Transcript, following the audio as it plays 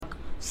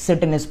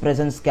sit in His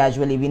presence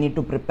casually. We need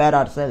to prepare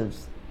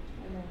ourselves.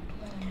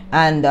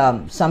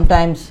 And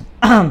sometimes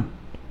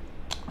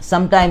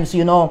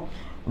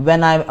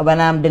when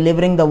I'm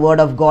delivering the word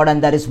of God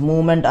and there is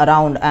movement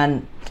around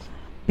and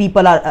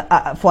people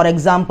are for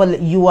example,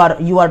 you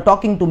are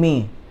talking to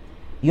me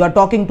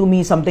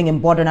something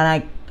important,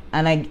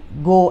 and I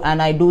go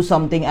and I do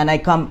something and I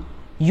come,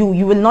 you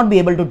will not be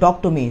able to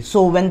talk to me.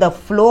 So when the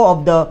flow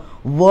of the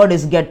word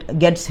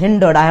gets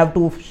hindered, I have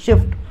to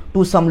shift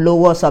to some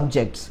lower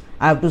subjects.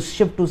 I have to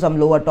shift to some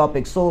lower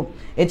topics. So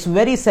it's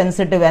very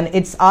sensitive, and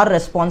it's our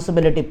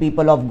responsibility,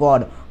 people of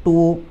God,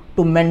 to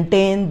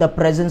maintain the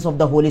presence of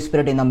the Holy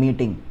Spirit in a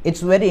meeting.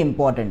 It's very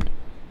important.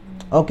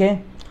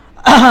 Okay.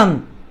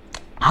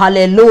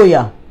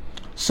 Hallelujah.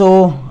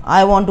 So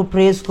I want to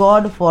praise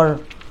God for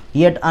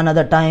yet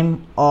another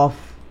time of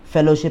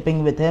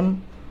fellowshipping with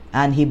Him,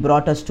 and He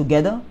brought us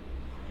together.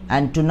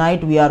 And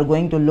tonight we are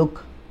going to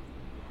look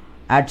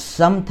at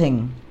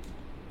something.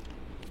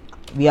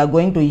 We are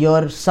going to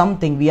hear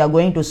something. We are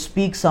going to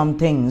speak some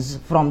things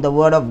from the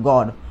Word of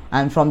God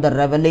and from the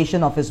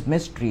revelation of His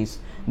mysteries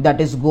that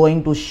is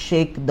going to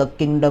shake the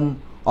kingdom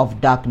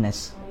of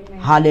darkness. Amen.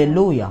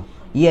 Hallelujah.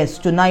 Yes,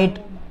 tonight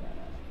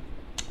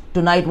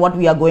what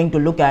we are going to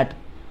look at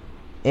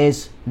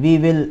is we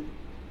will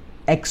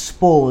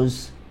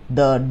expose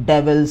the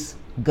devil's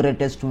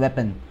greatest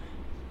weapon.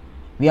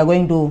 We are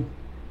going to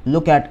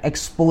look at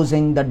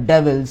exposing the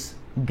devil's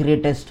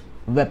greatest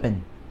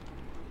weapon.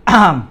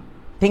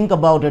 Think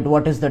about it.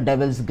 What is the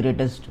devil's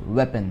greatest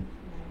weapon?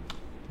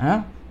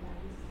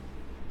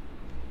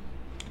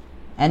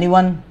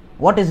 Anyone?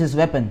 What is his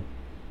weapon?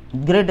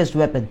 Greatest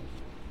weapon.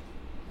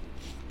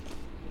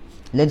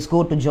 Let's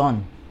go to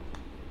John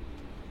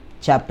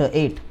chapter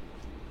 8.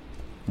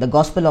 The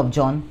Gospel of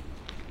John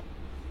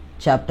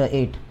chapter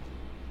 8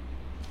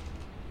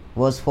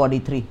 verse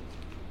 43.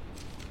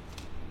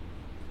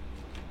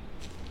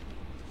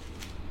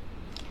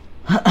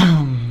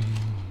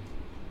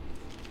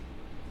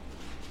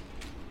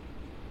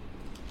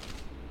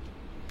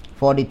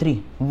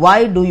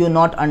 Why do you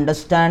not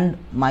understand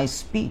my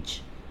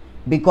speech?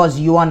 Because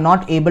you are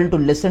not able to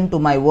listen to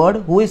my word.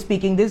 Who is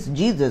speaking this?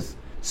 Jesus,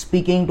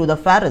 speaking to the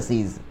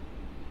Pharisees.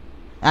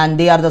 And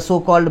they are the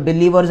so-called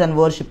believers and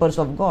worshippers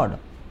of God.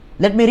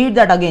 Let me read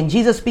that again.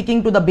 Jesus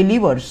speaking to the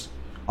believers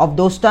of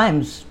those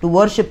times, to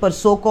worshippers,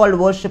 so-called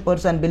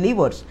worshippers and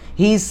believers.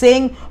 He is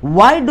saying,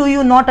 why do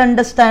you not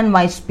understand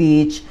my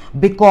speech?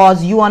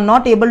 Because you are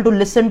not able to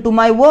listen to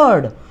my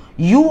word.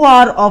 You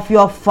are of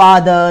your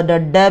father, the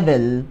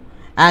devil,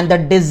 and the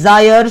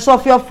desires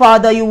of your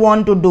father you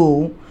want to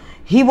do.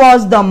 He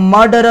was the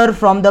murderer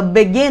from the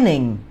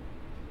beginning.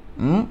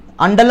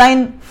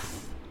 Underline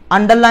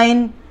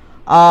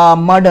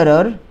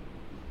murderer.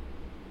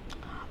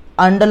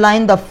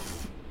 Underline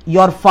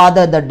your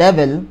father, the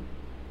devil.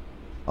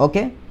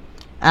 Okay,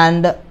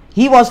 and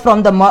he was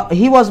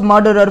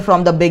murderer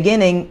from the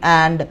beginning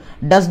and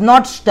does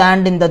not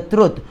stand in the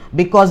truth,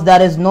 because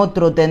there is no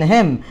truth in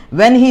him.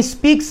 When he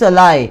speaks a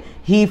lie,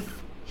 he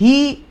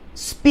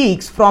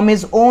speaks from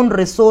his own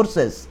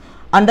resources.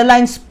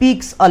 Underline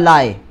speaks a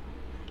lie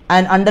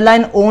and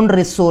underline own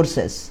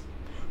resources.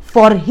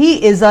 For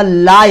he is a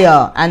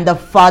liar and the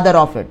father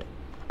of it.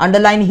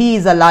 Underline he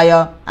is a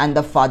liar and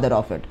the father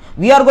of it.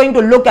 We are going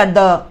to look at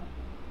the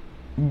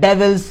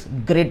devil's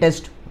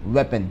greatest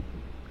weapon.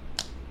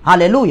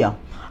 Hallelujah.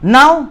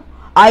 Now,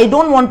 I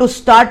don't want to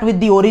start with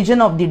the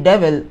origin of the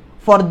devil.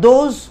 For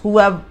those who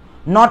are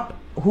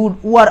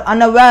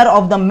unaware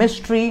of the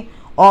mystery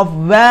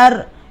of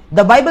where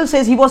the Bible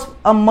says he was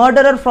a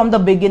murderer from the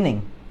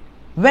beginning.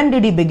 When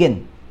did he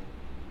begin?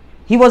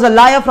 He was a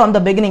liar from the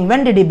beginning.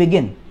 When did he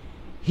begin?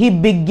 He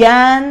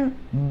began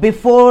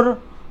before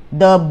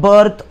the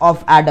birth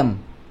of Adam.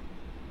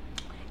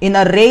 In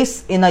a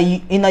race, in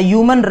a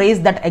human race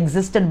that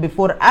existed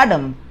before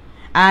Adam.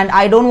 And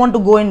I don't want to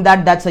go in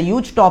that. That's a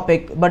huge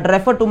topic. But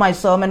refer to my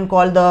sermon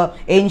called The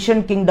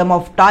Ancient Kingdom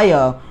of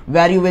Tyre,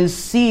 where you will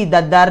see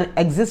that there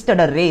existed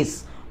a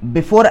race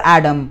before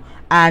Adam,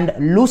 and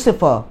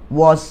Lucifer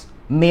was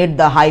made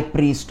the high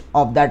priest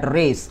of that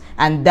race,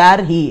 and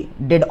there he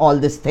did all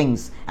these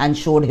things and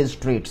showed his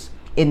traits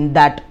in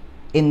that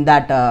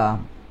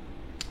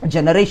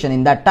generation,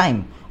 in that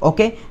time.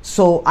 Okay,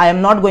 so I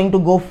am not going to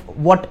go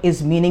what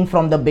is meaning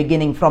from the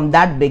beginning, from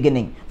that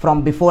beginning,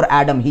 from before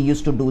Adam he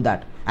used to do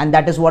that, and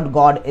that is what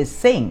God is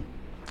saying.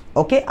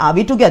 Okay, are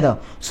we together?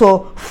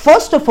 So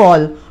first of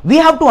all, we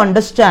have to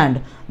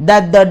understand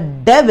that the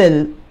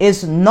devil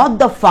is not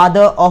the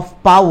father of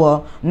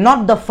power,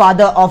 not the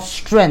father of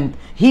strength.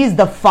 He is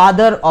the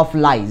father of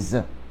lies.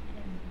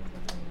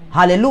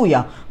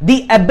 Hallelujah.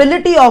 The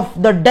ability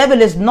of the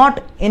devil is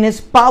not in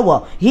his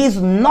power. He is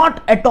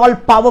not at all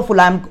powerful.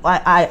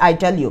 I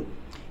tell you,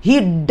 he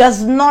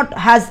does not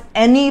has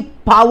any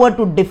power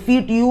to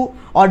defeat you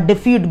or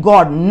defeat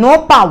God.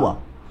 No power,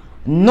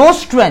 no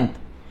strength.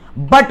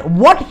 But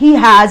what he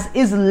has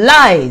is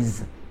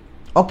lies.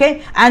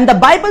 Okay, and the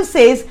Bible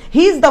says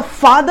he is the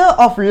father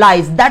of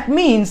lies. That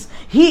means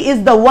he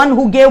is the one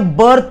who gave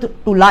birth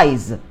to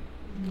lies.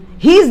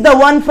 He's the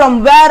one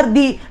from where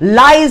the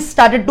lies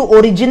started to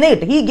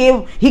originate.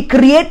 He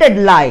created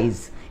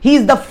lies. He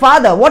is the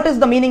father. What is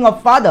the meaning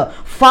of father?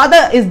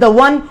 Father is the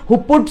one who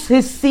puts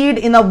his seed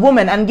in a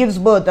woman and gives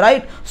birth,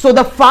 right? So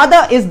the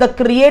father is the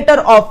creator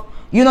of,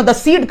 the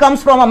seed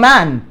comes from a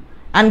man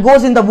and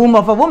goes in the womb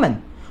of a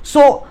woman.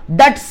 So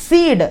that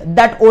seed,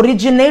 that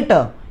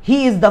originator,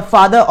 he is the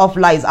father of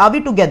lies. Are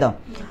we together?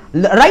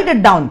 Write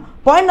it down.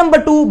 Point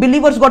number 2,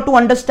 believers got to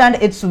understand,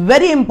 it's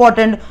very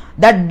important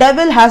that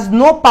devil has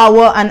no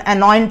power and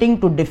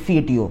anointing to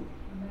defeat you.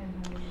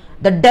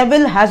 The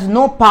devil has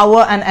no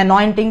power and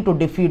anointing to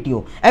defeat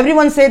you.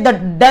 Everyone say, the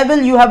devil,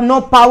 you have no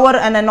power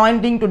and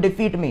anointing to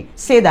defeat me.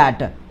 Say that.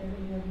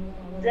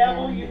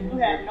 Devil, you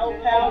have no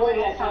power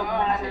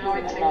and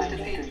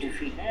anointing to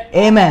defeat me.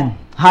 Amen.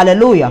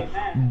 Hallelujah.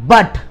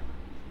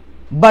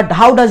 But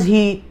how does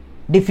he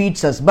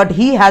defeats us? But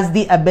he has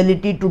the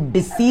ability to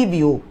deceive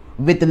you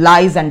with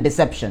lies and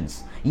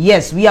deceptions.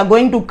 Yes, we are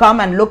going to come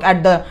and look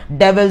at the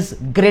devil's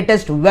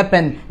greatest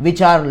weapon,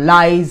 which are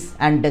lies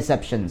and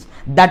deceptions.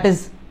 That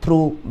is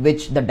through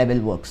which the devil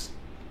works.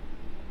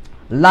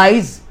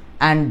 Lies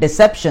and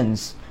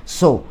deceptions.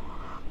 So,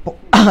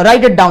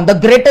 write it down. The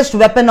greatest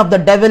weapon of the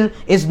devil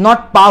is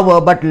not power,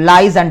 but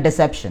lies and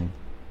deception.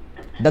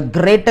 The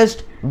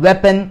greatest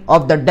weapon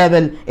of the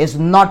devil is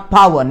not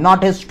power,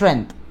 not his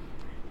strength.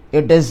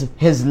 It is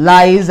his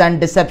lies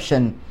and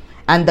deception.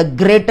 And the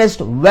greatest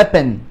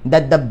weapon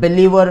that the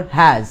believer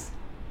has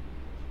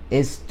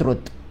is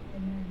truth.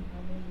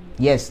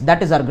 Yes,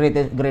 that is our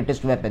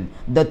greatest weapon.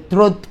 The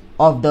truth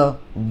of the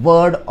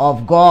word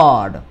of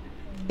God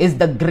is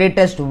the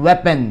greatest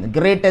weapon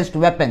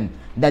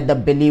that the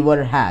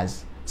believer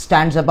has.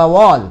 Stands above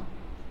all.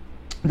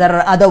 There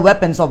are other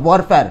weapons of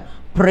warfare,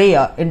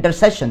 prayer,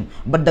 intercession,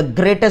 but the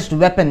greatest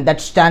weapon that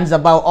stands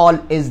above all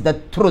is the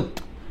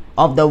truth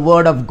of the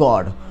word of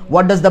God.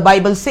 What does the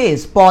Bible say?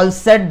 Paul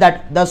said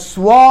that the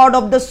sword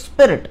of the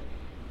Spirit,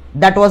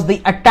 that was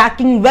the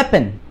attacking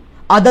weapon.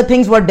 Other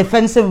things were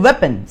defensive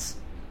weapons,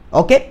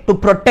 okay, to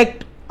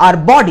protect our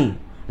body,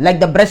 like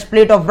the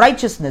breastplate of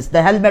righteousness,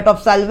 the helmet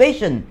of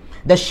salvation,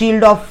 the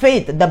shield of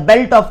faith, the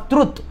belt of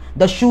truth,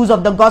 the shoes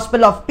of the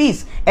gospel of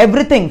peace,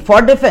 everything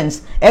for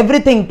defense,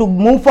 everything to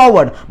move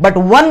forward, but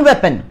one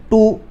weapon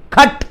to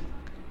cut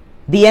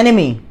the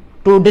enemy,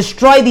 to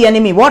destroy the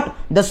enemy. What?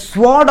 The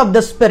sword of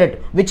the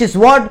Spirit, which is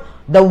what?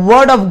 The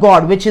word of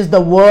God, which is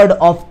the word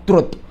of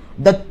truth.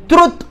 The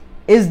truth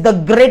is the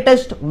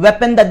greatest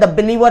weapon that the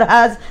believer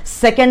has.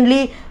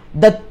 Secondly,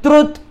 the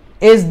truth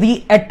is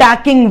the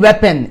attacking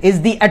weapon,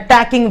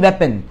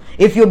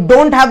 If you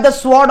don't have the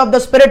sword of the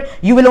Spirit,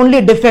 you will only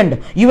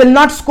defend. You will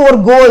not score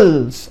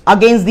goals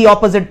against the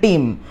opposite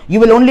team. You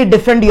will only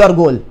defend your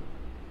goal.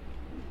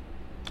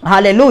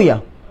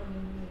 Hallelujah.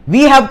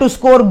 We have to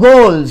score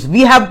goals.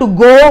 We have to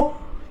go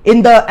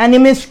in the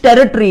enemy's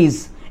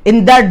territories,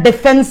 in that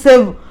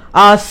defensive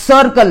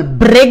circle,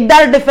 break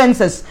their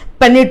defenses,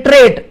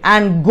 penetrate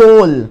and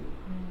goal,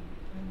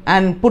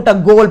 and put the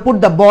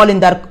ball in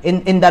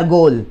their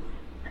goal.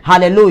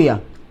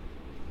 Hallelujah.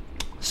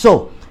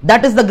 So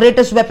that is the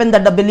greatest weapon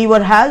that the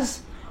believer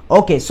has.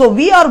 Okay, so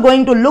we are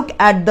going to look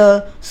at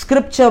the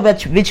scripture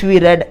which we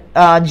read,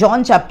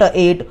 John chapter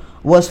 8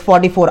 verse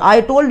 44.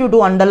 I told you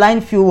to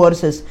underline few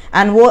verses,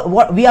 and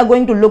what we are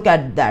going to look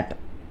at that.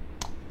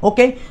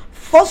 Okay,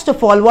 first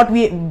of all, what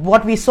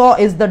we saw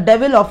is the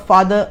devil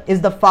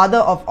is the father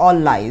of all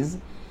lies.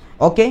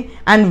 Okay,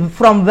 and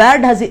from where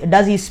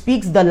does he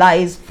speaks the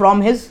lies?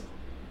 From his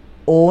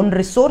own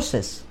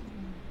resources.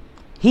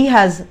 He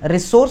has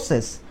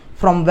resources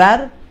from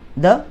where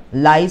the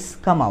lies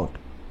come out.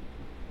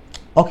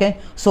 Okay,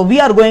 so we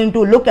are going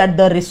to look at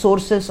the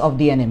resources of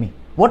the enemy.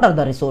 What are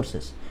the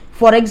resources?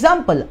 For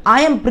example,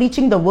 I am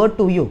preaching the word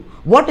to you.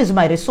 What is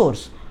my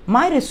resource?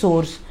 My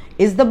resource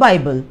is the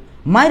Bible.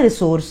 My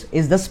resource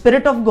is the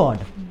Spirit of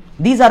God.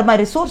 These are my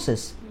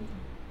resources.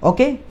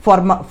 Okay,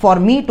 for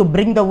me to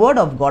bring the word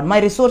of God. My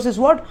resource is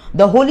what?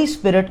 The Holy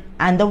Spirit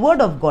and the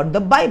word of God,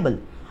 the Bible.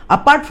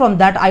 Apart from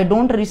that, I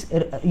don't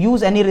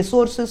use any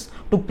resources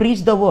to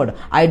preach the word.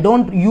 I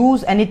don't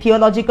use any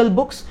theological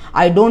books.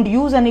 I don't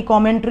use any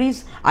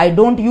commentaries. I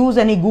don't use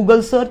any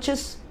Google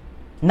searches.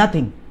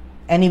 Nothing.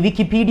 Any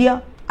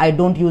Wikipedia, I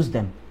don't use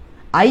them.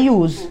 I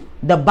use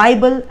the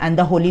Bible and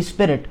the Holy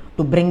Spirit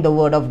to bring the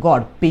word of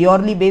God,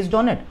 purely based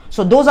on it.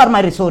 So those are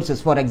my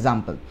resources, for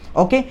example.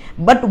 Okay,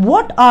 but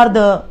what are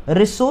the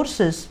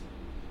resources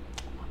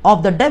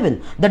of the devil?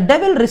 The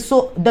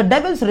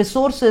devil's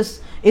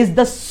resources is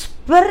the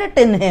spirit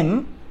in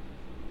him.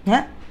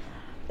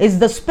 Is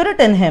the spirit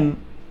in him.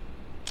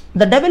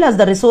 The devil has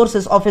the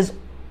resources of his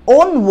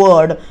own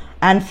word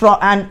and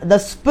the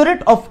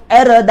spirit of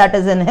error that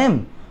is in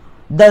him.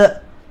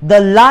 The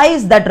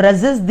lies that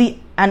resist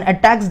and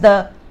attacks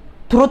the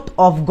truth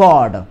of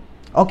God.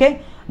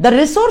 Okay, the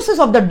resources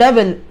of the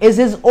devil is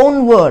his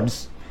own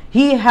words.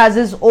 He has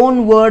his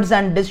own words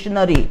and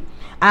dictionary,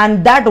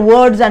 and that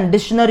words and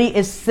dictionary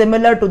is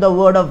similar to the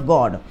word of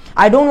God.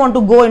 I don't want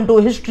to go into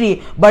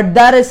history, but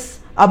there is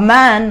a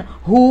man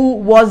who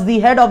was the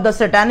head of the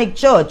satanic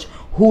church,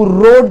 who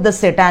wrote the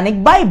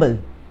satanic Bible.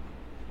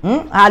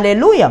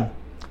 Hallelujah.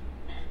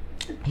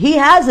 He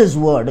has his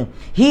word.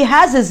 He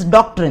has his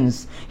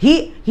doctrines.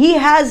 He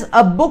has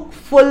a book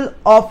full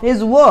of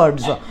his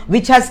words,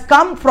 which has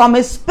come from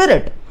his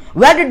spirit.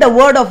 Where did the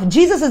word of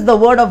Jesus is the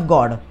word of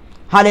God?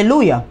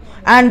 Hallelujah.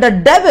 And the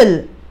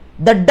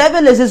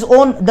devil is his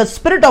own, the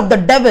spirit of the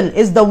devil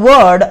is the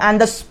word, and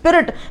the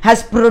spirit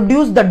has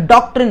produced the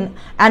doctrine,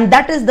 and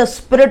that is the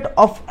spirit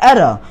of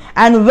error.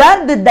 And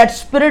where did that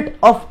spirit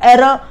of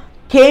error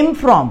came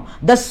from?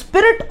 The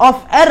spirit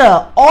of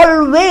error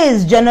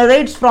always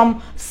generates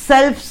from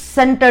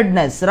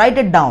self-centeredness. Write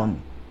it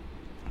down.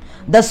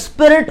 The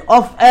spirit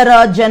of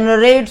error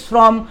generates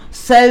from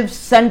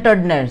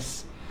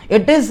self-centeredness.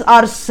 It is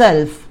our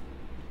self.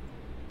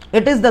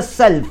 It is the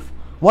self.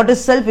 What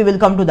is self? We will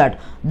come to that.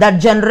 That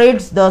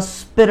generates the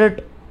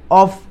spirit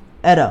of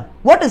error.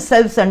 What is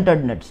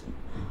self-centeredness?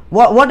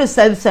 What is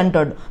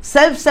self-centered?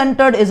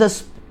 Self-centered is a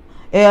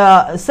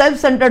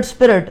self-centered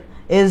spirit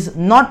is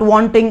not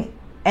wanting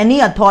any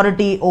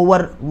authority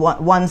over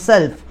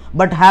oneself,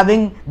 but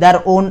having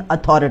their own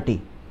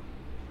authority.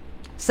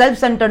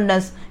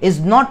 Self-centeredness is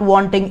not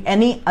wanting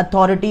any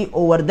authority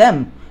over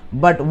them,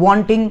 but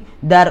wanting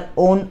their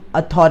own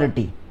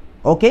authority.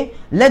 Okay,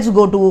 let's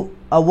go to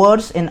a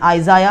verse in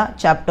Isaiah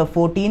chapter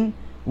 14,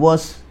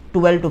 verse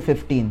 12 to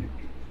 15.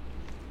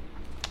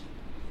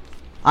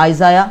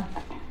 Isaiah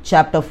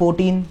chapter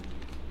 14,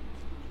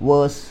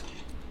 verse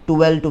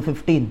 12 to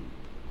 15.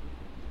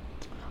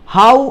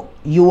 How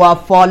you are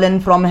fallen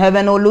from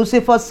heaven, O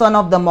Lucifer, son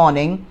of the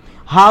morning!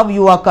 How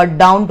you are cut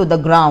down to the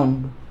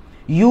ground,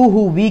 you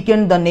who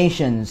weakened the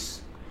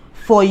nations!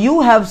 For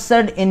you have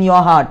said in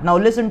your heart, now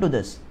listen to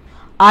this,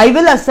 I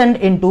will ascend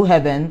into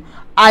heaven,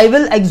 I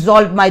will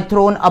exalt my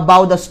throne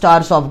above the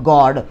stars of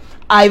God,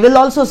 I will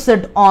also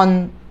sit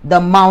on the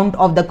mount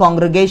of the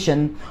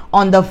congregation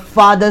on the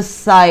farthest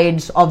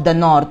sides of the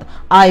north.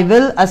 I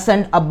will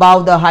ascend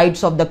above the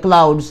heights of the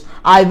clouds.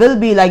 I will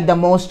be like the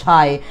Most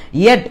High.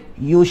 Yet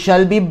you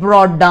shall be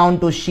brought down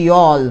to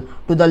Sheol,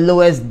 to the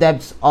lowest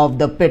depths of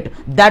the pit.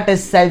 That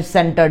is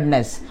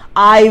self-centeredness.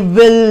 I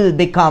will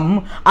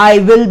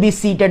be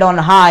seated on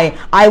high.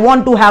 I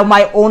want to have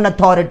my own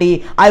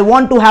authority. I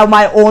want to have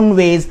my own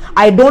ways.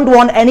 I don't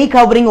want any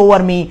covering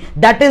over me.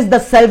 That is the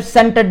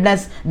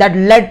self-centeredness that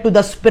led to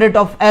the spirit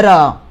of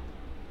error.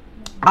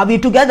 Are we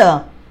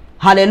together?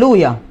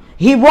 Hallelujah.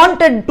 He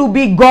wanted to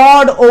be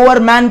God over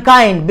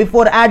mankind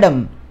before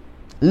Adam,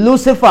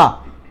 Lucifer.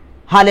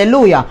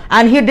 Hallelujah.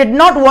 And he did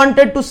not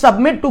wanted to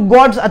submit to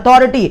God's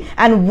authority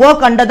and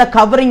work under the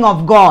covering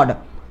of God.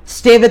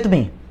 Stay with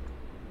me.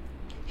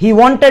 He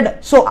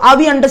wanted, so are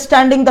we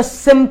understanding the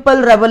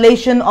simple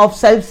revelation of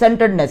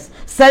self-centeredness?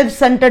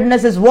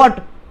 Self-centeredness is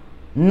what?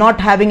 Not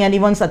having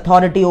anyone's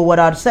authority over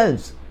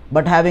ourselves,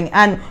 but having,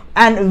 and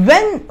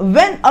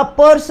when a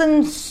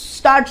person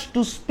starts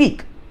to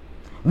speak,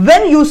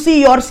 when you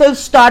see yourself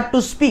start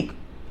to speak,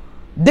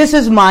 this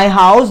is my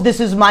house, this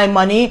is my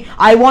money,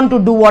 I want to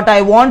do what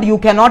I want, you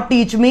cannot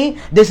teach me,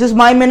 this is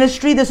my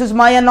ministry, this is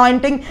my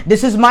anointing,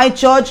 this is my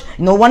church,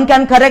 no one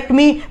can correct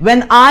me.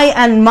 When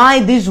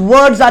these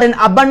words are in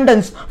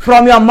abundance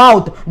from your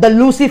mouth, the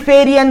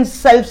Luciferian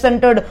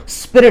self-centered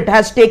spirit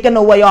has taken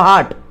over your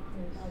heart.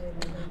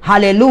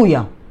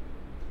 Hallelujah.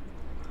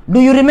 Do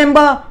you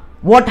remember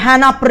what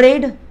Hannah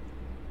prayed?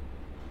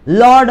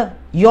 Lord,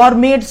 your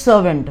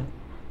maidservant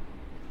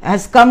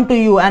has come to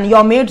you, and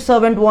your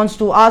maidservant wants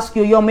to ask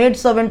you, your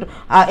maidservant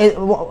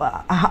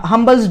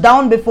humbles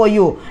down before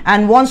you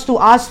and wants to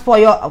ask for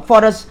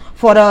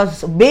a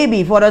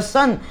baby, for a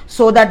son,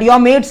 so that your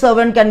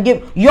maidservant can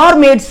give, your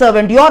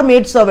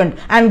maidservant,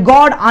 and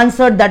God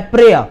answered that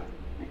prayer.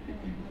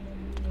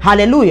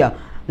 Hallelujah.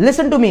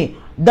 Listen to me.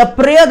 The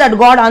prayer that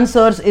God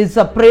answers is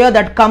a prayer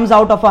that comes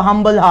out of a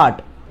humble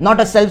heart, not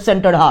a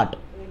self-centered heart.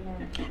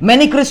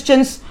 Many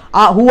Christians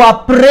who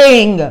are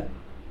praying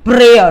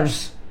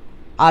prayers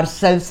are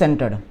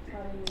self-centered.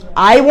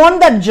 I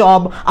want that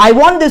job, I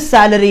want this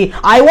salary,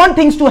 I want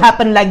things to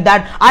happen like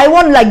that, I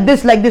want like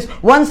this.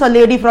 Once a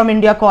lady from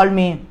India called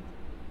me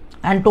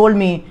and told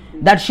me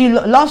that she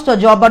lost her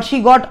job, but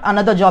she got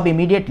another job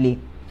immediately.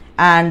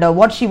 And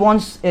what she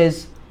wants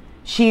is,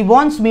 she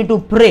wants me to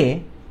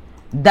pray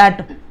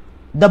that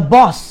the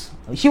boss,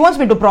 she wants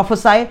me to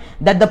prophesy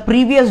that the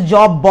previous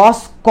job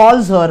boss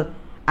calls her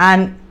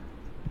and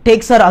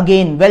takes her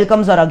again,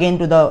 welcomes her again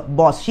to the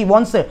boss. She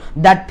wants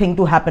that thing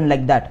to happen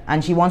like that,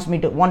 and she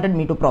wanted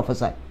me to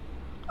prophesy.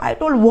 I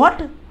told,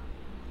 what?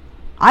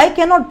 I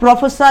cannot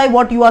prophesy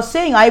what you are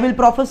saying. I will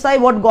prophesy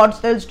what God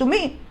tells to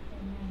me.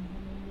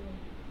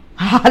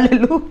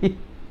 Hallelujah.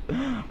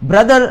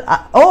 Brother,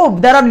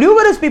 there are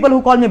numerous people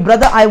who call me,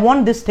 brother, I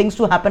want these things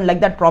to happen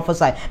like that,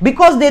 prophesy.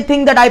 Because they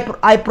think that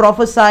I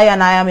prophesy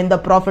and I am in the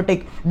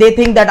prophetic. They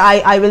think that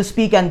I will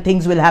speak and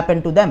things will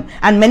happen to them.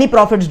 And many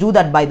prophets do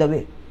that, by the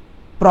way.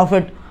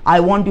 Prophet, I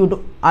want you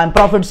to, and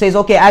prophet says,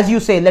 okay, as you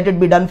say, let it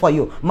be done for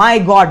you. My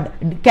God,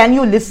 can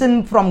you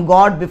listen from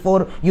God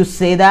before you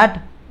say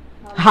that?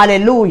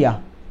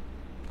 Hallelujah.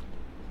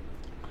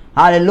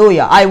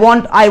 Hallelujah. I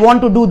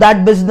want to do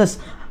that business.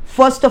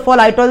 First of all,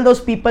 I told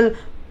those people,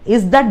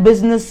 is that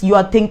business you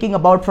are thinking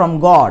about from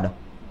God?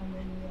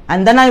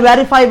 And then I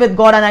verify with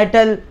God and I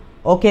tell,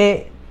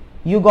 okay,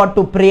 you got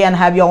to pray and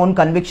have your own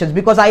convictions.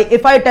 Because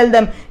if I tell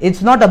them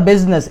it's not a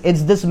business,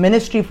 it's this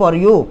ministry for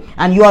you,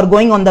 and you are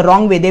going on the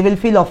wrong way, they will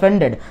feel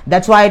offended.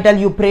 That's why I tell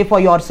you, pray for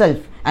yourself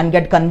and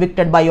get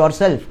convicted by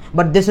yourself.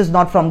 But this is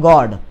not from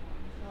God.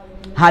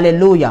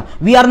 Hallelujah.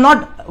 We are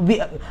not,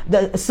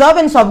 the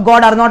servants of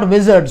God are not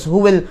wizards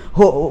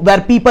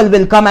where people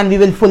will come and we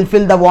will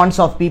fulfill the wants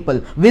of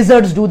people.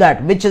 Wizards do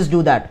that. Witches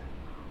do that.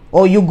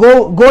 Or you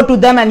go to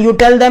them and you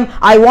tell them,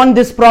 I want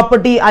this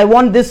property, I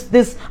want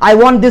this, I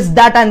want this,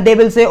 that, and they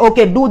will say,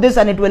 okay, do this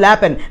and it will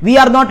happen. We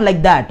are not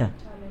like that.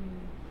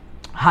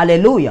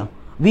 Hallelujah.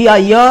 We are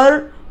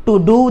here to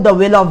do the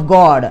will of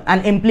God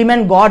and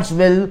implement God's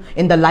will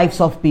in the lives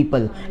of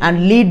people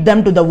and lead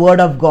them to the word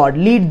of God,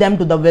 lead them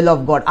to the will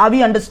of God. Are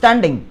we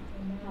understanding?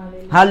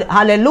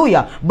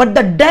 Hallelujah. But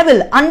the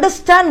devil,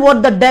 understand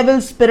what the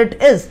devil's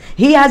spirit is.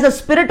 He has a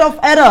spirit of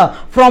error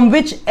from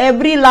which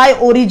every lie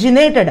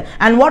originated.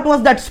 And what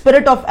was that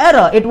spirit of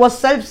error? It was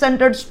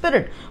self-centered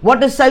spirit.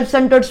 What is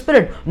self-centered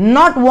spirit?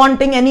 Not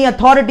wanting any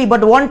authority,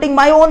 but wanting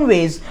my own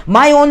ways,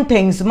 my own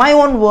things, my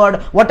own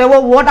word, what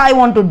I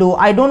want to do.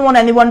 I don't want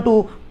anyone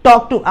to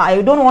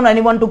I don't want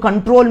anyone to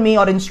control me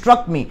or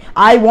instruct me.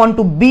 I want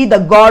to be the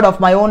God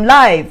of my own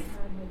life.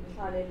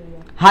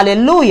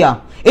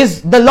 Hallelujah.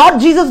 Is the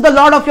Lord Jesus the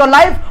Lord of your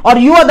life, or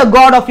you are the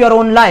God of your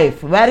own life?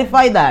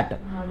 Verify that.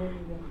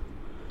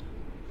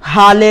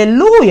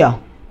 Hallelujah.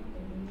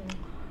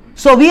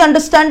 So we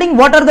understanding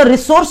what are the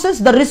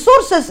resources? The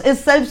resources is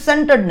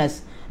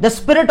self-centeredness, the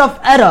spirit of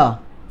error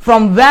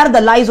from where the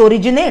lies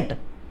originate.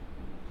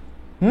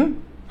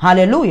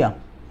 Hallelujah.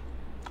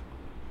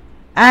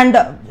 And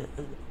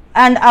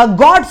a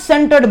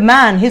God-centered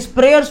man, his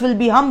prayers will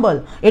be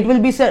humble. It will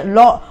be said,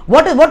 Lord,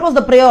 what was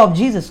the prayer of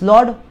Jesus?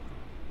 Lord,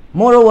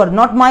 moreover,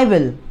 not my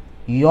will,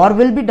 your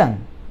will be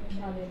done.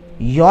 Hallelujah.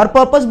 Your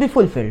purpose be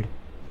fulfilled.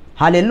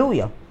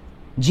 Hallelujah.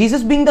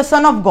 Jesus being the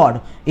Son of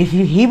God, if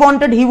he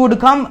wanted, he would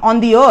come on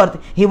the earth.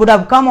 He would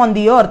have come on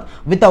the earth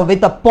with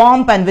a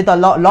pomp and with a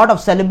lot of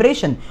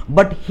celebration.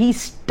 But he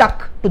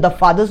stuck to the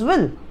Father's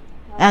will.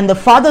 And the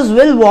Father's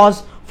will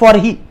was for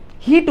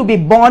he to be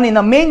born in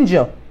a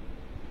manger.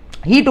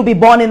 He to be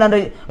born in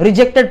a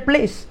rejected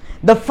place.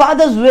 The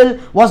Father's will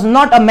was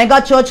not a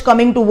mega church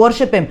coming to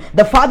worship him.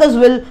 The Father's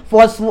will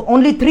was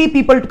only 3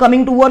 people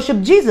coming to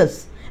worship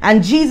Jesus.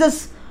 And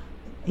Jesus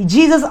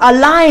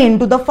aligned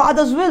to the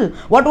Father's will.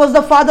 What was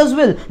the Father's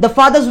will? The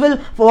Father's will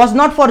was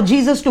not for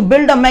Jesus to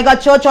build a mega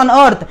church on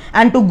earth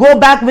and to go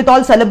back with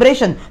all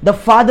celebration. The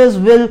Father's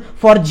will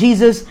for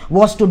Jesus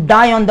was to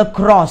die on the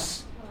cross.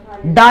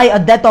 Die a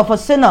death of a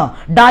sinner,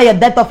 die a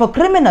death of a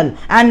criminal,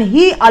 and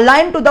he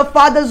aligned to the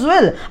Father's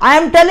will. I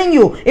am telling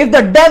you, if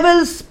the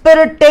devil's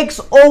spirit takes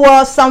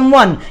over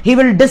someone, he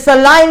will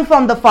disalign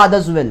from the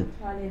Father's will.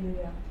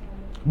 Hallelujah.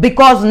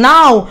 Because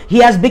now he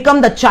has become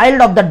the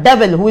child of the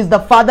devil, who is the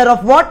father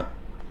of what?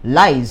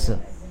 Lies.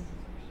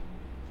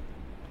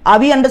 Are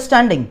we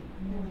understanding?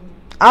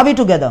 Are we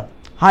together?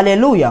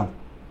 Hallelujah.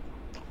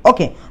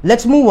 Okay,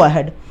 let's move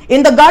ahead.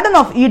 In the Garden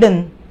of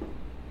Eden,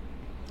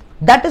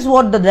 that is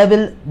what the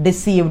devil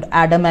deceived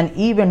Adam and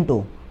Eve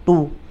into.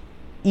 To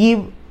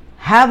Eve,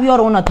 have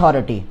your own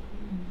authority.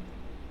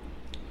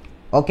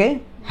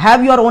 Okay?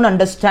 Have your own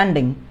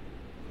understanding.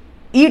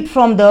 Eat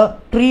from the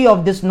tree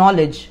of this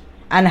knowledge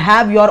and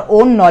have your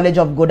own knowledge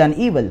of good and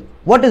evil.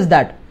 What is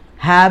that?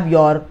 Have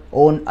your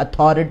own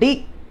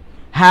authority.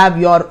 Have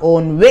your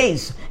own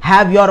ways.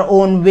 Have your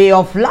own way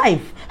of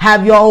life.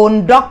 Have your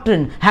own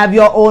doctrine. Have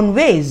your own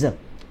ways.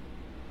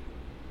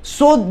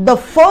 So the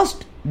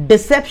first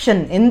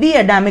deception in the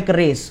Adamic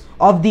race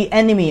of the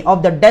enemy,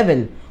 of the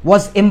devil,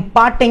 was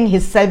imparting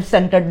his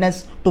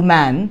self-centeredness to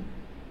man,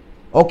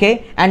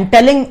 okay, and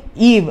telling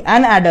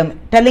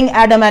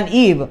Adam and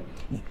Eve,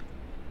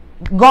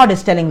 God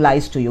is telling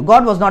lies to you.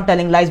 God was not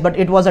telling lies, but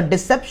it was a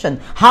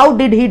deception. How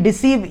did he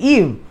deceive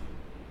Eve?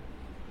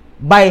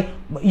 By,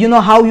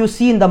 how you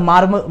see in the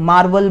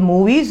Marvel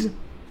movies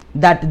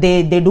that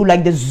they do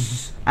like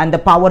this and the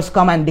powers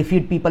come and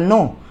defeat people.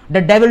 No, the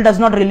devil does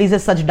not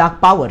release such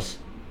dark powers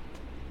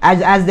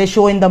as they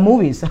show in the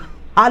movies.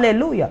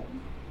 Hallelujah.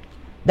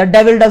 The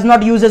devil does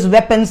not use his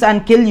weapons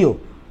and kill you.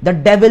 The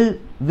devil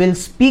will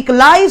speak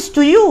lies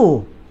to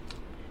you.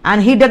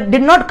 And he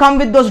did not come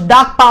with those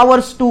dark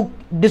powers to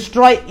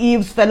destroy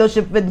Eve's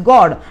fellowship with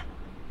God.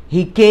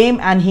 He came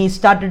and he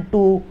started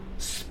to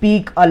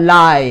speak a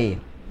lie.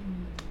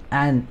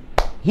 And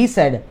he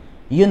said,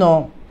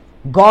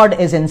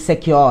 God is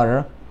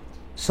insecure.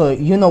 So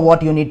you know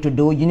what you need to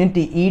do. You need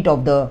to eat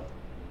of the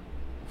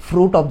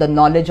fruit of the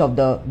knowledge of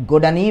the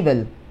good and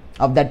evil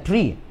of that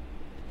tree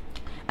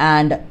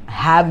and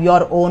have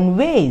your own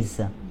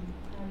ways.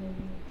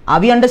 Are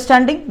we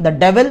understanding? The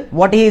devil,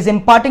 what he is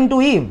imparting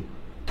to Eve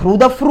through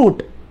the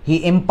fruit,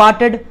 he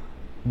imparted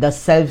the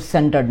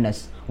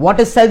self-centeredness. What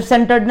is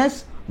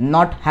self-centeredness?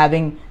 Not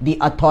having the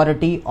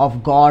authority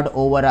of God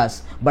over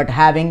us, but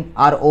having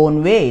our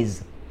own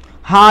ways.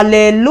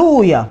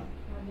 Hallelujah.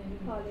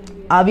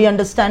 Are we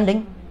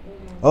understanding?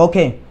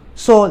 Okay.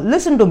 So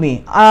listen to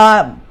me.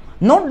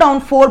 Note down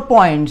 4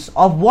 points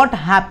of what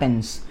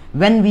happens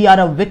when we are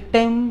a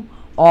victim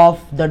of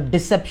the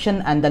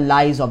deception and the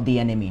lies of the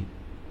enemy.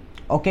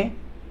 Okay.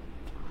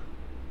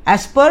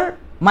 As per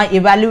my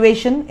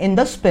evaluation in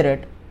the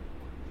spirit,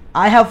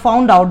 I have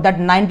found out that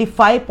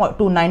 95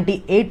 to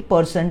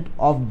 98%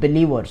 of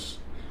believers,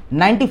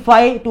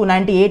 95 to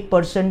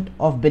 98%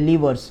 of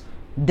believers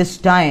this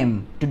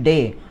time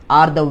today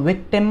are the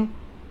victim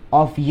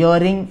of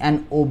hearing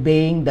and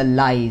obeying the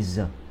lies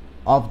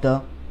of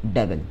the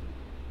devil.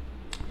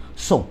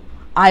 So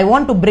I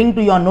want to bring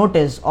to your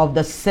notice of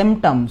the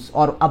symptoms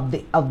or of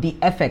the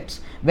effects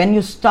when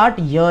you start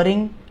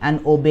hearing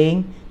and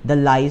obeying the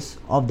lies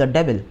of the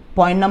devil.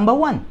 Point number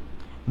 1.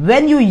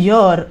 When you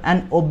hear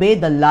and obey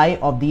the lie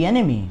of the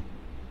enemy,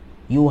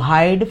 you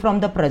hide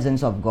from the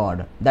presence of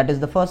God. That is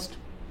the first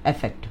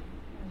effect.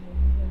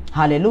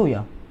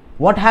 Hallelujah.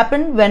 What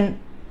happened when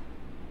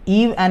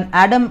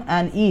Adam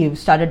and Eve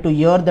started to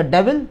hear the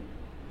devil?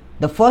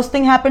 The first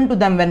thing happened to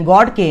them when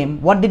God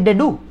came. What did they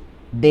do?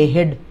 They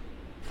hid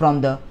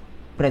from the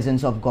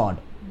presence of God.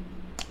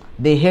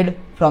 They hid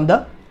from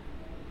the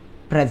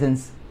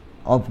presence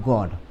of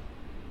God.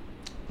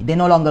 They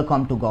no longer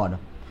come to God.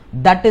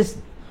 That is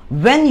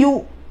when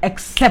you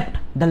accept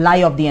the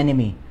lie of the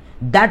enemy.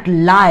 That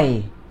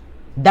lie,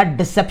 that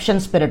deception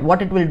spirit,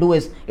 what it will do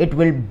is it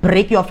will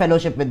break your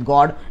fellowship with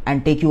God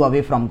and take you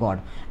away from God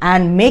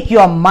and make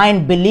your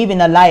mind believe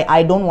in a lie.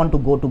 I don't want to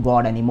go to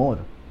God anymore.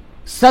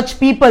 Such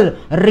people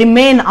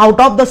remain out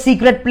of the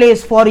secret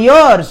place for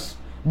years.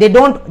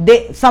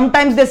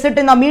 Sometimes they sit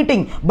in a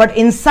meeting, but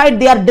inside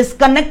they are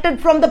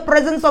disconnected from the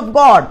presence of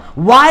God.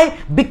 Why?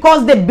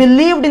 Because they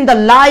believed in the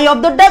lie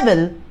of the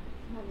devil.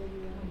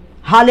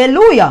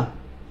 Hallelujah.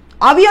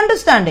 Are we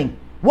understanding?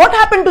 What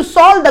happened to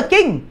Saul the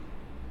king?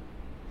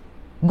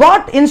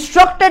 God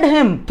instructed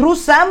him through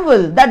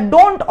Samuel that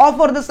don't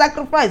offer the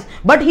sacrifice,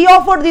 but he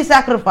offered the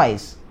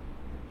sacrifice.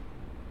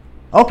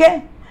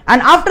 Okay?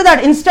 And after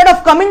that, instead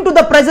of coming to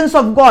the presence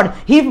of God,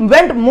 he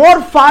went more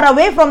far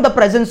away from the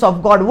presence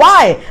of God.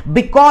 Why?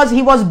 Because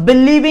he was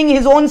believing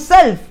his own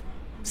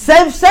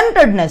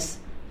self-centeredness.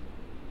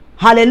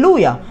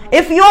 Hallelujah.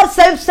 If you are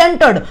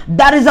self-centered,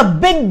 there is a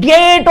big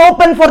gate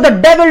open for the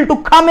devil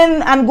to come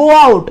in and go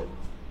out.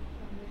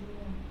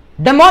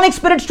 Demonic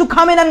spirits to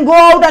come in and go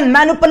out and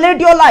manipulate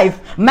your life,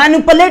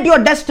 manipulate your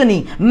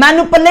destiny,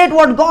 manipulate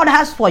what God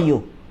has for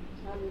you.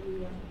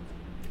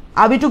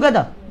 Are we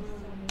together?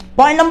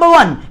 Point number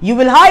 1, you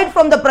will hide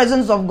from the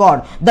presence of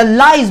God. The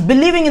lies,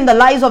 believing in the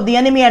lies of the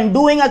enemy and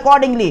doing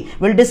accordingly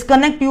will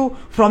disconnect you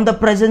from the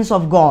presence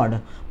of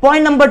God.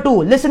 Point number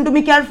 2, listen to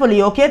me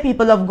carefully, okay,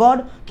 people of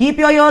God? Keep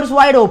your ears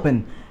wide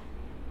open.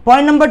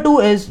 Point number 2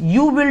 is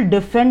you will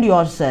defend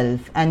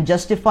yourself and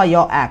justify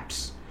your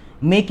acts,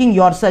 making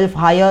yourself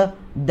higher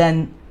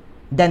than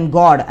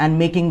God and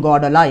making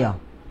God a liar.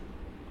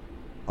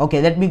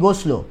 Okay, let me go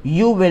slow.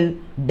 You will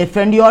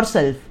defend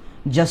yourself,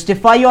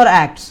 justify your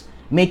acts,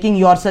 making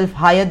yourself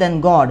higher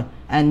than God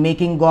and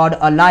making God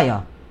a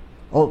liar.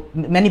 Oh,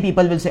 many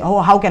people will say,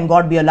 oh, how can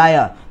God be a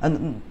liar?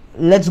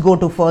 Let's go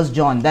to 1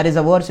 John. There is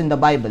a verse in the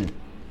Bible.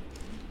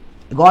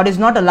 God is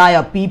not a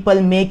liar.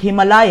 People make him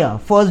a liar.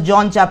 1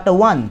 John chapter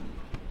 1.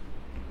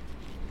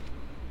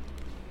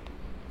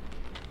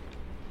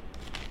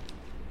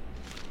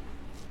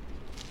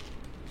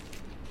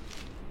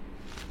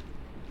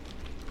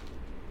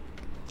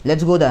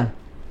 Let's go there.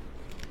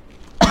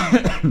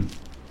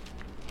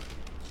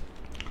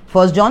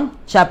 1 John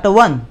chapter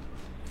 1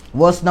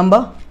 verse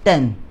number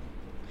 10.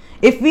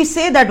 If we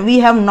say that we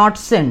have not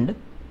sinned,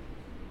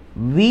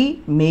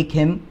 we make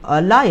him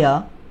a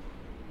liar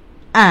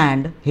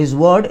and his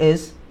word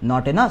is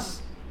not in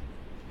us.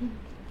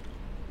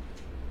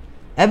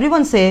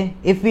 Everyone say,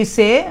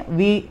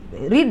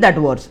 read that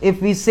verse. If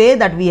we say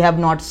that we have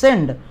not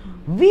sinned,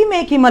 we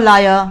make him a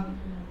liar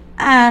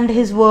and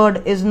his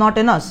word is not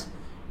in us.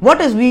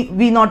 What is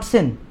we not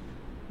sin?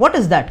 What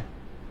is that?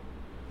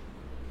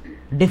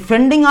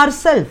 Defending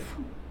ourselves.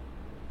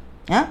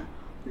 Yeah?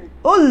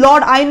 Oh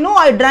Lord, I know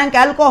I drank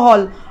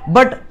alcohol,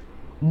 but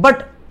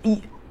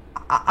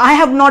I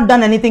have not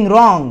done anything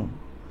wrong.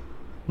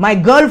 My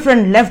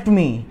girlfriend left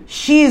me.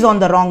 She is on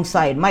the wrong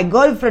side. My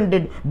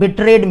girlfriend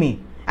betrayed me.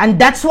 And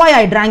that's why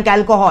I drank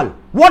alcohol.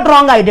 What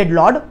wrong I did,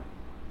 Lord?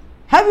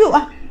 Have you,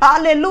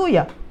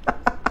 hallelujah.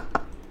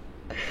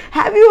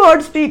 Have you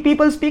heard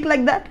people speak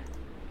like that?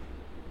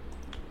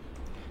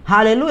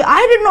 Hallelujah.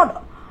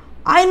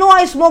 I know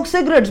I smoke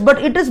cigarettes,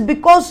 but it is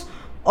because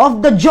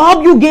of the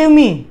job you gave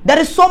me. There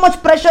is so much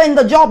pressure in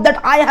the job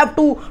that I have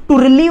to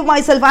relieve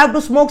myself. I have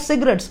to smoke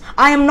cigarettes.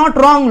 I am not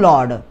wrong,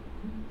 Lord.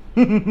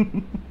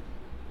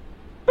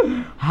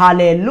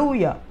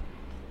 Hallelujah.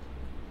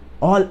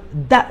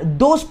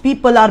 Those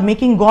people are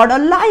making God a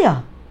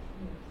liar.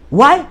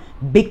 Why?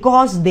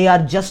 Because they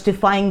are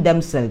justifying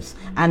themselves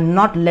and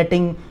not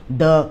letting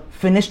the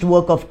finished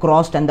work of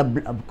Christ and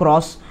the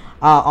cross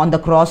on the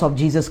cross of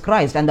Jesus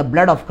Christ and the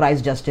blood of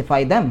Christ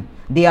justify them.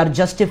 They are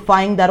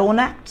justifying their own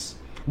acts.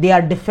 They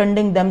are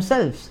defending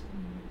themselves.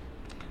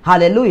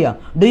 Hallelujah.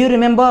 Do you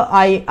remember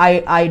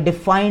I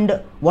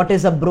defined what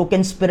is a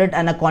broken spirit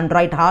and a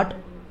contrite heart?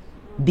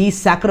 These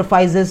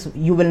sacrifices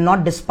you will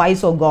not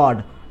despise, O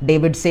God.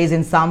 David says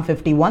in Psalm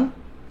 51.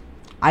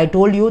 I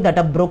told you that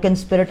a broken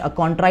spirit, a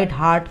contrite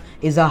heart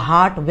is a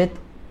heart with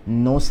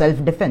no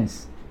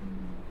self-defense.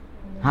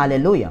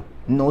 Hallelujah.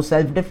 No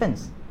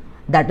self-defense.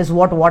 That is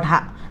what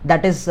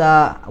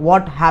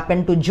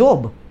happened to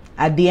Job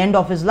at the end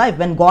of his life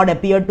when God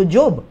appeared to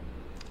Job.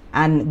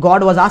 And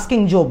God was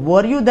asking Job,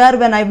 were you there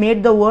when I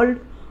made the world?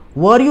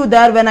 Were you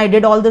there when I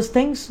did all these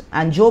things?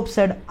 And Job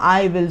said,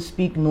 I will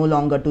speak no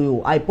longer to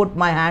you. I put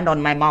my hand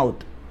on my mouth.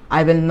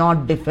 I will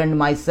not defend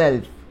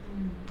myself.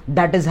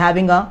 That is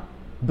having a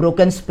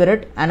broken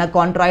spirit and a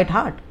contrite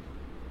heart.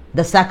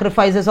 The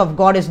sacrifices of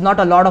God is not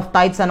a lot of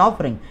tithes and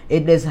offering.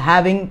 It is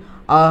having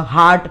a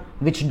heart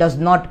which does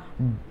not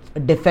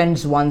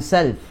defends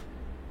oneself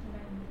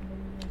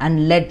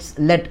and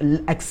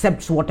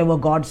accepts whatever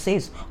God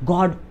says.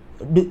 God,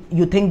 do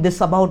you think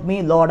this about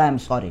me? Lord, I am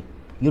sorry.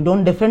 You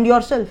don't defend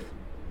yourself.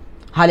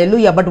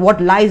 Hallelujah. But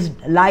what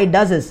lie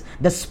does is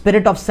the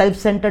spirit of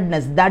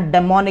self-centeredness, that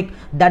demonic,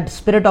 that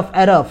spirit of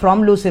error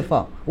from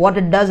Lucifer. What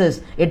it does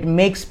is it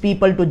makes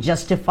people to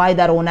justify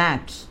their own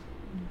acts,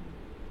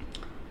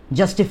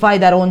 justify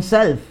their own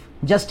self,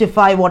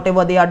 justify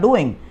whatever they are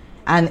doing.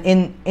 And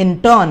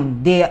in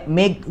turn, they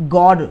make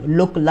God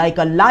look like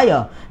a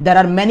liar. There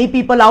are many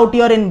people out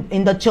here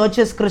in the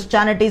churches,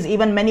 Christianities,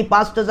 even many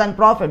pastors and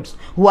prophets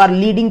who are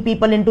leading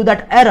people into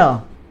that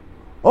error.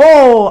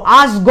 Oh,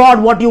 ask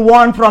God what you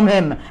want from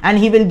Him and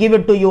He will give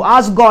it to you.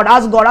 Ask God,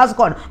 ask God, ask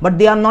God. But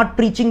they are not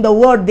preaching the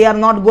word. They are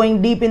not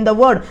going deep in the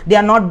word. They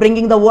are not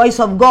bringing the voice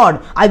of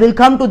God. I will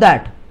come to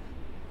that.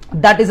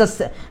 That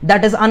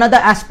is another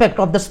aspect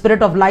of the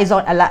spirit of lies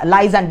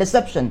and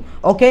deception.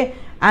 Okay.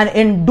 And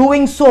in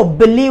doing so,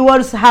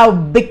 believers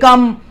have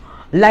become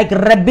like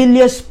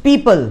rebellious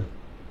people.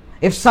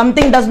 If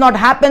something does not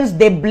happen,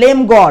 they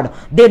blame God.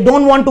 They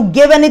don't want to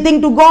give anything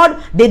to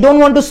God. They don't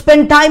want to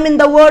spend time in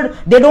the Word.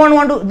 They don't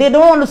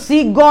want to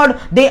seek God.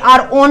 They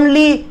are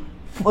only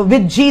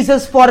with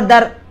Jesus for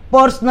their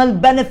personal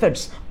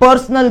benefits,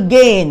 personal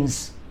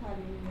gains.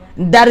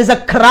 There is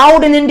a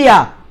crowd in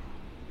India,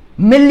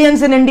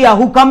 millions in India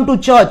who come to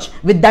church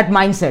with that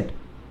mindset.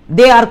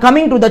 They are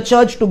coming to the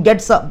church to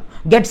get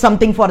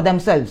something for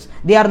themselves.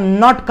 They are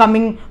not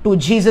coming to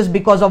Jesus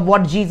because of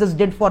what Jesus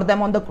did for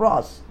them on the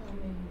cross.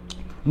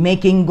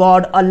 Making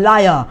God a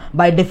liar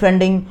by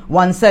defending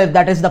oneself.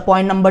 That is the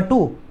point number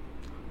 2.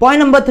 Point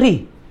number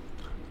 3.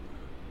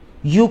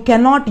 You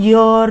cannot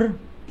hear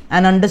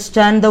and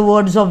understand the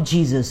words of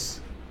Jesus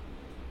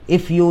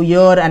if you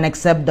hear and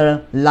accept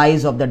the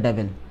lies of the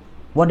devil.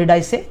 What did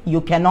I say?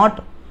 You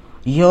cannot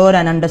hear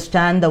and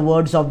understand the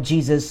words of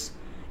Jesus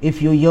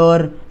if you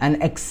hear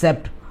and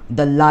accept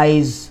the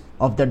lies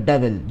of the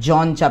devil.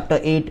 John chapter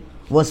 8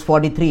 verse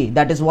 43.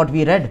 That is what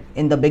we read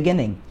in the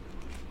beginning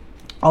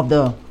of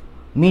the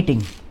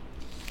meeting.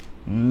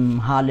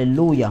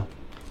 Hallelujah.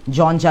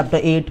 John chapter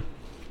 8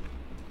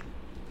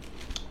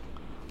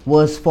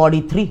 verse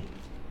 43.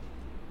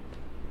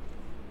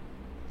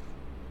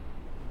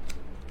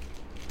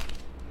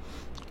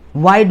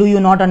 Why do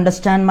you not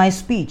understand my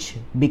speech?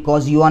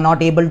 Because you are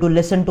not able to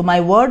listen to my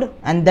word.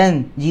 And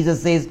then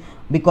Jesus says,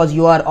 because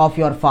you are of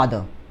your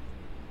father.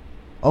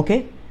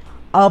 Okay.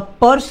 A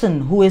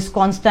person who is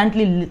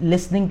constantly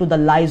listening to the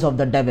lies of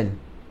the devil.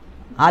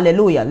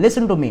 Hallelujah.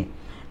 Listen to me.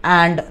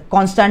 And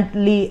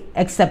constantly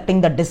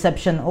accepting the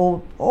deception.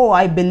 Oh,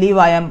 I believe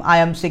I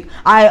am sick.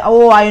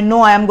 I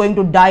know I am going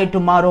to die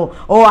tomorrow.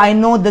 Oh, I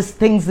know these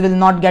things will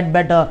not get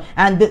better.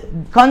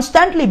 And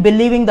constantly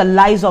believing the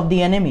lies of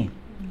the enemy.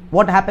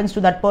 What happens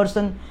to that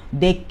person?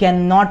 They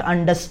cannot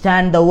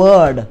understand the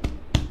word.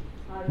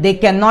 They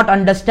cannot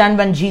understand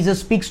when Jesus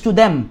speaks to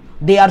them.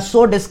 They are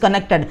so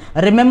disconnected.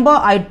 Remember,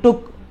 I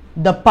took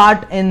the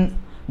part in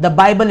the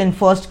Bible in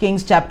 1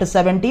 Kings chapter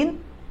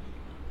 17.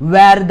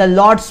 Where the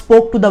Lord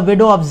spoke to the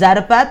widow of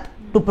Zarephath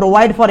to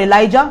provide for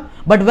Elijah.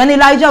 But when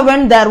Elijah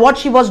went there, what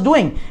she was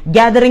doing?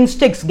 Gathering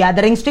sticks.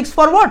 Gathering sticks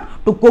for what?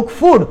 To cook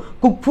food.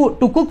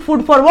 To cook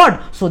food for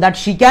what? So that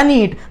she can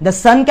eat, the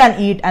son can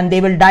eat, and they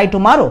will die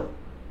tomorrow.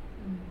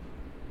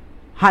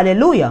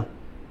 Hallelujah.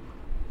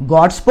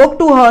 God spoke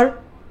to her.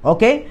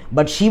 Okay,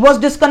 but she was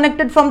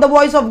disconnected from the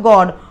voice of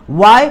God.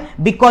 Why?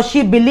 Because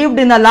she believed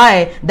in a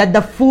lie that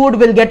the food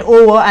will get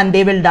over and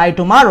they will die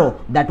tomorrow.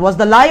 That was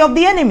the lie of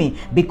the enemy.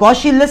 Because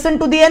she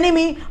listened to the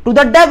enemy, to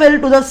the devil,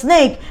 to the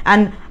snake,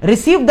 and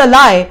received the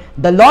lie,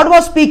 the Lord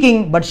was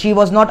speaking, but she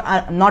was not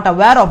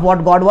aware of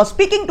what God was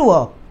speaking to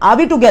her. Are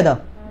we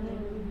together?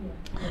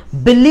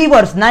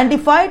 Believers,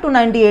 95 to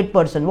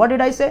 98%. What did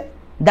I say?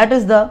 That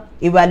is the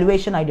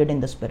evaluation I did in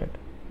the spirit.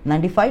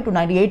 95 to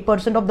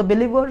 98% of the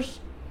believers,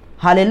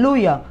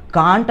 hallelujah,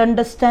 can't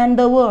understand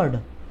the word.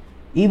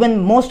 Even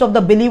most of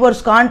the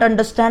believers can't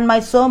understand my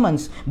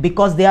sermons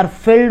because they are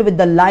filled with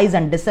the lies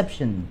and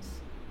deceptions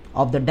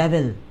of the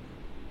devil.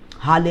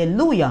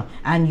 Hallelujah.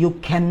 And you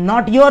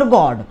cannot hear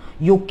God.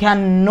 You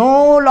can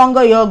no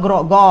longer hear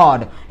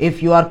God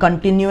if you are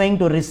continuing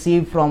to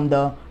receive from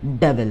the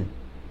devil.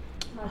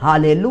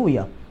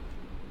 Hallelujah.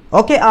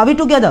 Okay, are we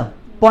together?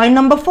 Point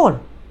number 4.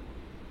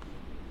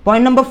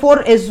 Point number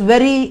 4 is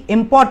very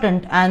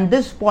important, and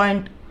this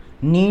point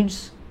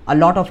needs a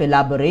lot of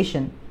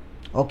elaboration.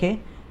 Okay,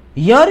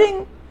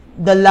 hearing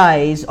the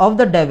lies of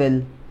the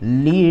devil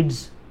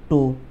leads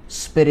to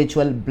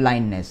spiritual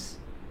blindness.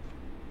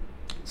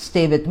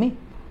 Stay with me.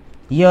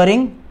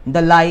 Hearing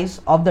the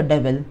lies of the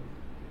devil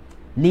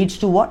leads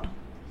to what?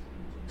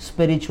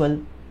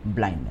 Spiritual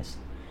blindness.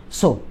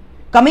 So,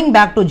 coming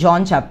back to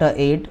John chapter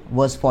 8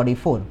 verse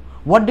 44.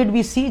 What did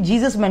we see?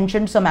 Jesus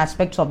mentioned some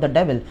aspects of the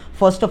devil.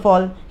 First of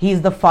all, he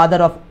is the father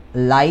of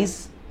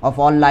lies, of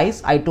all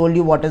lies. I told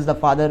you what is the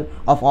father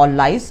of all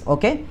lies.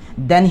 Okay.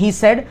 Then he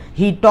said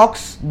he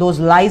talks those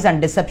lies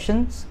and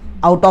deceptions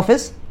out of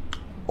his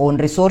own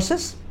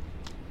resources.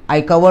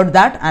 I covered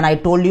that and I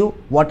told you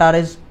what are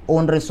his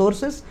own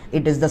resources.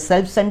 It is the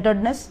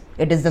self-centeredness.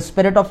 It is the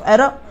spirit of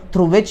error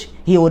through which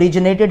he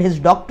originated his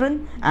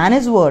doctrine and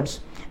his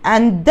words.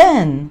 And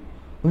then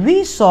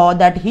we saw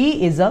that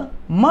he is a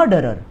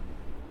murderer.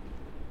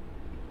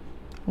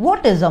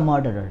 What is a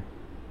murderer?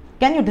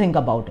 Can you think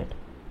about it?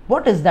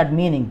 What is that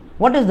meaning?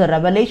 What is the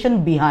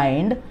revelation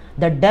behind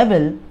the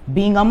devil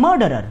being a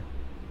murderer?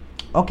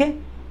 Okay,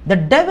 the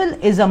devil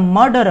is a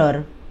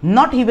murderer.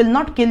 He will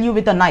not kill you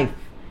with a knife.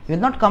 He will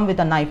not come with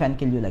a knife and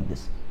kill you like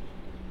this.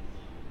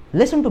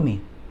 Listen to me.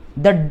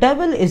 The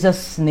devil is a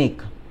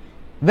snake.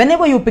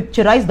 Whenever you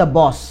picturize the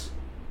boss,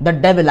 the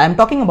devil, I am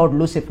talking about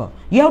Lucifer,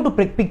 you have to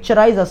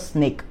picturize a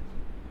snake,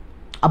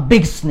 a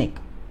big snake.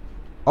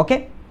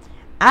 Okay,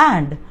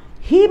 and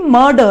he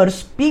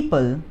murders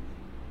people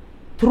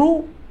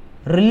through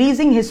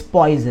releasing his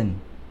poison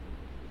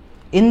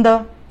in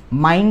the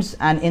minds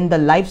and in the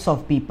lives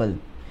of people,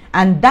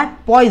 and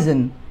that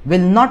poison will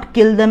not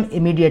kill them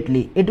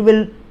immediately. It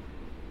will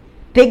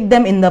take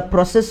them in the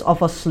process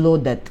of a slow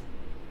death.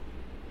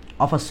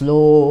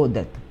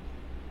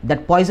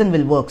 That poison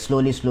will work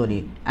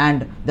slowly,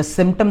 and the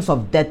symptoms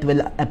of death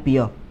will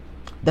appear.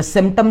 The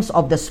symptoms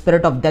of the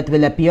spirit of death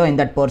will appear in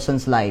that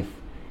person's life,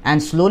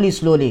 and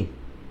slowly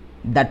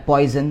that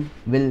poison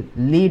will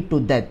lead to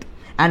death.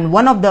 And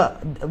one of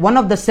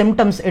the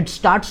symptoms it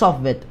starts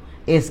off with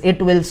is,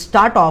 it will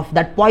start off,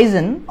 that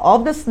poison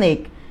of the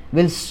snake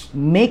will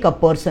make a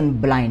person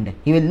blind.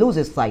 He will lose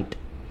his sight.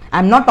 I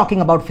am not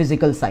talking about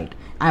physical sight.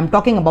 I am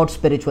talking about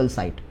spiritual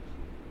sight.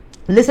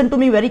 Listen to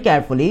me very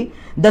carefully.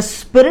 The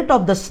spirit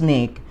of the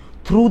snake,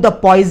 through the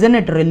poison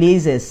it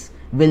releases,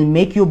 will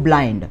make you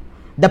blind.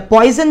 The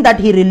poison that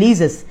he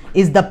releases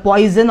is the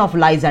poison of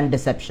lies and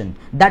deception.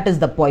 That is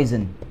the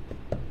poison.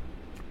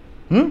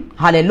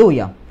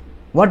 Hallelujah.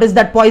 What is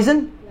that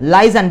poison?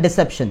 Lies and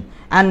deception.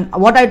 And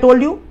what I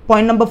told you,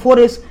 point number 4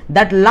 is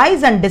that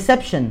lies and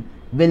deception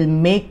will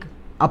make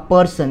a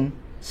person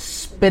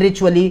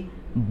spiritually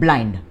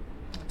blind.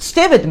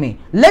 Stay with me.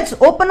 Let's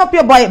open up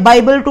your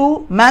Bible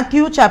to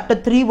Matthew chapter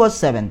 3 verse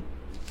 7.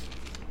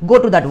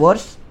 Go to that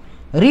verse.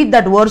 Read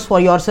that verse for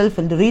yourself.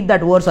 Read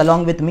that verse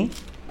along with me.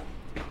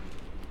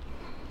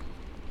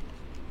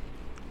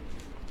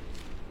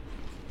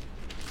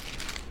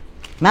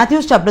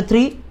 Matthew chapter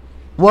 3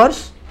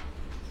 verse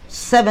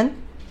 7.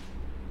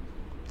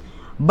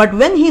 But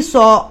when he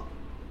saw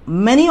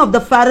many of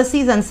the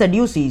Pharisees and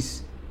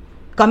Sadducees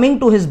coming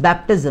to his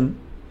baptism,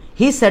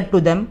 he said to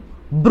them,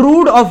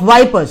 brood of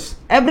vipers.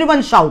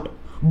 Everyone shout,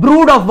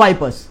 brood of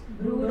vipers.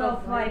 Brood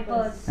of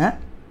vipers.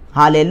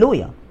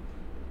 Hallelujah.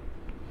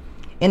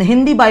 In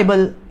Hindi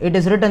Bible, it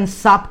is written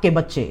saap ke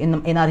bacche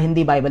in our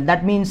Hindi Bible.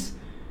 That means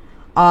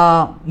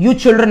you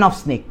children of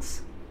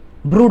snakes,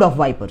 brood of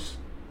vipers.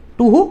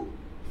 To who?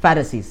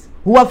 Pharisees.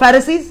 Who are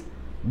Pharisees?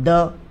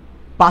 The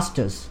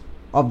pastors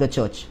of the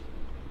church,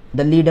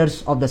 the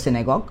leaders of the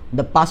synagogue,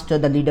 the pastor,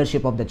 the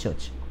leadership of the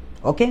church.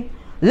 Okay,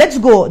 let's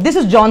go. This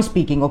is John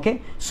speaking.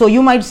 Okay, so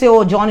you might say,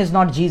 oh, John is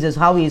not Jesus,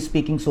 how he is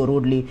speaking so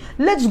rudely.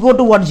 Let's go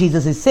to what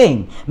Jesus is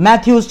saying.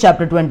 Matthew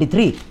chapter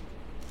 23.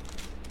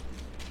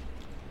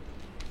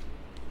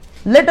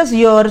 Let us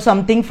hear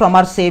something from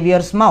our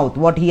Savior's mouth,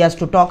 what he has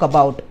to talk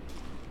about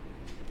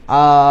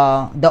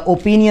the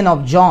opinion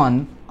of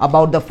John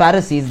about the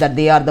Pharisees, that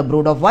they are the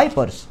brood of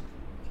vipers.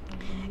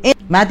 In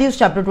Matthew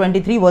chapter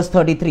 23 verse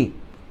 33.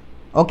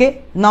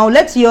 Okay, now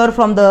let's hear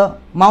from the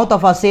mouth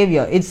of our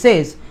Savior. It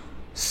says,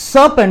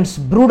 serpents,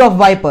 brood of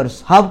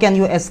vipers, how can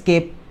you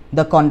escape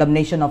the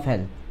condemnation of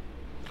hell?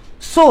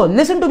 So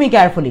listen to me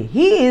carefully.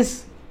 He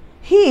is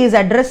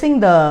addressing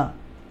the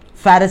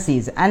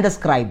Pharisees and the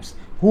scribes.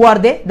 Who are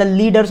they? The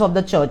leaders of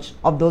the church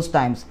of those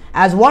times.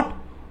 As what?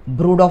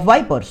 Brood of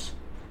vipers.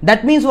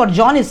 That means what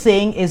John is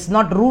saying is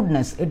not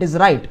rudeness. It is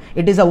right.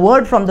 It is a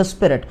word from the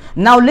Spirit.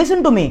 Now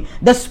listen to me.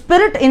 The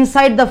spirit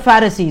inside the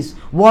Pharisees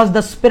was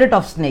the spirit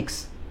of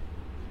snakes.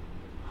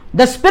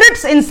 The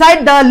spirits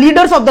inside the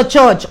leaders of the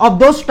church of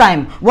those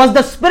time was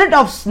the spirit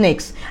of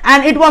snakes.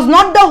 And it was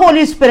not the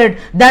Holy Spirit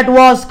that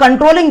was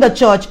controlling the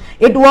church.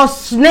 It was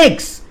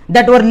snakes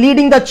that were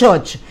leading the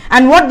church.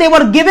 And what they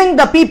were giving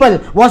the people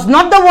was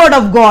not the word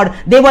of God.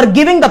 They were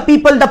giving the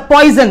people the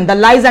poison, the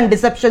lies and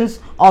deceptions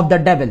of the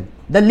devil,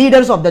 the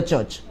leaders of the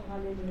church.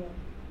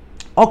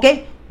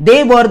 Okay,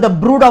 They were the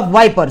brood of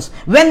vipers.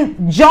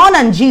 When John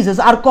and Jesus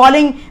are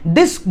calling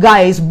this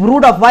guys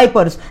brood of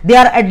vipers, they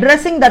are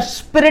addressing the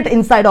spirit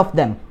inside of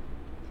them.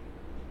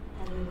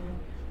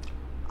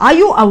 Are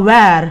you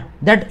aware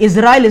that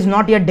Israel is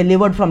not yet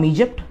delivered from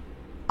Egypt?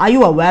 Are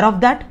you aware of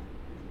that?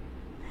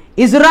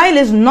 Israel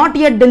is not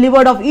yet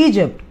delivered of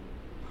Egypt.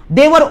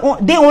 They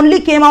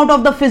only came out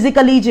of the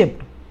physical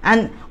Egypt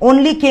and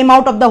only came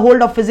out of the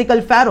hold of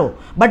physical Pharaoh.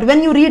 But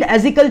when you read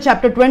Ezekiel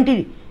chapter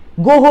 20,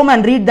 go home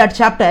and read that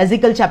chapter,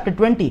 Ezekiel chapter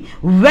 20.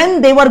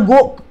 When they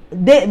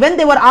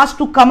were asked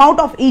to come out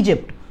of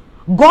Egypt,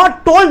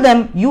 God told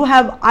them, you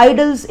have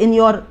idols in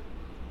your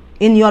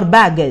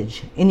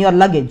baggage, in your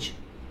luggage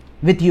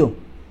with you.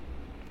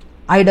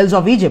 Idols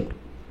of Egypt.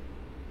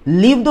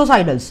 Leave those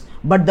idols.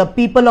 But the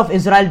people of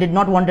Israel did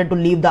not want to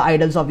leave the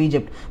idols of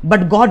Egypt.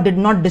 But God did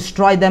not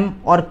destroy them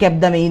or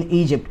kept them in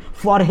Egypt.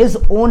 For his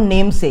own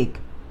name's sake,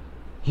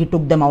 he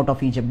took them out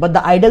of Egypt. But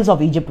the idols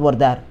of Egypt were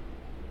there.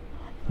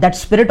 That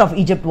spirit of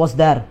Egypt was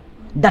there.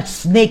 That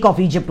snake of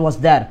Egypt was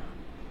there.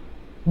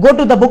 Go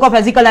to the book of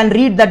Ezekiel and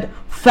read that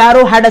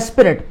Pharaoh had a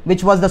spirit,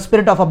 which was the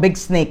spirit of a big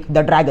snake,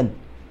 the dragon.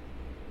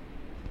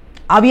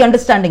 Are we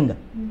understanding?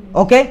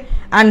 Okay?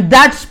 And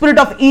that spirit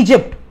of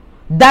Egypt,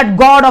 that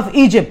god of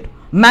Egypt,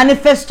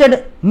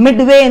 manifested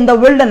midway in the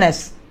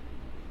wilderness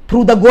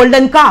through the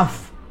golden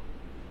calf.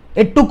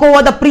 It took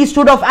over the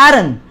priesthood of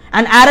Aaron,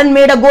 and Aaron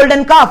made a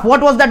golden calf.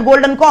 What was that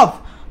golden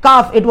calf?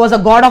 It was a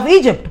god of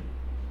Egypt.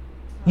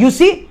 You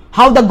see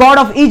how the god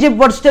of Egypt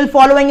was still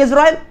following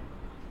Israel?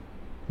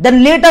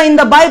 Then later in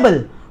the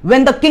Bible,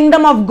 when the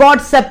kingdom of God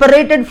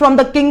separated from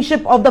the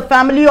kingship of the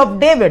family of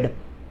David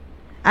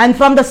and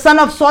from the son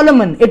of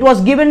Solomon, it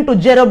was given to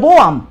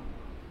Jeroboam.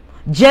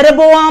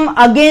 Jeroboam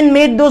again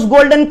made those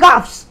golden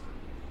calves.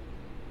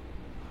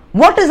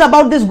 What is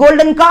about these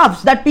golden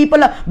calves that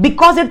people are?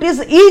 Because it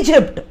is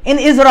Egypt in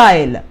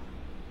Israel.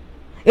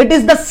 It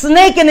is the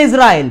snake in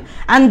Israel.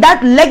 And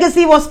that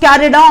legacy was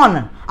carried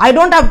on. I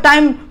don't have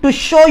time to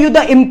show you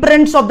the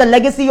imprints of the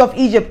legacy of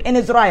Egypt in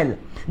Israel.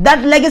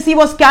 That legacy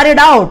was carried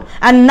out.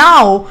 And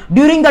now,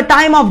 during the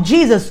time of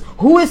Jesus,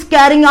 who is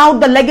carrying out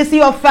the legacy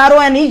of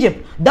Pharaoh and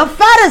Egypt? The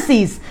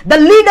Pharisees, the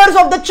leaders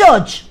of the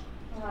church.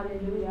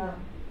 Hallelujah.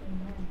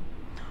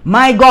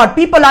 My God,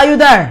 people, are you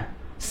there?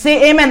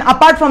 Say amen.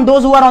 Apart from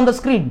those who are on the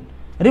screen,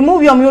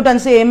 remove your mute and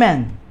say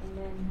amen.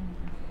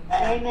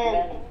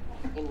 Amen.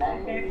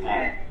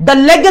 Amen. The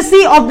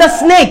legacy of the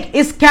snake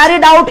is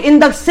carried out in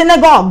the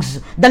synagogues.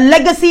 The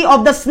legacy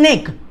of the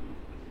snake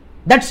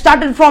that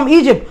started from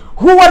Egypt.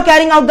 Who were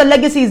carrying out the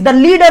legacies? The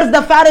leaders,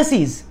 the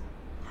Pharisees.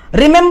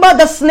 Remember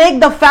the snake,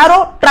 the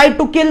Pharaoh tried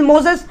to kill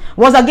Moses,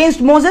 was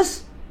against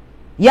Moses.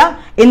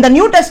 Yeah, in the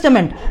New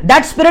Testament,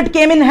 that spirit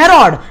came in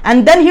Herod,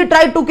 and then he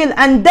tried to kill.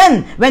 And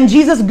then when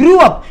Jesus grew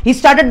up, he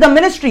started the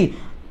ministry.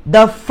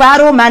 The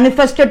Pharaoh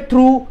manifested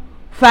through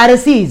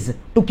Pharisees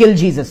to kill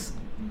Jesus.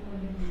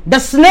 The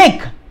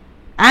snake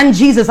and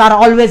Jesus are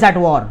always at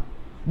war.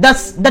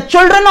 The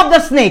children of the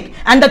snake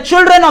and the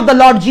children of the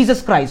Lord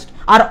Jesus Christ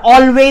are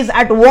always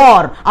at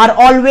war. Are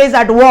always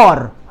at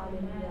war.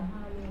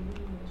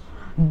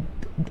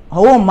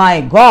 Oh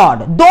my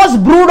God. Those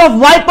brood of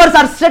vipers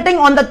are sitting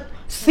on the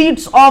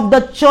seats of the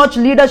church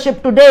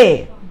leadership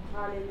today.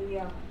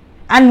 Hallelujah.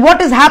 And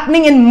what is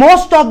happening in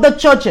most of the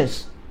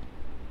churches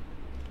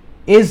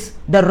is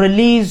the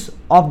release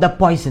of the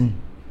poison.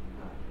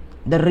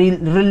 The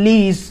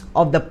release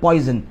of the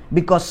poison,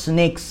 because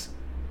snakes,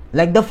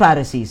 like the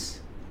Pharisees,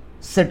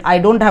 sit. I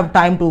don't have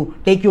time to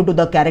take you to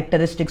the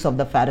characteristics of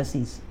the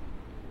Pharisees.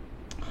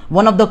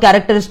 One of the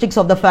characteristics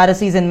of the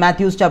Pharisees in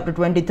Matthew chapter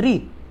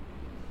 23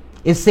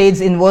 is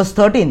says in verse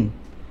 13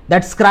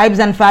 that scribes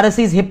and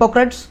Pharisees,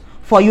 hypocrites,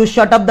 for you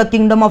shut up the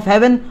kingdom of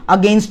heaven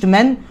against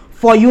men,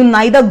 for you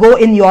neither go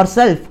in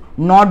yourself,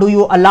 nor do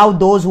you allow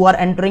those who are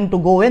entering to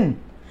go in.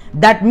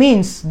 That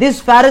means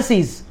these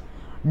Pharisees,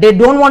 they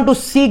don't want to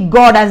seek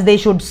God as they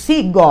should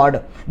seek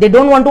God. They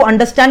don't want to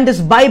understand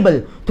this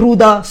Bible through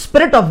the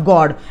Spirit of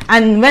God.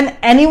 And when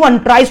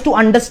anyone tries to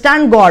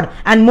understand God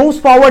and moves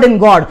forward in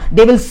God,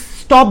 they will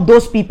stop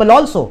those people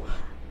also.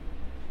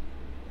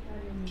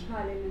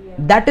 Hallelujah.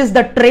 That is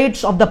the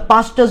traits of the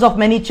pastors of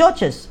many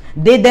churches.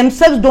 They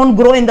themselves don't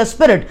grow in the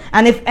Spirit.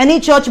 And if any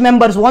church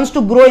members wants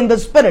to grow in the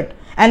Spirit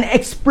and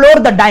explore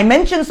the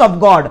dimensions of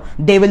God,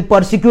 they will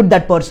persecute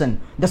that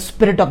person. The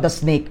spirit of the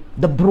snake,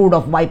 the brood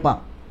of viper.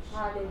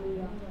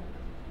 Hallelujah.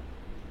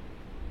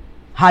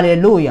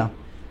 Hallelujah.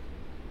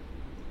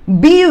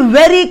 Be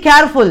very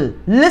careful.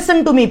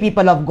 Listen to me,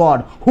 people of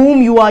God,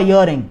 whom you are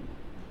hearing.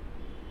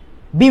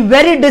 Be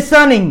very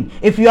discerning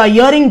if you are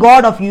hearing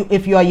God or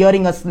if you are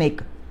hearing a snake.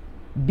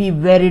 Be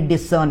very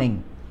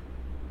discerning.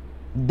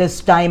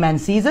 This time and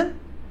season,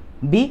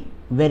 be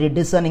very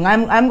discerning.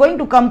 I'm going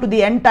to come to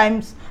the end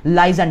times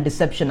lies and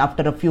deception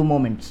after a few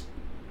moments.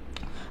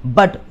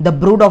 But the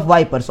brood of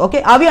vipers,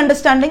 okay, are we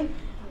understanding?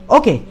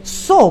 Okay,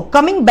 so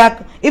coming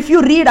back, if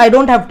you read, I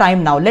don't have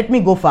time now, let me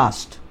go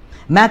fast.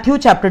 Matthew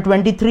chapter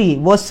 23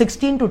 verse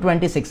 16 to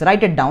 26,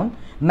 write it down.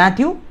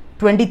 Matthew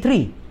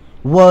 23,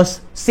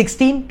 verse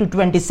 16 to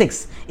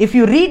 26. If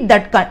you read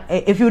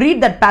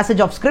that passage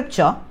of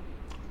scripture,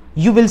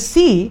 you will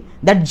see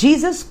that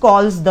Jesus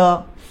calls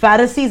the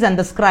Pharisees and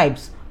the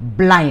scribes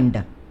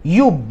blind.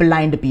 You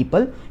blind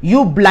people,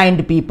 you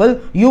blind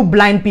people, you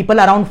blind people,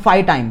 around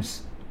 5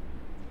 times.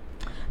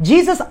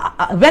 Jesus,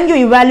 when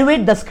you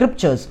evaluate the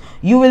scriptures,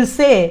 you will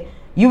see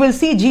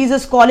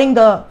Jesus calling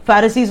the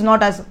Pharisees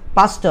not as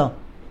pastor,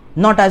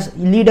 not as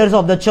leaders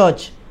of the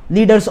church,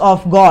 leaders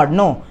of God.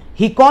 No,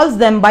 he calls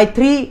them by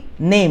 3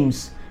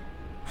 names.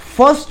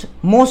 First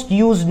most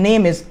used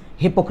name is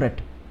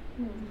hypocrite.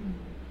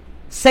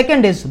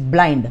 Second is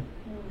blind.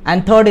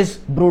 And third is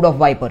brood of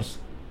vipers.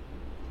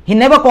 He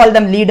never called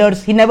them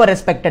leaders. He never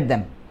respected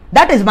them.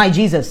 That is my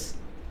Jesus.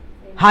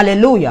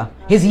 Hallelujah.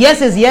 His yes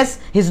is yes,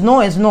 his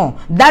no is no.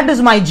 That is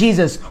my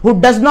Jesus,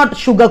 who does not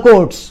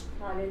sugarcoats.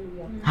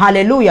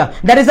 Hallelujah.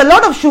 There is a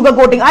lot of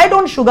sugarcoating. I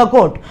don't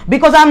sugarcoat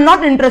because I am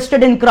not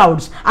interested in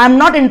crowds. I am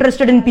not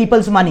interested in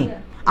people's money.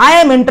 I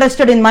am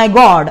interested in my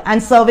God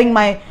and serving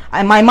my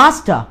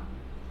master.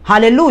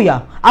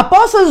 Hallelujah.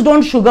 Apostles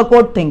don't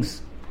sugarcoat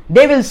things.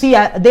 They will say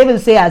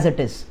as it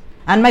is.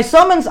 And my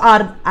sermons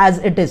are as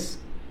it is.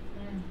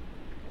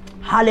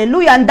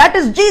 Hallelujah. And that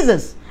is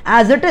Jesus,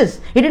 as it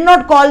is. He did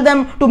not call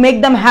them to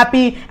make them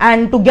happy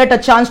and to get a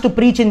chance to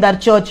preach in their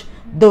church.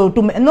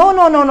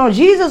 No.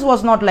 Jesus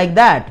was not like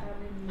that.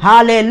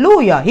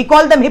 Hallelujah. He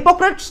called them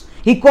hypocrites.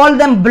 He called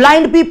them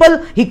blind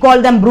people. He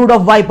called them brood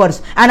of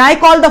vipers. And I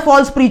call the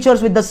false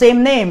preachers with the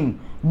same name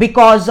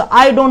because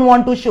I don't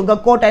want to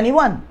sugarcoat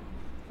anyone.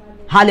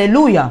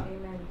 Hallelujah.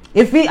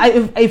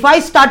 If I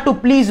start to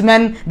please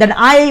men, then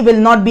I will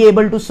not be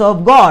able to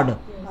serve God.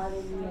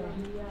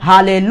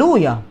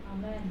 Hallelujah.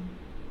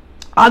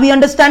 Are we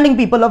understanding,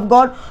 people of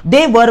God?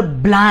 They were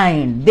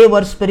blind. They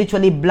were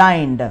spiritually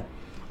blind.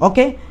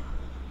 Okay.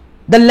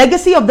 The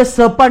legacy of the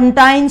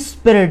serpentine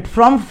spirit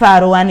from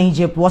Pharaoh and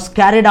Egypt was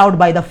carried out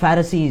by the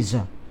Pharisees.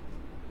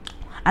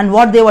 And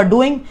what they were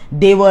doing,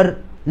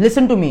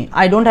 listen to me,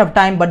 I don't have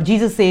time, but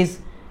Jesus says,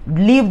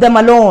 leave them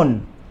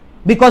alone.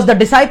 Because the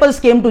disciples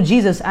came to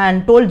Jesus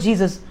and told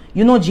Jesus,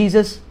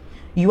 Jesus,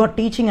 you are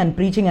teaching and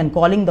preaching and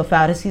calling the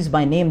Pharisees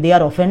by name. They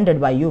are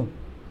offended by you.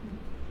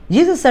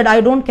 Jesus said,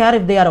 I don't care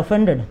if they are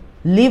offended.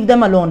 Leave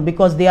them alone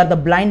because they are the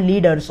blind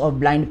leaders of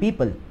blind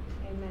people.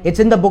 Amen. It's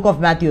in the book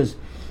of Matthew.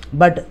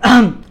 But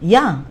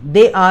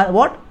they are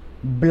what?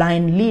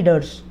 Blind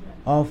leaders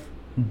of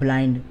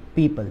blind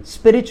people.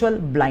 Spiritual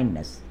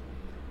blindness.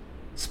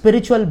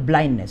 Spiritual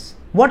blindness.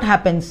 What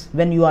happens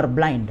when you are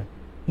blind?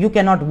 You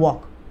cannot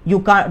walk. You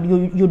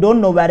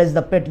don't know where is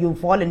the pit. You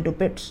fall into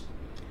pits.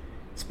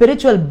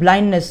 Spiritual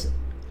blindness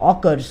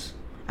occurs,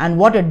 and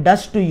what it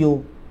does to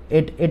you,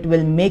 it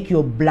will make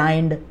you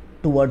blind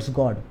towards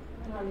God.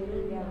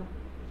 Hallelujah.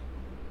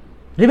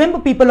 Remember,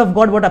 people of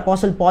God, what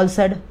Apostle Paul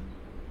said?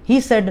 He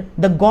said,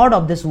 the God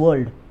of this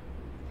world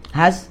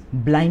has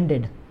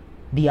blinded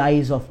the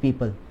eyes of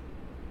people,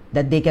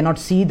 that they cannot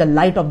see the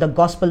light of the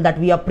gospel that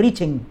we are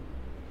preaching.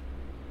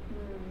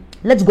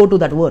 Let's go to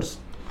that verse.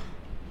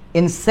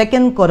 In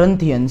 2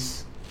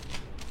 Corinthians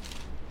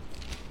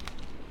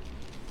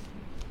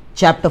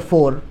chapter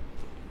 4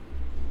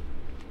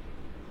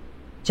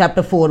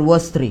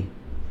 verse 3.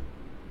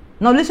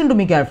 Now listen to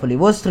me carefully.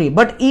 Verse 3.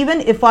 But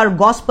even if our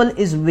gospel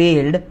is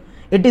veiled,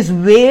 it is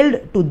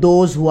veiled to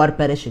those who are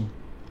perishing.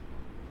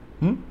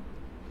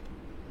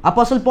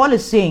 Apostle Paul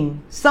is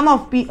saying some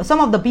of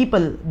the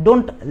people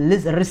don't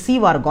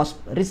receive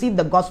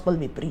the gospel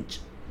we preach.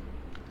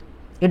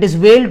 It is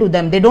veiled to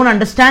them. They don't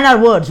understand our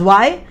words.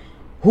 Why?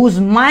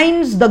 Whose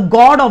minds the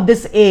God of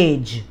this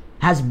age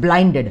has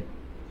blinded,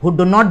 who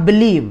do not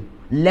believe,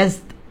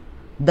 lest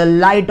the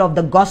light of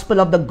the gospel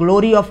of the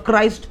glory of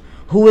Christ,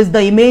 who is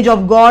the image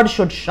of God,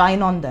 should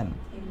shine on them.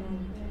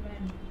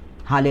 Amen.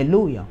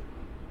 Hallelujah.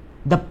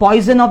 The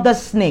poison of the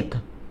snake,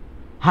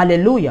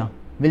 hallelujah,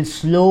 will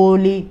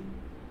slowly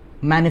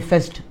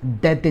manifest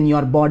death in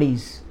your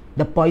bodies.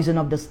 The poison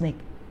of the snake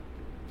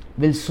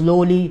will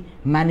slowly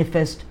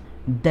manifest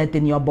death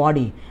in your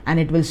body, and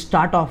it will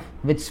start off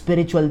with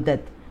spiritual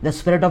death. The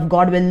Spirit of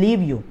God will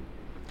leave you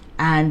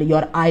and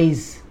your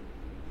eyes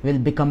will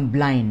become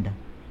blind.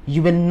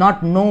 You will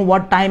not know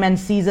what time and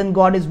season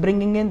God is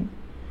bringing in.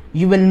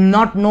 You will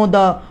not know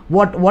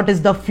what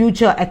is the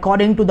future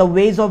according to the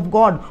ways of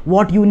God,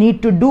 what you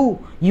need to do.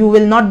 You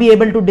will not be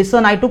able to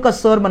discern. I took a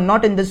sermon,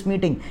 not in this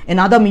meeting,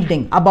 another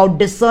meeting, about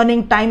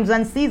discerning times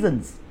and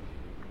seasons.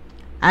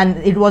 And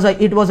it was a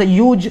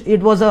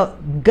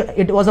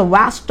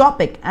vast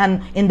topic.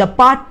 And in the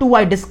part 2,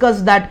 I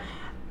discussed that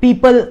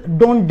people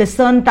don't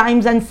discern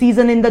times and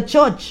season in the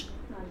church.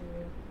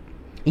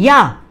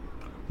 Yeah,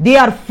 they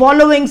are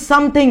following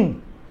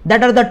something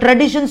that are the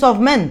traditions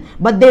of men,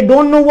 but they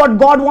don't know what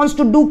God wants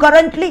to do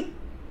currently.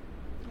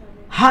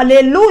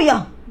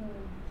 Hallelujah.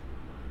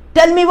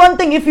 Tell me one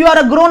thing, if you are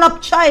a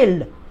grown-up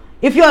child,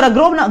 if you are a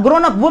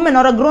grown-up woman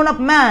or a grown-up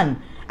man,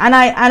 and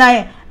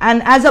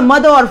as a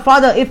mother or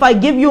father, if I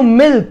give you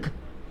milk,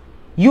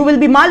 you will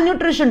be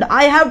malnutritioned.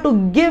 I have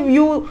to give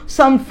you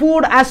some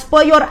food as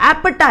per your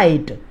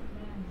appetite.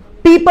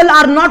 People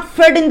are not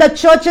fed in the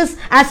churches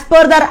as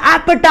per their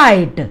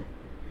appetite.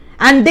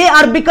 And they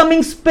are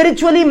becoming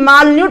spiritually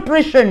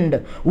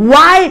malnutritioned.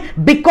 Why?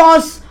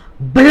 Because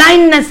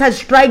blindness has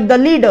struck the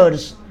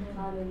leaders.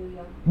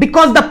 Hallelujah.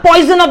 Because the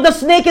poison of the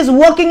snake is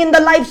working in the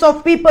lives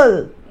of people.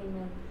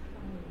 Amen.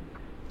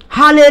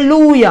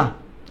 Hallelujah.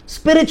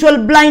 Spiritual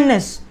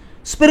blindness.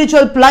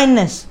 Spiritual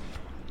blindness.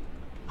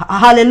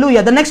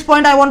 Hallelujah. The next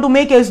point I want to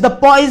make is the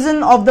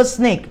poison of the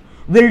snake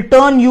will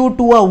turn you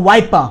to a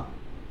viper.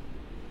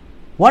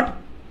 What?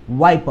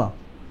 Viper.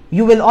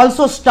 You will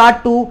also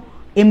start to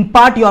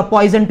impart your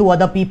poison to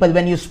other people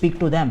when you speak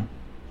to them.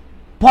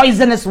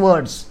 Poisonous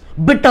words,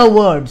 bitter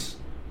words,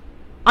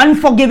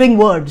 unforgiving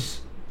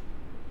words,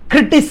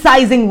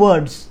 criticizing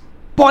words,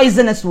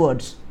 poisonous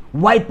words,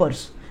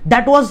 vipers.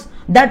 That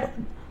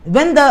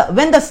when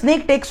the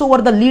snake takes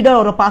over the leader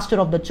or a pastor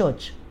of the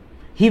church,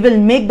 he will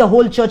make the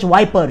whole church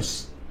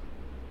vipers,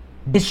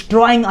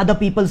 destroying other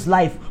people's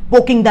life,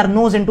 poking their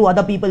nose into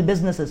other people's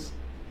businesses.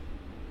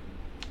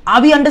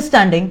 Are we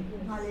understanding?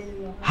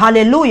 Hallelujah.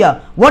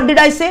 Hallelujah. What did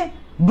I say?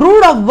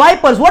 Brood of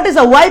vipers. What is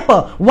a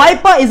viper?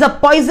 Viper is a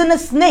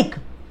poisonous snake.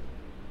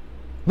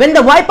 When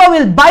the viper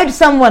will bite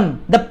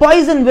someone, the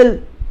poison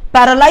will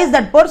paralyze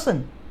that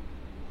person.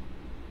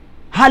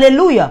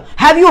 Hallelujah.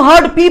 Have you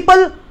heard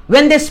people,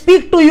 when they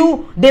speak to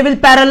you, they will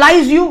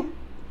paralyze you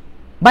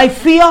by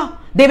fear.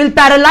 They will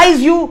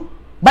paralyze you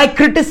by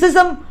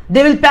criticism.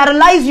 They will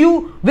paralyze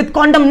you with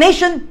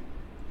condemnation.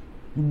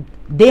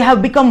 They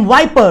have become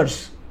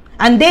vipers.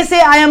 And they say,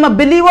 I am a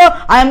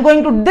believer. I am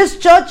going to this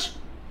church.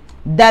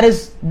 There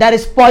is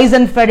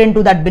poison fed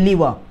into that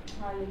believer.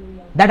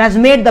 Hallelujah. That has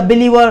made the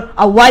believer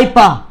a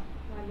viper.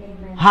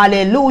 Amen.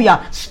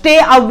 Hallelujah.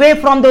 Stay away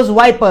from those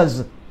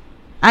vipers.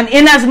 And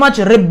inasmuch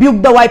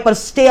rebuke the vipers,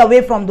 stay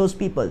away from those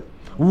people.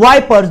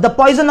 Vipers, the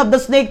poison of the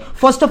snake.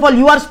 First of all,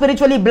 you are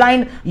spiritually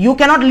blind. You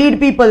cannot lead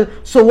people.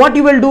 So what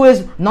you will do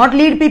is not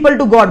lead people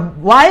to God.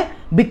 Why?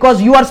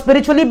 Because you are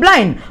spiritually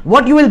blind.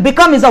 What you will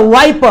become is a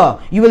viper.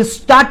 You will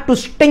start to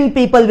sting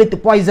people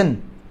with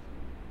poison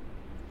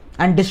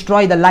and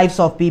destroy the lives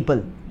of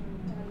people.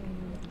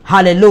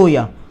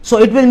 Hallelujah. So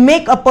it will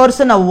make a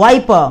person a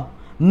viper,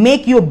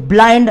 make you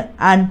blind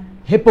and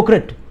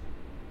hypocrite.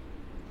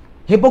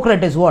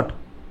 Hypocrite is what?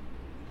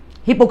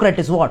 Hypocrite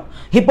is what?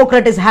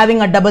 Hypocrite is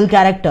having a double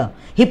character.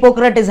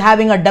 Hypocrite is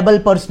having a double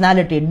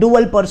personality,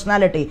 dual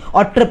personality,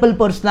 or triple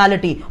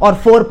personality, or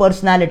 4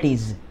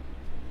 personalities.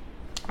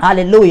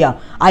 Hallelujah.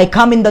 I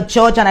come in the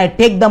church and I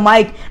take the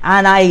mic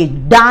and I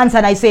dance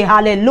and I say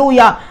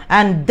hallelujah,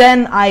 and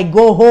then I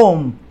go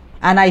home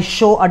and I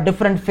show a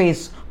different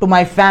face to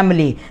my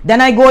family. Then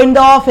I go in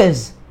the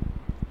office,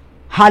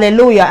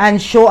 hallelujah,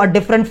 and show a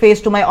different face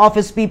to my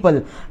office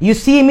people. You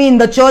see me in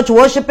the church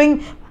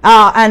worshiping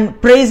and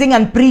praising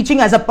and preaching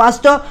as a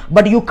pastor,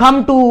 but you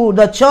come to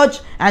the church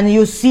and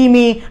you see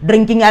me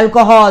drinking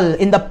alcohol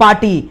in the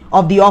party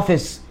of the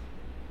office.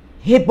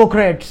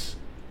 Hypocrites.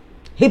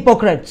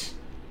 Hypocrites.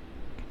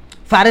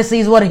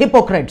 Pharisees were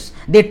hypocrites.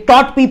 They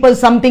taught people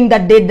something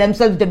that they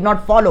themselves did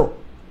not follow.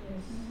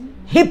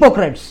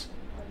 Hypocrites.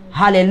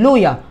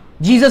 Hallelujah.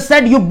 Jesus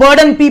said, you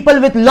burden people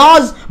with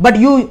laws, but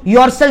you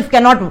yourself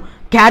cannot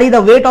carry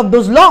the weight of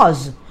those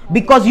laws,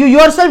 because you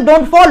yourself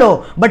don't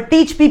follow, but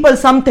teach people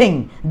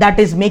something that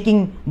is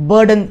making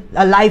burden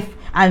a life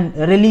and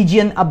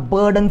religion a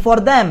burden for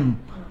them.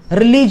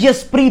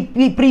 Religious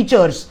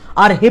preachers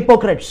are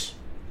hypocrites.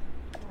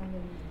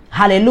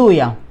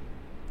 Hallelujah.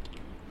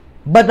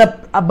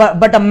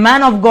 But a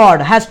man of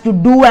God has to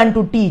do and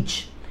to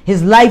teach.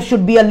 His life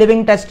should be a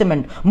living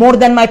testament. More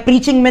than my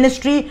preaching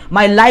ministry,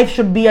 my life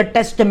should be a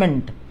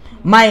testament.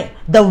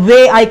 The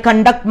way I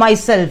conduct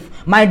myself,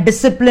 my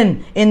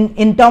discipline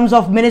in terms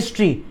of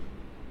ministry,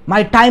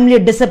 my timely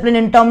discipline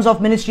in terms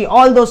of ministry,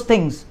 all those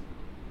things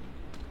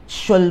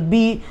shall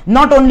be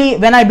not only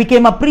when I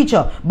became a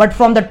preacher, but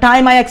from the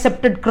time I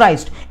accepted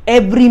Christ.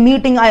 Every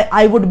meeting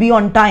I would be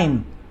on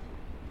time.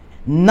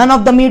 None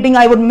of the meeting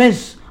I would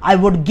miss. I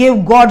would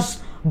give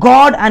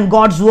God and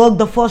God's work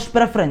the first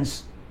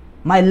preference.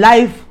 My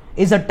life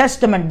is a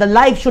testament. The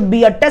life should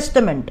be a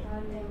testament.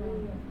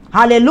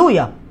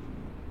 Hallelujah.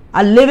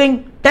 A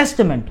living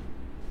testament.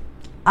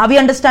 Are we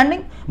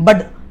understanding?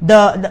 But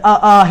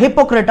a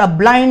hypocrite, a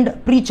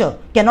blind preacher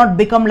cannot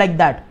become like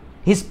that.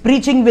 His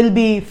preaching will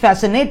be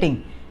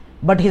fascinating,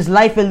 but his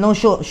life will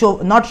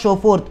not show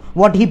forth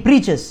what he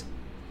preaches.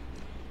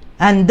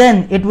 And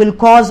then it will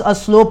cause a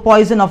slow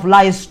poison of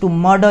lies to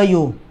murder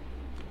you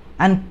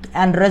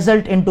and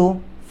result into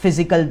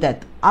physical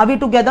death. Are we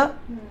together?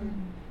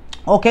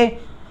 Okay.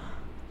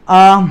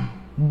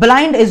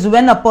 Blind is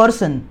when a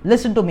person,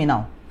 listen to me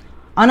now.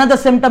 Another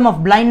symptom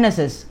of blindness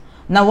is,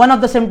 now one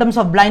of the symptoms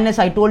of blindness,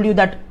 I told you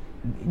that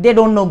they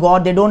don't know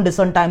God, they don't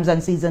discern times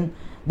and season,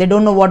 they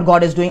don't know what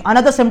God is doing.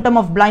 Another symptom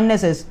of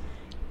blindness is,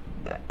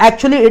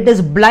 actually it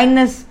is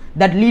blindness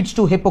that leads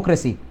to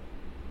hypocrisy.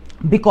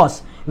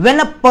 Because when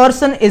a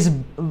person is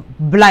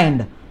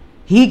blind,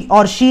 he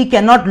or she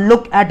cannot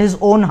look at his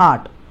own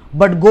heart,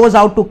 but goes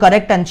out to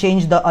correct and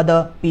change the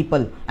other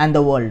people and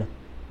the world.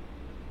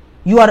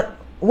 You are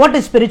what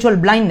is spiritual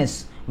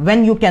blindness?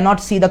 When you cannot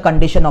see the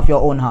condition of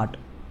your own heart.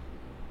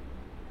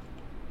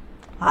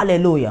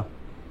 Hallelujah.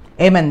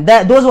 Amen.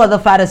 Those were the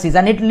Pharisees,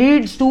 and it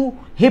leads to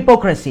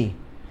hypocrisy.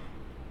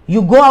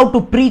 You go out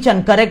to preach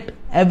and correct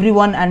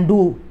everyone and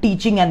do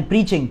teaching and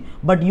preaching,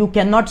 but you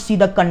cannot see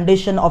the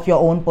condition of your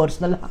own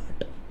personal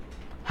heart.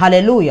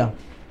 Hallelujah.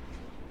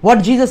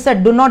 What Jesus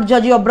said, do not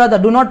judge your brother.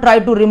 Do not try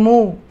to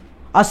remove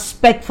a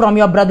speck from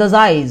your brother's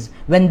eyes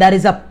when there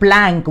is a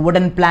plank,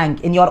 wooden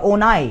plank in your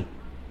own eye.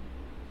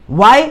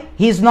 Why?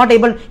 He is not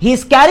able, he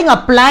is carrying a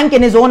plank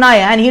in his own eye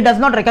and he does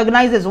not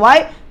recognize this.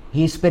 Why?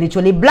 He is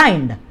spiritually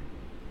blind.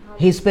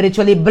 He is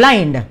spiritually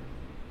blind.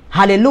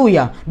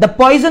 Hallelujah. The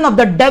poison of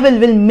the devil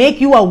will make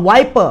you a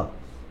viper.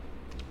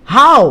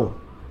 How?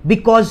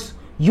 Because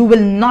you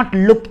will not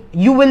look,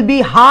 you will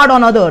be hard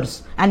on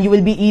others and you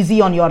will be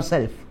easy on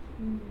yourself.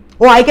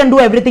 Oh, I can do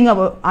everything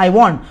I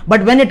want.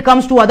 But when it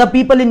comes to other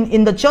people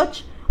in the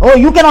church, oh,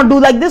 you cannot do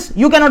like this,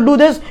 you cannot do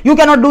this, you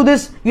cannot do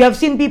this. You have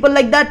seen people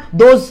like that.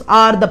 Those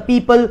are the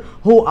people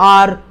who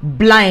are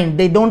blind.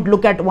 They don't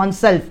look at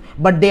oneself,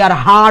 but they are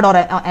hard on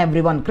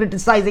everyone,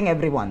 criticizing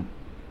everyone.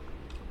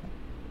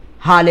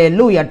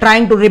 Hallelujah.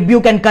 Trying to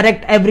rebuke and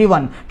correct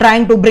everyone,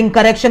 trying to bring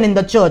correction in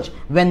the church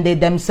when they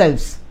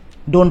themselves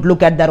don't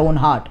look at their own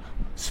heart.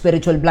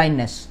 Spiritual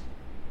blindness.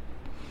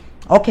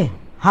 Okay.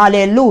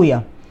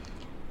 Hallelujah.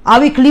 Are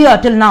we clear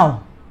till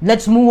now?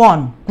 Let's move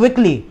on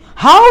quickly.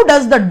 How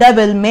does the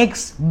devil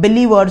makes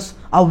believers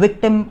a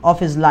victim of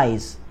his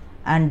lies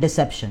and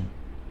deception?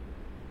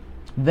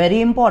 Very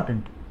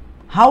important.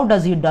 How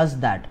does he does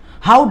that?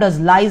 How does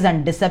lies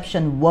and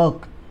deception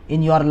work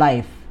in your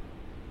life?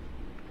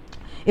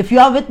 If you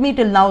are with me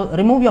till now,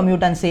 remove your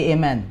mute and say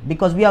amen,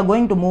 because we are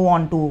going to move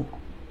on to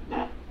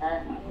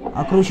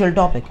a crucial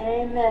topic.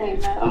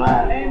 Amen.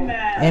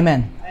 Amen.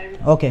 Amen.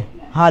 Okay.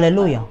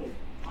 Hallelujah.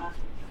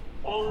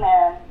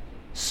 Amen.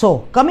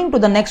 So, coming to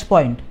the next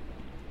point.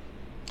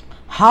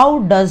 How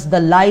does the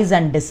lies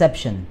and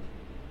deception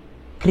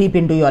creep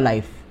into your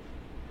life?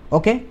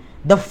 Okay.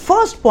 The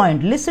first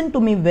point, listen to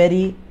me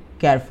very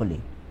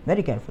carefully.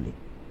 Very carefully.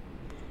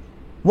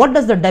 What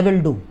does the devil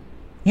do?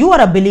 You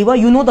are a believer,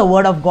 you know the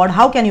word of God.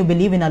 How can you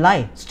believe in a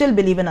lie? Still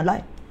believe in a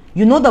lie.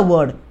 You know the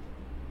word.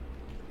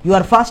 You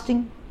are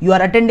fasting. You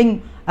are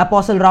attending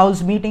Apostle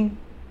Rahul's meeting.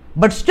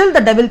 But still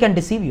the devil can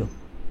deceive you.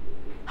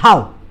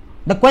 How?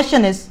 The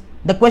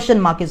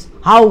question mark is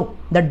how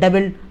the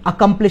devil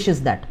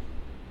accomplishes that.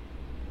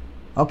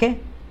 Okay?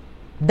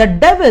 The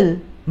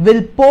devil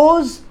will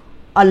pose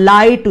a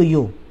lie to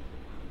you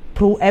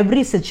through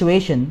every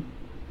situation,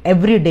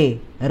 every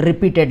day,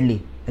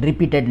 repeatedly,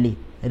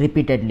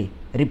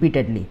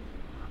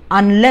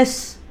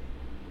 unless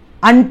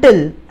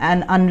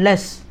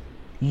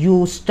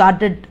you start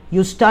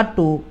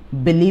to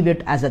believe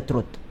it as a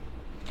truth.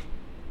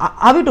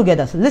 Are we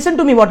together? Listen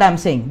to me what I am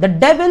saying. The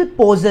devil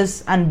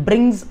poses and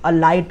brings a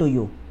lie to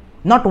you,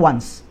 not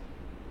once.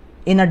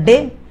 In a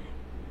day,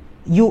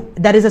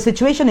 there is a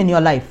situation in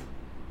your life.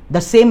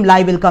 The same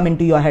lie will come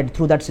into your head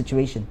through that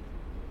situation.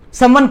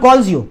 Someone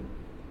calls you,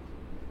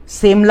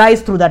 same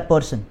lies through that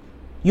person.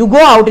 You go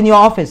out in your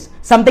office,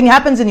 something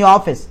happens in your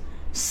office,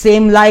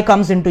 same lie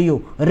comes into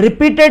you.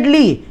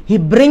 Repeatedly, he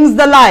brings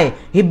the lie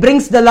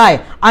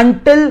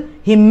until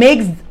he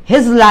makes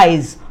his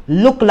lies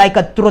look like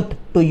a truth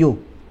to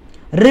you.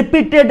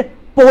 Repeated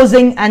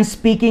posing and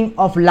speaking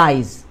of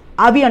lies.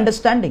 Are we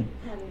understanding?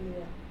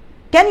 Hallelujah.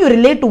 Can you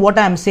relate to what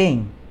I am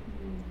saying?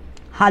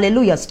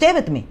 Hallelujah. Stay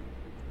with me.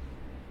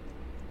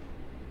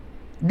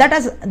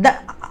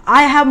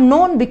 I have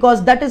known,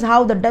 because that is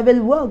how the devil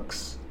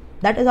works.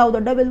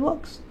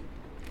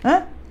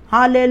 Huh?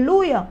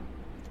 Hallelujah.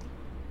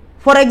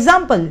 For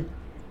example,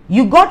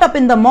 you got up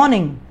in the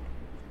morning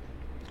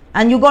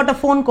and you got a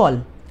phone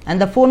call,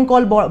 and the phone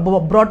call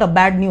brought a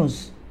bad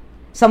news.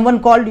 Someone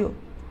called you.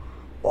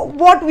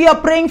 What we are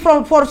praying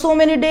for so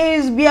many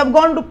days, we have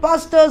gone to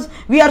pastors,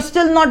 we are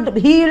still not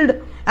healed,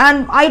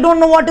 and I don't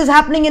know what is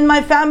happening in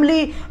my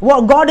family,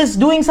 what God is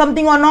doing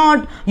something or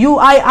not.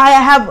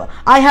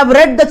 I have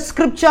read that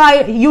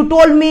scripture you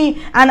told me,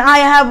 and I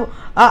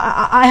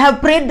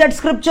have prayed that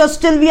scripture,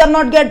 still we are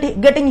not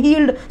getting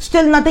healed,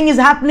 still nothing is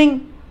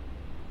happening.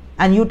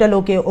 And you tell,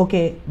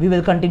 okay, we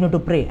will continue to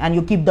pray, and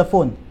you keep the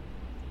phone.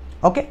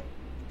 Okay?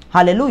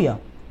 Hallelujah.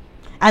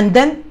 And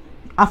then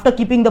after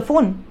keeping the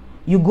phone,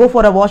 you go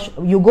for a wash,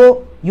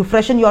 you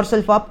freshen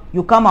yourself up,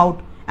 you come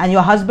out, and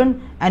your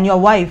husband and your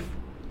wife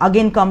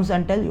again comes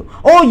and tell you,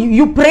 oh,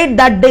 you prayed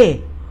that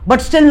day, but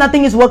still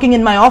nothing is working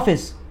in my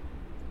office.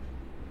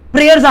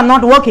 Prayers are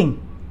not working.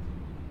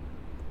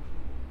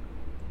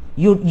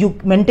 You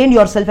maintained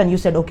yourself and you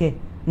said, okay,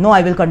 no,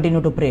 I will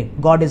continue to pray.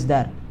 God is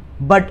there.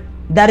 But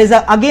there is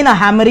again a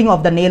hammering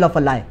of the nail of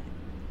a lie.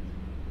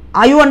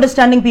 Are you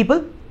understanding,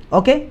 people?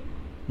 Okay.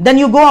 Then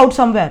you go out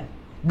somewhere.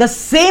 The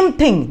same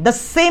thing, the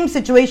same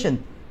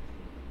situation,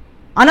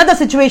 another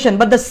situation,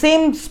 but the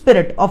same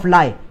spirit of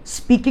lie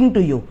speaking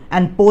to you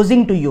and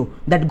posing to you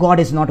that God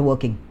is not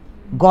working.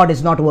 God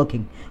is not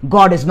working.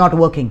 God is not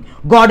working.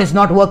 God is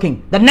not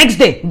working. The next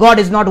day, God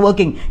is not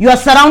working. You are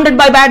surrounded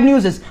by bad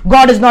news.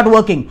 God is not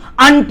working.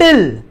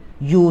 Until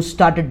you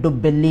started to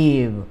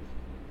believe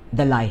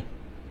the lie.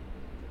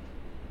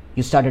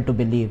 You started to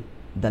believe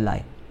the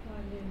lie.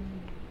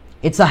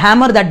 It's a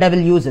hammer that devil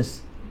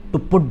uses to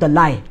put the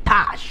lie.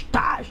 Tash,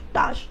 tash,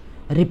 tash.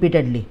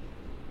 Repeatedly.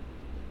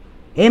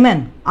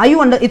 Amen. Are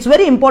you it's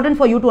very important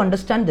for you to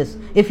understand this.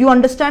 If you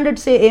understand it,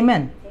 say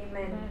amen.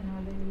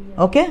 Amen.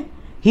 Okay?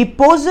 He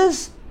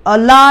poses a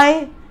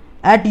lie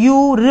at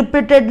you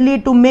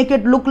repeatedly to make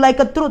it look like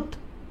a truth.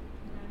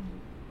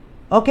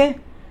 Okay?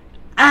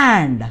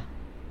 And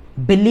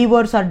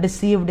believers are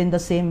deceived in the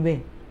same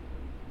way.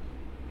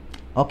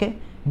 Okay?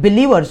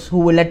 Believers who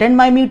will attend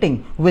my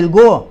meeting will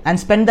go and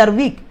spend their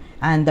week,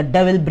 and the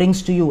devil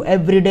brings to you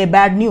everyday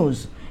bad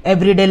news,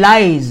 everyday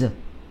lies.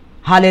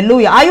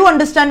 Hallelujah. Are you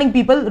understanding,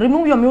 people?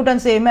 Remove your mute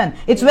and say amen.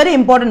 It's very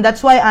important.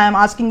 That's why I am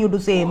asking you to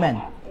say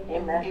amen.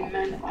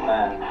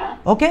 Amen.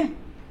 Okay?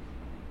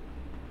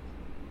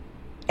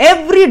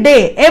 Every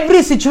day,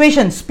 every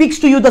situation speaks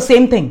to you the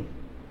same thing.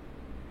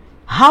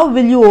 How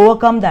will you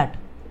overcome that?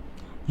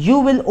 You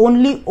will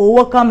only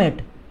overcome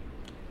it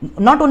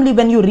not only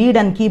when you read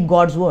and keep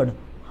God's word,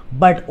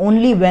 but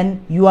only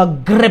when you are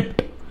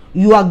gripped.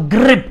 You are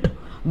gripped.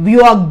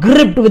 You are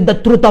gripped with the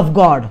truth of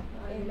God.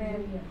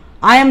 Amen.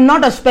 I am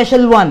not a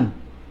special one.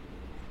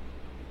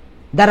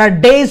 There are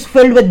days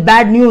filled with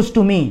bad news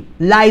to me,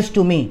 lies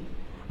to me,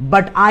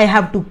 but I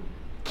have to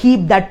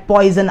keep that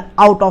poison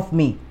out of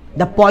me,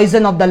 the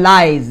poison of the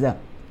lies.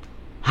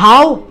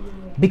 How?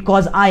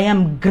 Because I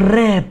am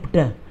gripped.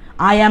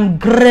 I am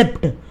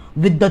gripped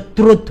with the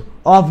truth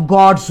of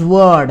God's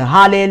word.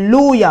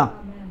 Hallelujah.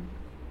 Amen.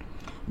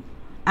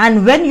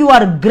 And when you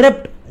are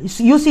gripped,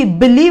 you see,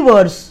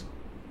 believers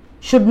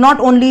should not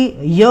only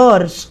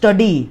hear,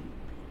 study,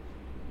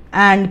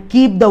 and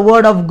keep the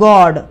word of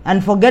God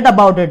and forget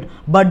about it,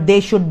 but they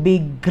should be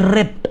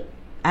gripped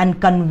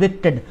and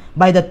convicted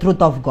by the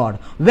truth of God.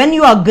 When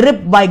you are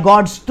gripped by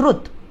God's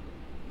truth,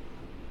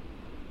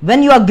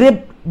 when you are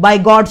gripped by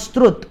God's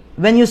truth,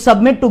 when you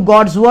submit to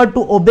God's word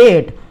to obey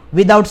it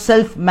without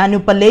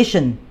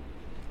self-manipulation,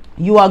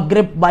 you are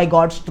gripped by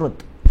God's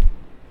truth.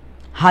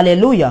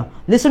 Hallelujah.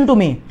 Listen to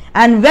me.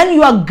 And when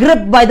you are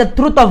gripped by the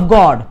truth of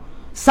God,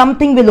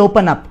 something will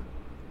open up.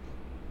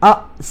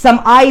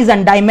 Some eyes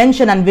and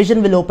dimension and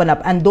vision will open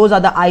up, and those are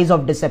the eyes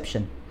of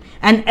deception.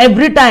 And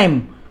every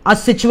time a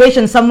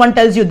situation, someone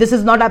tells you this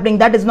is not happening,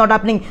 that is not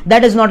happening,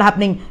 that is not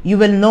happening, you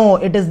will know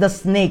it is the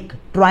snake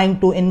trying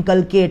to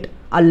inculcate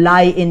a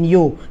lie in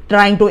you,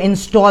 trying to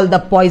install the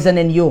poison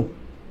in you.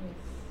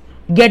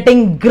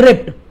 Getting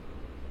gripped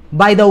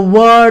by the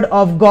word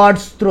of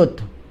God's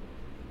truth.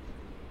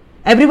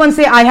 Everyone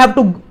say, I have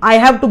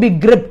to be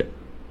gripped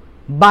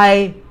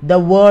by the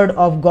word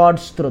of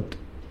God's truth.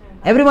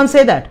 Everyone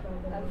say that.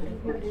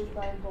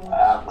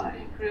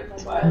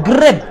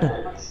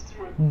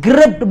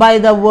 Gripped by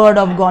the word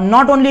of God.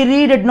 Not only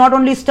read it, not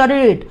only study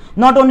it,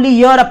 not only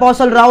hear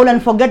Apostle Rahul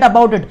and forget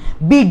about it.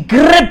 Be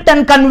gripped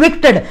and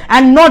convicted,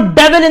 and no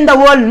devil in the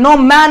world, no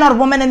man or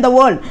woman in the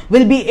world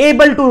will be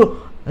able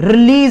to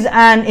release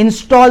and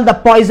install the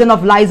poison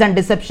of lies and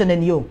deception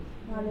in you.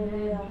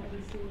 Hallelujah.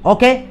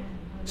 Okay?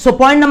 So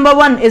point number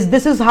 1 is,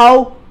 this is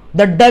how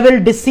the devil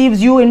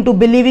deceives you into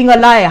believing a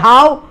lie.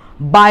 How?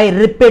 By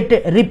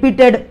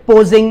repeated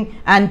posing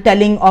and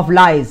telling of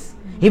lies.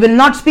 He will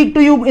not speak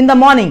to you in the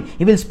morning.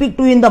 He will speak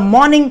to you in the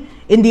morning,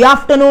 in the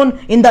afternoon,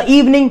 in the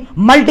evening,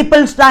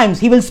 multiple times.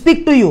 He will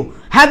speak to you.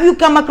 Have you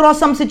come across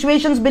some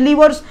situations,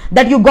 believers,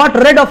 that you got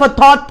rid of a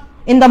thought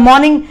in the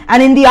morning,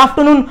 and in the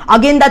afternoon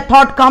again that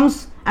thought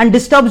comes and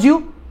disturbs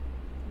you?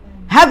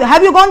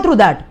 Have you gone through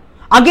that?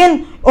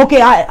 Again, okay,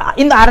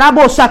 in the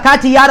Arabo,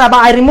 Shakati, Yaraba,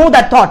 I remove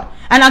that thought.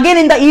 And again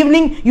in the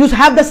evening, you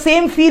have the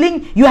same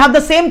feeling, you have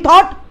the same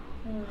thought.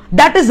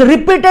 That is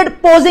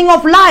repeated posing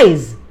of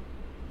lies.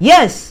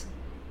 Yes.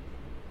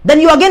 Then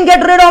you again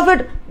get rid of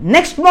it.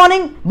 Next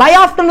morning, by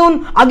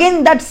afternoon,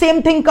 again that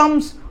same thing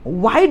comes.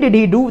 Why did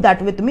he do that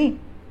with me?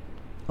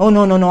 Oh,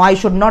 no, I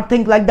should not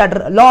think like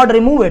that. Lord,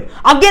 remove it.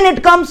 Again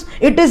it comes.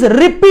 It is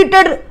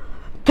repeated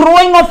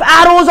throwing of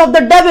arrows of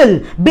the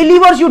devil.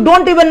 Believers, you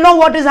don't even know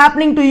what is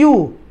happening to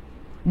you.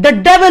 The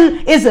devil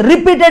is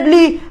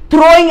repeatedly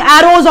throwing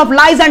arrows of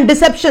lies and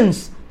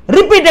deceptions.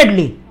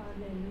 Repeatedly.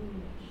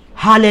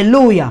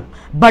 Hallelujah.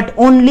 But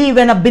only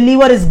when a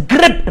believer is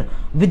gripped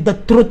with the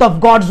truth of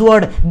God's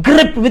word,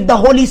 gripped with the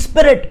Holy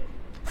Spirit,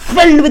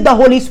 filled with the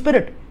Holy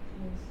Spirit.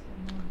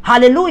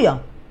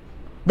 Hallelujah.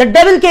 The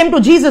devil came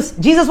to Jesus.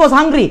 Jesus was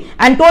hungry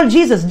and told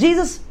Jesus,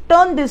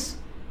 turn these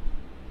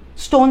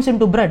stones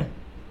into bread.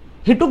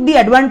 He took the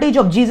advantage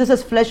of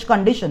Jesus' flesh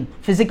condition,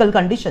 physical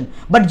condition.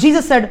 But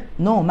Jesus said,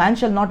 no, man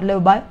shall not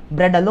live by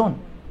bread alone,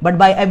 but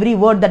by every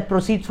word that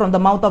proceeds from the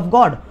mouth of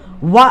God.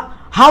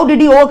 How did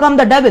he overcome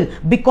the devil?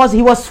 Because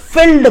he was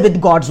filled with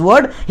God's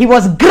word. He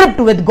was gripped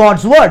with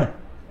God's word.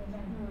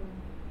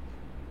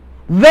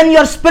 When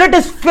your spirit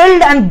is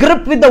filled and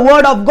gripped with the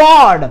word of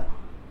God,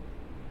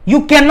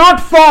 You cannot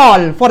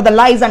fall for the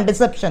lies and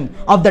deception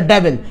of the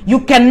devil. You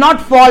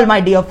cannot fall,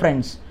 my dear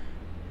friends.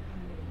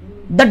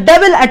 The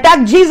devil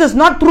attacked Jesus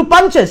not through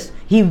punches.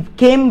 He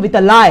came with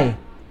a lie.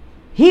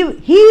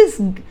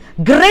 His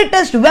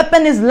greatest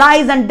weapon is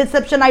lies and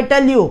deception, I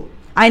tell you.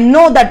 I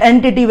know that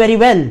entity very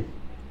well.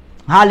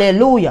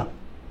 Hallelujah.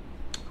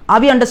 Are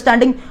we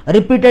understanding?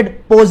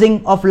 Repeated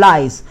posing of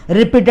lies,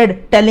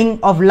 repeated telling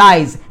of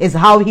lies is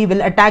how he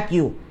will attack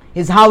you.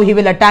 Is how he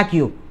will attack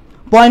you.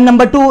 Point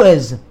number 2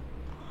 is,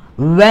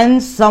 when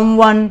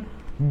someone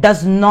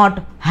does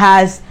not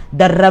has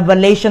the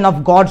revelation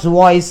of God's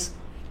voice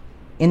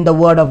in the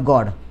word of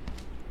God.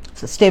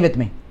 So stay with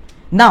me.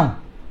 Now,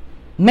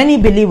 many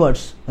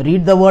believers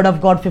read the word of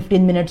God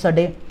 15 minutes a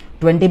day,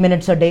 20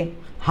 minutes a day,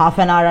 half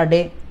an hour a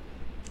day.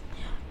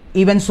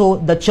 Even so,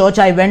 the church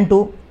I went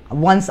to,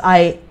 once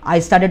I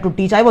started to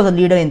teach, I was a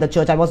leader in the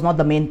church. I was not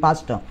the main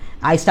pastor.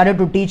 I started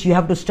to teach. You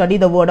have to study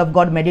the word of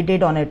God,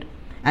 meditate on it,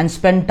 and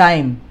spend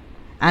time.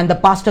 And the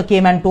pastor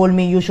came and told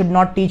me, you should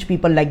not teach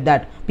people like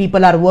that.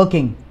 People are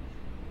working.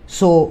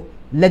 So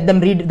let them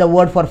read the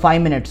word for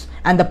 5 minutes.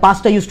 And the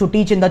pastor used to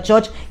teach in the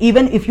church,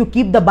 even if you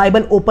keep the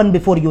Bible open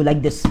before you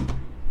like this,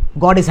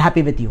 God is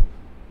happy with you.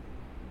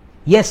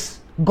 Yes,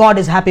 God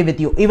is happy with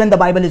you. Even the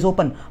Bible is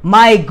open.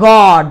 My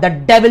God, the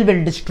devil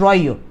will destroy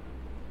you.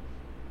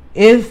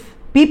 If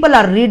people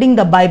are reading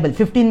the Bible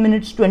 15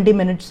 minutes, 20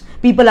 minutes,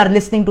 people are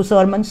listening to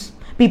sermons,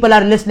 people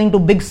are listening to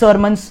big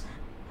sermons,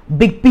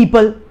 big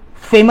people,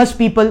 famous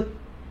people,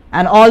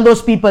 and all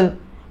those people,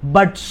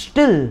 but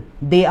still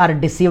they are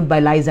deceived by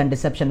lies and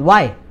deception.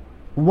 Why?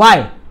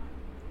 Why?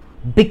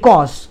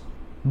 Because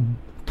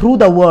through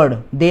the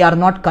word they are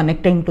not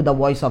connecting to the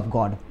voice of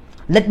God.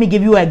 Let me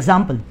give you an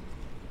example.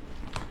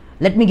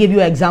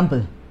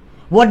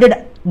 What did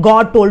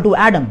God told to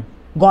Adam?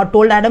 God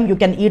told Adam, you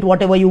can eat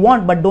whatever you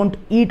want, but don't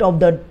eat of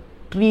the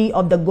tree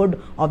of the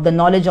good, of the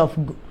knowledge of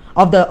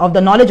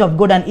the knowledge of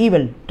good and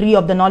evil. Tree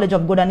of the knowledge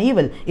of good and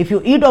evil. If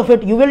you eat of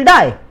it, you will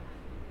die.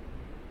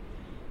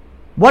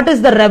 What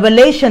is the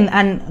revelation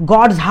and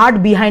God's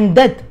heart behind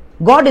death?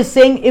 God is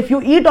saying, if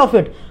you eat of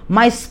it,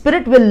 my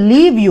spirit will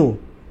leave you.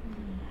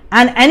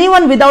 And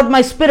anyone without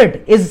my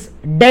spirit is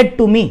dead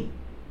to me.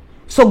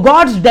 So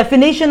God's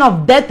definition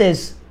of death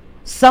is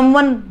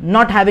someone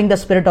not having the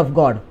spirit of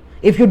God.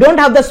 If you don't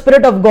have the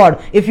spirit of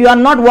God, if you are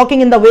not walking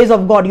in the ways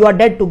of God, you are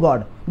dead to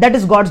God. That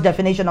is God's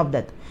definition of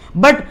death.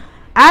 But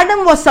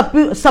Adam was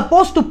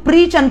supposed to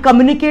preach and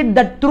communicate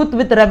the truth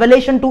with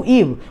revelation to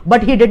Eve,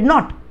 but he did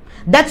not.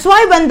 That's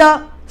why when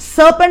the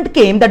serpent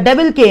came, the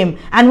devil came,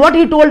 and what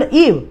he told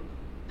Eve,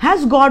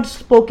 has God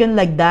spoken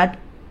like that?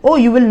 Oh,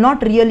 you will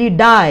not really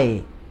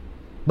die,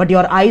 but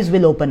your eyes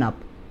will open up.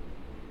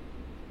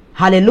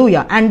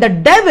 Hallelujah. And the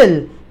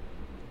devil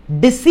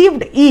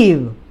deceived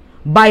Eve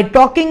by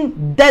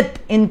talking death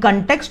in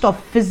context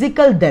of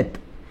physical death,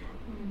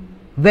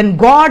 when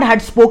God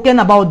had spoken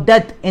about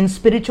death in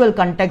spiritual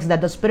context,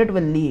 that the spirit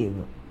will leave.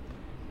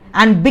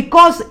 And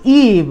because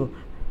Eve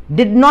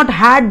did not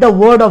had the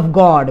word of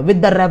God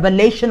with the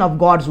revelation of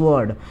God's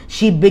word,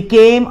 she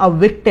became a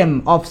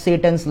victim of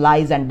Satan's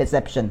lies and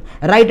deception.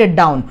 Write it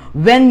down.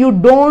 When you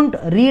don't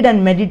read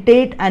and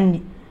meditate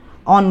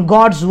on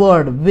God's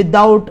word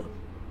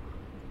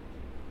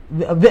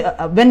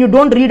when you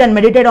don't read and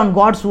meditate on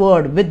God's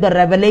word with the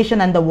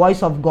revelation and the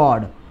voice of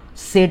God,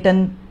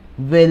 Satan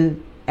will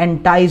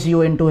entice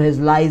you into his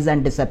lies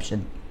and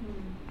deception.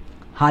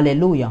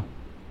 Hallelujah.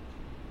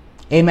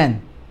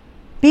 Amen.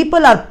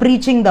 People are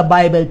preaching the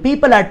Bible,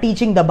 people are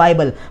teaching the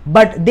Bible,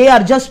 but they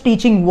are just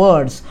teaching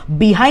words.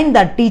 Behind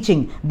that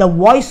teaching, the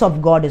voice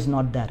of God is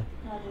not there.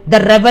 The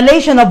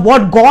revelation of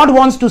what God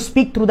wants to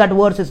speak through that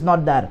verse is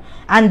not there.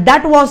 And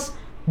that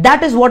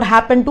is what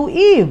happened to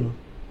Eve.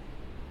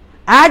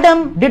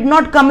 Adam did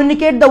not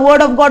communicate the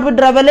word of God with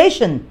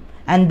revelation,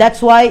 and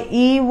that's why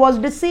Eve was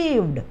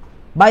deceived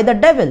by the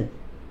devil.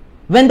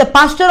 When the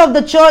pastor of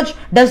the church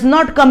does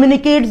not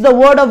communicate the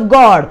word of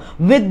God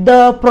with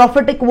the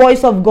prophetic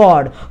voice of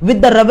God,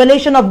 with the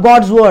revelation of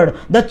God's word,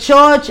 the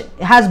church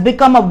has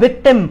become a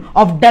victim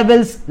of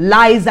devil's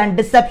lies and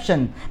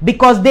deception,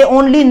 because they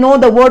only know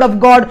the word of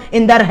God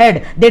in their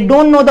head. They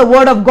don't know the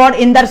word of God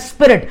in their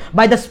spirit,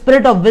 by the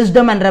spirit of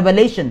wisdom and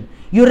revelation.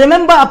 You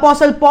remember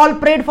Apostle Paul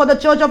prayed for the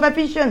church of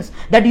Ephesians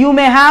that you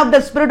may have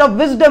the spirit of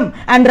wisdom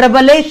and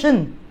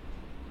revelation.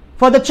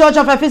 For the church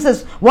of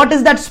Ephesus, what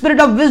is that spirit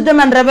of wisdom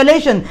and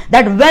revelation?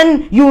 That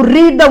when you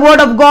read the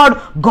word of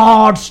God,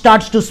 God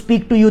starts to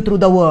speak to you through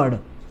the word.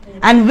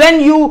 And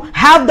when you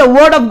have the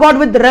word of God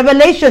with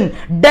revelation,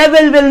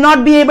 devil will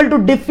not be able to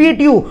defeat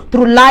you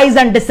through lies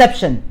and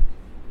deception.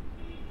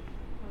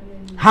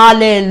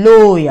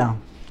 Hallelujah.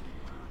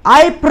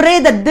 I pray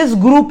that this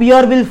group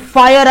here will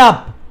fire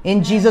up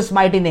in Jesus'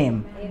 mighty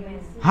name. Amen.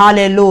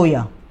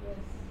 Hallelujah.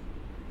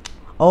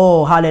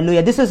 Oh,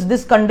 hallelujah.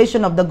 This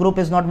condition of the group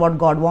is not what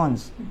God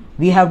wants.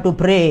 We have to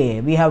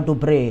pray. We have to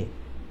pray.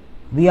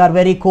 We are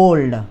very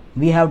cold.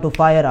 We have to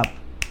fire up.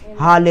 Amen.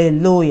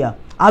 Hallelujah.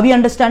 Are we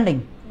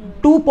understanding?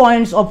 2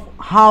 points of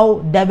how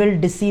devil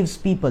deceives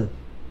people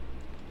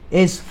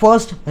is,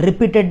 first,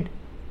 repeated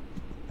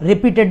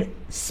repeated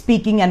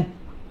speaking and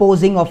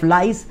posing of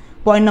lies.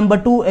 Point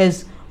number 2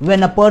 is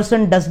when a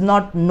person does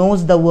not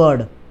knows the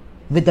word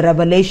with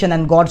revelation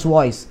and God's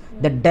voice,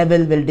 the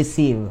devil will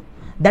deceive.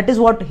 That is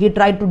what he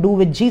tried to do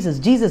with Jesus.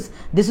 Jesus,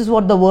 this is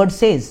what the word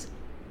says.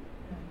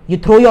 You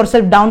throw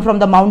yourself down from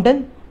the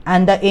mountain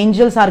and the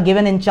angels are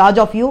given in charge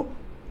of you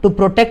to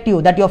protect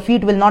you, that your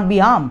feet will not be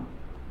harmed.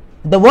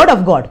 The word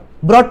of God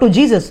brought to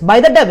Jesus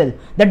by the devil.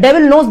 The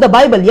devil knows the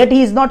Bible, yet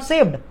he is not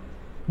saved.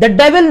 The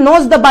devil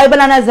knows the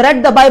Bible and has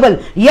read the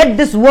Bible, yet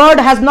this word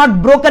has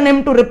not broken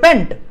him to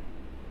repent.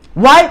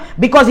 Why?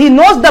 Because he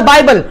knows the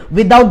Bible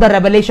without the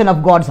revelation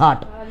of God's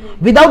heart,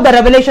 without the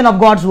revelation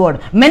of God's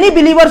word. Many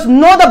believers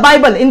know the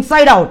Bible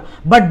inside out,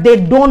 but they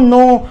don't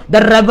know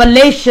the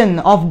revelation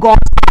of God's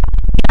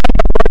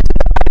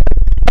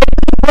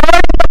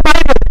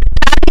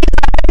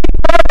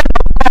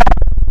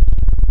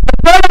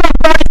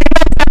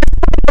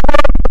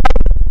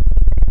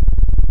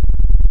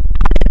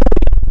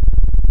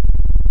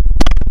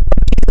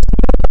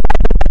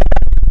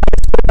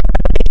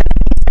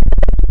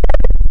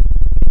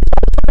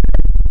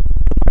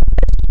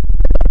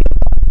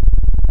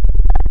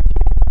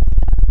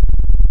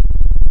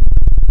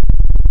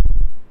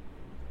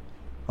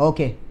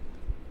Okay,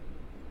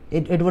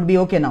 it would be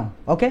okay now.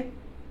 Okay,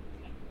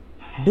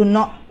 do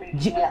not.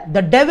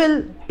 The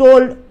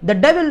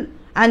devil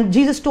and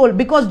Jesus told,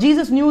 because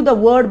Jesus knew the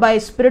word by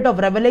spirit of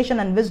revelation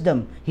and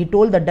wisdom, he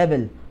told the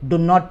devil, do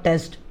not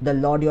test the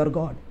Lord your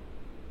God.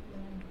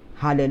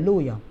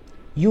 Hallelujah.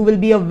 You will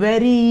be a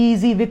very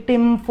easy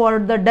victim for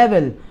the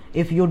devil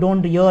if you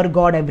don't hear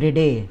God every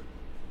day.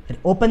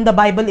 Open the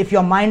Bible. If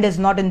your mind is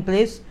not in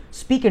place,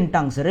 speak in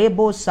tongues.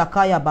 Rebo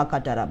sakaya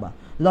bakataraba.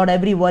 Lord,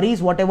 every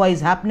worries, whatever is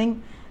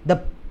happening,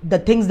 the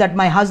things that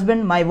my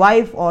husband, my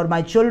wife, or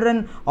my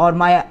children, or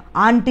my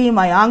auntie,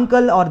 my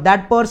uncle, or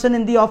that person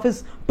in the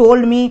office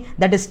told me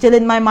that is still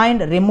in my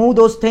mind, remove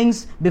those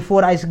things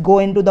before I go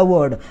into the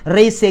word.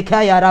 Re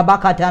sekaya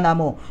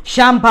rabakatanamo.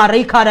 Shampa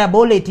rekara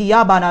boleti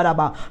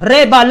yabanaraba.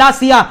 Reba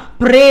lasia.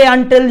 Pray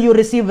until you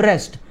receive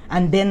rest.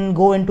 And then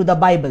go into the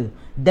Bible.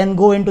 Then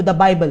go into the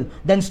Bible.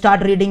 Then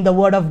start reading the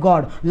word of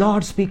God.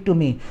 Lord, speak to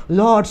me.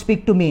 Lord,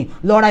 speak to me.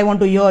 Lord, I want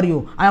to hear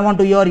you. I want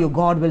to hear you.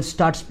 God will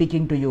start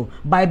speaking to you.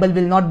 Bible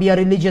will not be a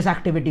religious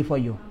activity for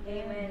you.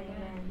 Amen.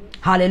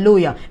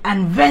 Hallelujah.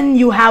 And when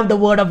you have the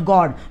word of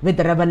God with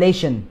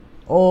revelation,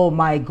 oh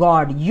my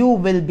God, you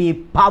will be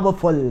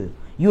powerful.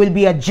 You will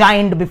be a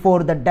giant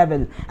before the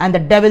devil. And the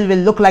devil will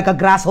look like a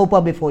grasshopper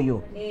before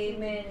you.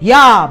 Amen.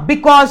 Yeah,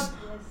 because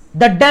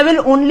the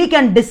devil only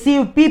can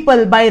deceive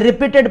people by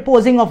repeated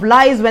posing of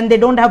lies when they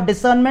don't have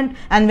discernment,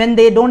 and when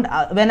they don't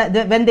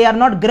when they are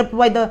not gripped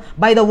by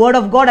the word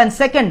of God. And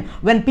second,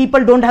 when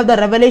people don't have the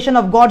revelation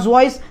of God's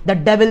voice, the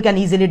devil can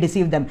easily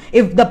deceive them.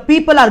 If the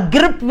people are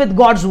gripped with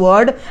God's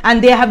word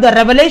and they have the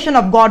revelation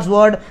of God's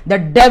word, the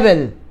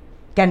devil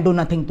can do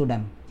nothing to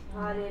them.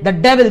 Hallelujah. The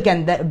devil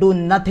can do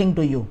nothing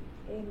to you.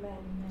 Amen.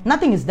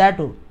 Nothing is there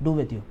to do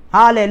with you.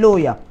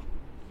 Hallelujah.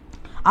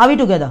 Are we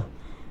together?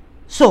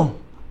 So,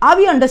 are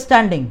we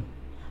understanding?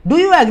 Do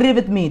you agree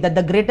with me that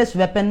the greatest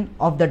weapon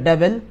of the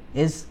devil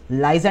is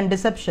lies and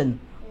deception?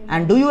 Amen.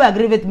 And do you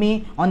agree with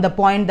me on the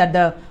point that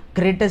the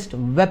greatest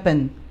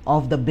weapon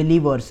of the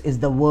believers is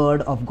the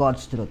word of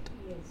God's truth?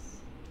 Yes.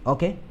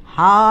 Okay?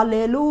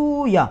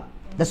 Hallelujah.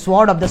 The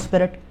sword of the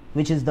Spirit,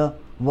 which is the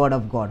word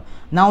of God.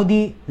 Now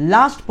the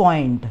last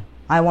point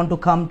I want to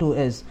come to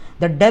is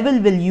the devil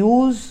will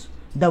use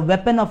the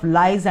weapon of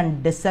lies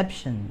and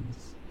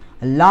deceptions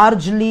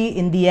largely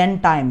in the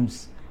end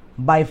times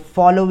by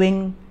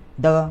following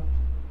the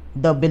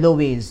below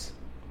ways.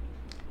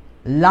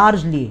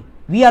 Largely,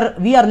 we are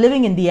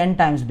living in the end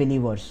times,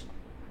 believers,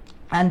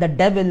 and the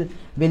devil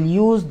will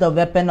use the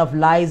weapon of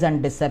lies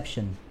and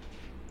deception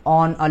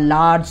on a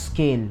large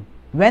scale.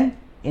 When?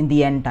 In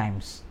the end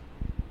times.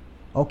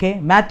 Okay,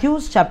 Matthew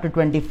chapter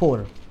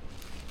 24.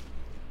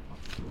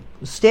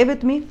 Stay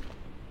with me.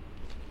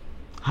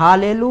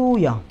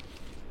 Hallelujah.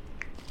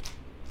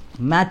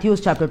 Matthew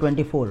chapter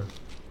 24.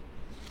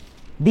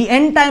 The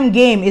end time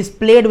game is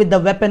played with the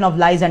weapon of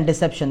lies and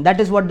deception. That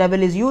is what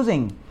devil is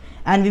using.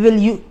 And we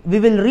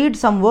will read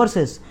some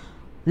verses.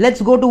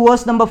 Let's go to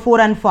verse number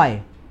 4 and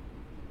 5.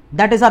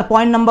 That is our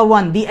point number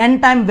 1. The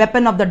end time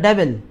weapon of the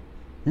devil,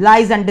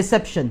 lies and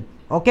deception.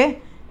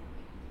 Okay?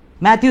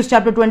 Matthew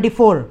chapter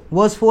 24,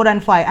 verse 4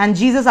 and 5. And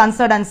Jesus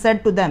answered and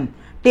said to them,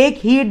 take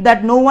heed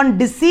that no one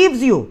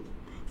deceives you.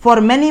 For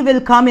many will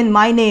come in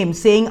my name,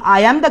 saying, I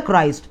am the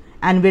Christ,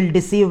 and will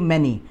deceive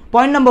many.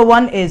 Point number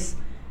 1 is,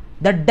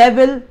 the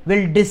devil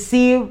will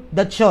deceive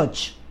the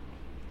church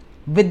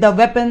with the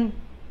weapon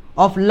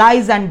of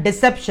lies and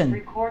deception.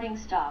 Recording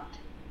stopped.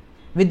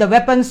 With the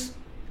weapons.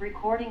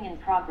 Recording in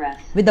progress.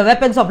 With the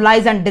weapons of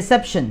lies and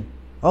deception.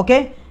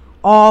 Okay?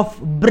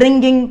 Of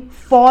bringing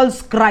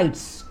false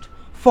Christ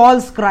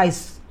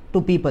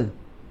to people.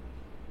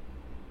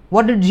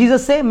 What did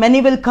Jesus say?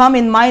 Many will come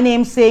in my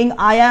name saying,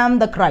 I am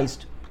the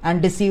Christ,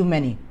 and deceive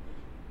many.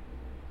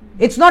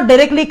 It's not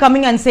directly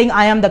coming and saying,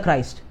 I am the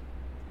Christ.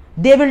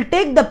 They will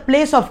take the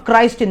place of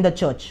Christ in the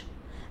church.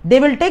 they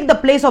will take the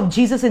place of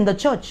Jesus in the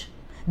church.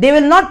 They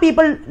will not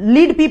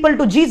lead people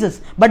to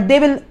Jesus, but they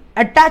will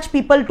attach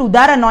people to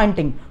their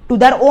anointing, to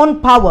their own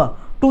power,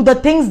 to the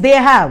things they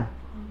have.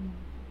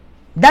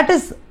 That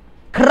is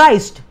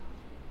Christ.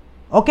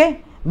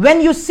 Okay?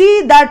 When you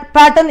see that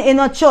pattern in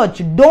a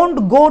church,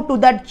 don't go to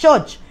that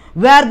church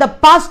where the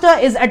pastor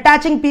is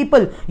attaching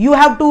people. You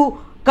have to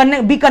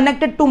be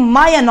connected to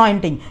my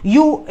anointing.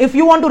 If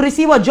you want to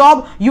receive a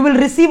job, you will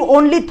receive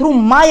only through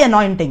my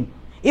anointing.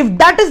 If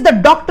that is the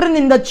doctrine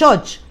in the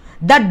church,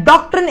 that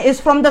doctrine is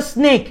from the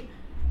snake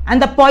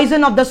and the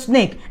poison of the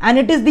snake, and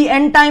it is the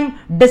end time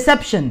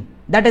deception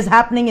that is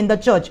happening in the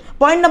church.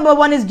 Point number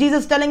 1 is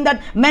Jesus telling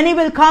that many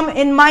will come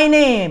in my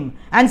name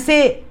and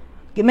say,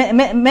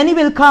 many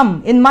will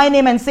come in my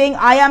name and saying,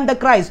 I am the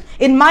Christ.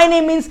 In my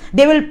name means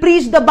they will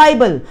preach the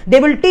Bible, they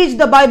will teach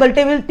the Bible,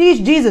 they will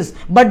teach Jesus,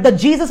 but the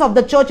Jesus of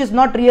the church is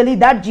not really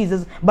that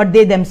Jesus, but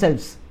they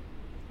themselves.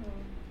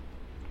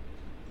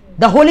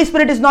 The Holy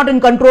Spirit is not in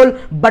control,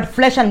 but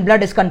flesh and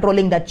blood is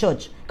controlling that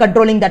church,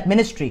 controlling that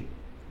ministry.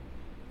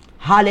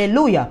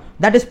 Hallelujah.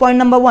 That is point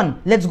number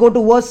 1. Let's go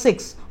to verse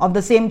 6 of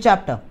the same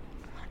chapter.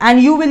 And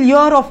you will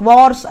hear of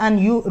wars and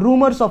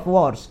rumors of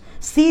wars.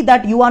 See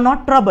that you are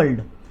not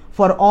troubled,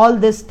 for all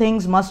these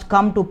things must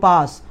come to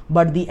pass,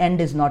 but the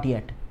end is not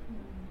yet.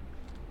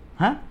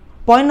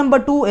 Point number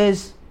 2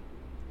 is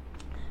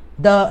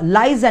the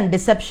lies and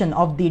deception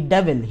of the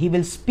devil. He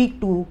will speak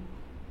to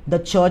the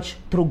church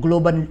through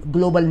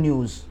global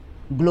news.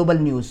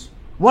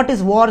 What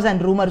is wars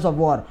and rumors of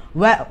war?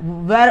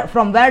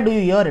 From where do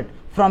you hear it?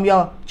 From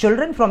your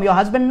children? From your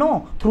husband?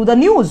 No, through the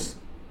news.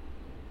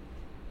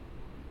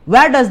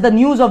 Where does the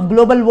news of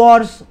global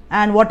wars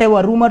and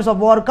whatever rumors of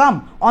war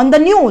come? On the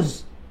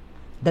news.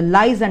 The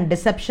lies and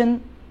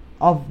deception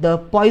of the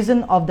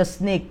poison of the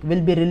snake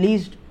will be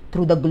released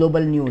through the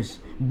global news.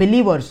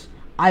 Believers,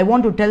 I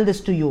want to tell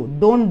this to you.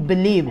 Don't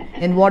believe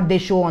in what they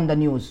show on the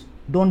news.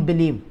 Don't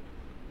believe.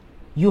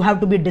 You have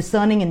to be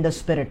discerning in the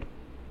spirit,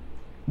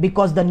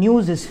 because the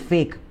news is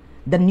fake.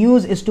 The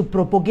news is to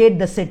propagate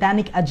the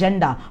satanic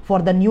agenda for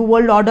the new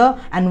world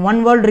order and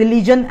one world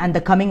religion and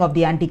the coming of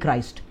the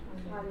Antichrist.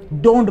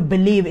 Don't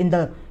believe in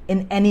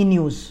any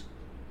news,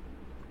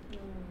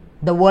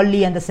 the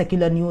worldly and the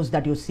secular news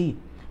that you see,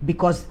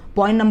 because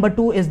point number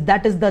 2 is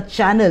that is the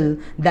channel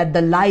that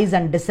the lies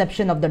and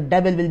deception of the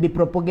devil will be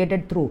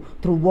propagated through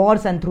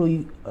wars and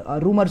through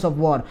rumors of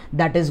war.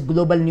 That is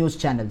global news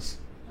channels.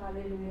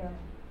 Hallelujah.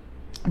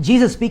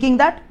 Jesus speaking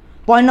that.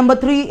 Point number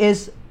 3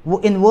 is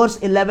in verse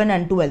 11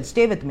 and 12.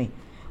 Stay with me.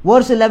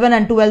 Verse 11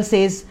 and 12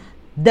 says,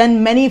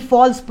 then many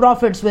false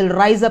prophets will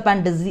rise up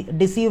and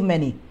deceive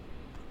many.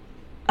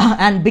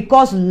 And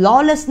because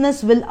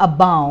lawlessness will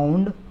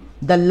abound,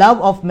 the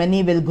love of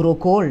many will grow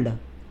cold.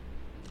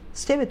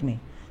 Stay with me.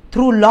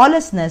 Through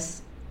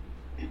lawlessness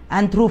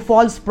and through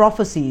false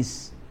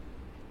prophecies,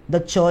 the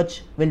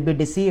church will be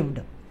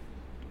deceived.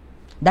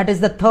 That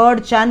is the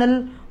third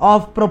channel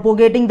of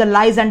propagating the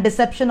lies and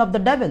deception of the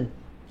devil.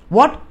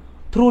 What?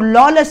 Through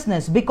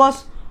lawlessness.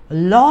 Because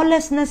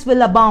lawlessness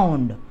will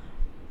abound,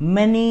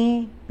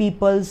 many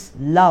people's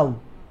love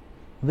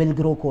will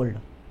grow cold.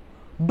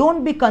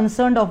 Don't be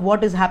concerned of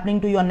what is happening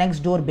to your next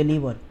door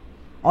believer,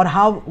 or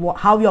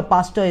how your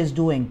pastor is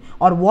doing,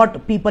 or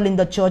what people in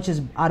the church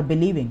are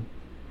believing.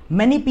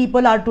 Many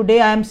people are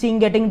today, I am seeing,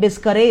 getting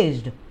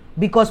discouraged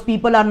because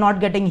people are not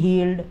getting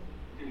healed,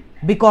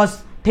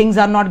 because things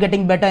are not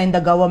getting better in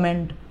the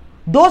government.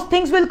 Those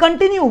things will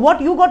continue.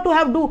 What you got to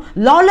have do?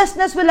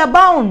 Lawlessness will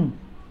abound.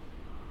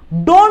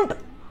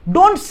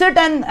 Don't sit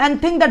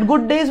and think that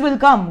good days will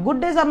come. Good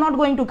days are not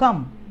going to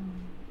come.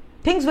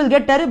 Things will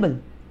get terrible.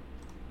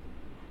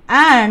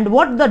 And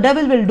what the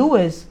devil will do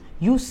is,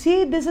 you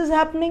see this is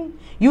happening,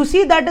 you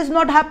see that is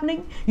not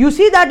happening, you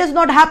see that is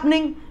not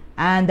happening,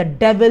 and the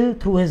devil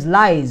through his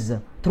lies,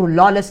 through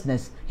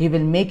lawlessness, he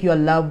will make your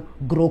love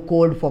grow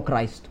cold for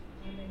Christ.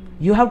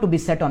 You have to be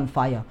set on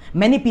fire.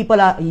 Many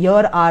people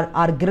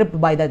are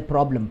gripped by that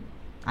problem.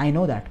 I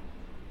know that.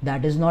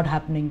 That is not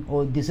happening.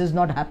 Oh, this is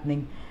not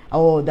happening.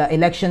 Oh, the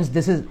elections,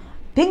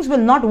 things will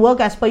not work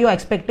as per your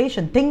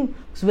expectation.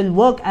 Things will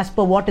work as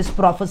per what is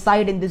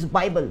prophesied in this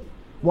Bible,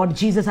 what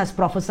Jesus has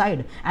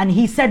prophesied. And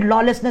he said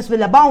lawlessness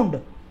will abound.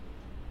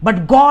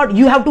 But God,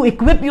 you have to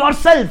equip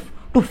yourself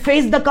to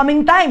face the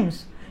coming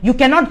times. You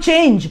cannot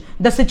change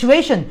the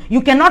situation.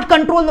 You cannot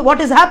control what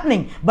is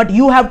happening, but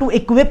you have to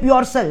equip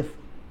yourself.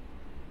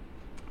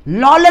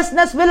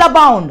 Lawlessness will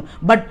abound,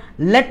 but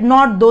let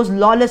not those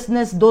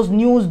lawlessness, those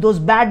news, those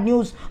bad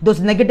news, those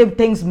negative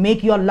things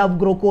make your love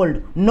grow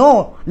cold.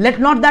 No,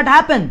 let not that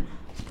happen.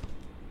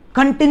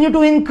 Continue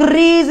to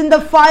increase in the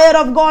fire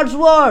of God's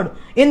word,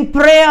 in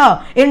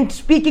prayer, in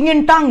speaking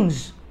in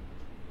tongues.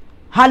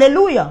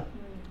 Hallelujah.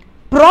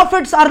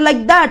 Prophets are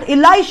like that.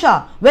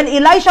 Elisha, when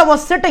Elisha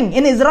was sitting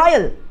in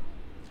Israel,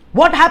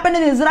 what happened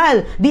in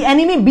Israel? The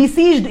enemy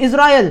besieged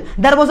Israel.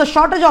 There was a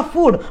shortage of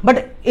food,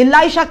 but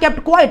Elisha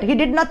kept quiet. He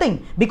did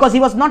nothing because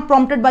he was not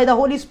prompted by the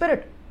Holy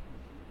Spirit.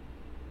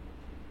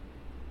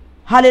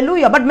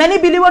 Hallelujah. But many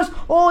believers,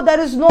 oh, there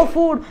is no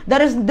food,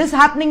 there is this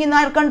happening in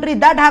our country,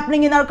 that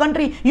happening in our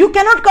country. You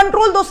cannot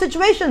control those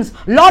situations.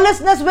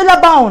 Lawlessness will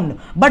abound.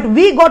 But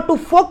we got to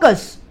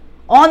focus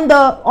on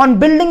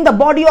building the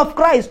body of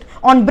Christ,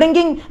 on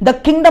bringing the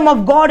kingdom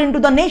of God into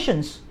the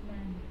nations.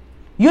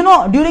 You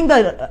know, during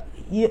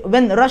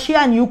when Russia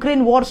and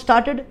Ukraine war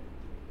started,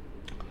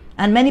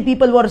 and many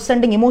people were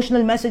sending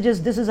emotional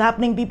messages, this is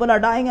happening, people are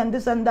dying and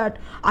this and that.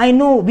 I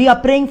know we are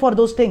praying for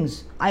those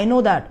things. I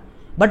know that.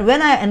 But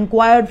when I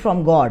inquired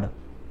from God,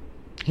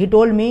 He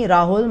told me,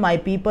 Rahul, my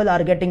people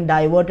are getting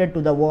diverted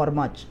to the war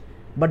much,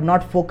 but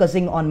not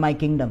focusing on my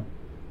kingdom.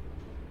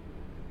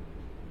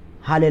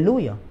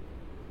 Hallelujah.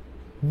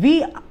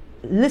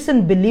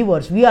 Listen,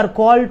 believers, we are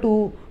called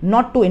to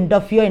not to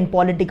interfere in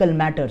political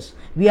matters.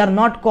 We are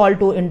not called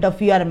to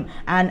interfere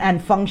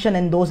and function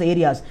in those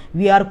areas.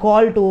 We are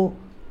called to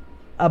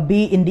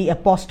be in the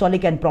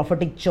apostolic and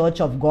prophetic church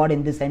of God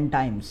in these end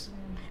times.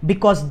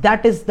 Because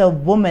that is the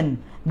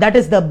woman, that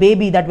is the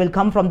baby that will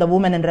come from the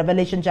woman in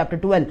Revelation chapter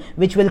 12,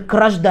 which will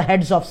crush the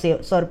heads of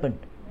serpent,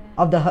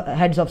 of the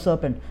heads of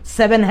serpent.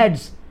 7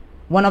 heads.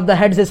 One of the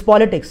heads is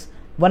politics.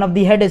 One of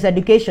the head is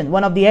education.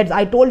 One of the heads,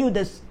 I told you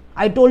this.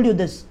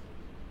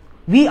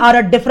 We are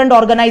a different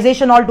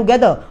organization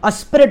altogether, a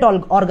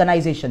spiritual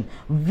organization.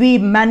 We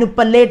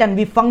manipulate and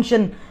we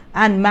function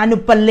and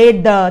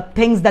manipulate the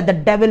things that the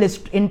devil is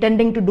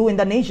intending to do in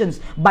the nations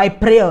by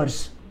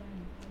prayers.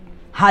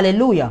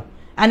 Hallelujah.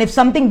 And if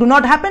something do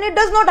not happen, it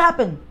does not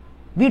happen.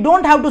 We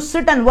don't have to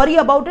sit and worry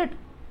about it.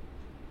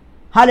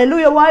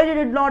 Hallelujah. Why did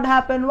it not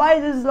happen? Why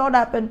did this not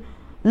happen?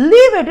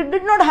 Leave it. It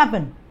did not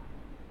happen.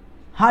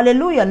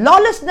 Hallelujah.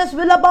 Lawlessness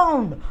will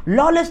abound.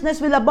 Lawlessness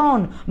will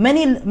abound.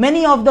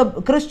 Many of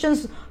the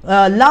Christians'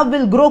 love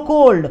will grow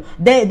cold.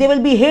 They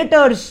will be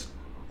haters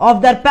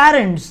of their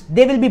parents.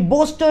 They will be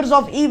boasters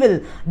of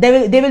evil.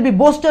 They will be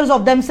boasters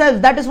of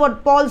themselves. That is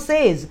what Paul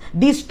says.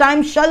 These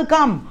times shall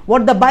come.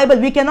 What the Bible,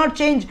 we cannot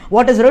change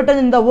what is written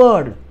in the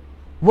word.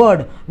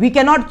 We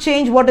cannot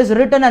change what is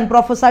written and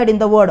prophesied in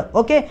the word.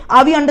 Okay?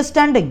 Are we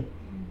understanding?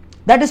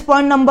 That is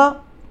point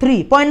number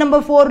 3. Point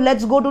number 4,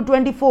 let's go to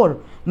 24.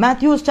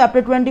 Matthew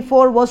chapter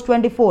 24 verse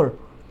 24.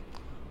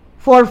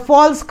 For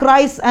false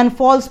Christs and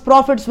false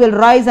prophets will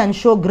rise and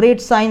show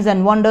great signs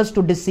and wonders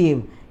to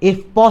deceive,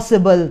 if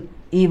possible,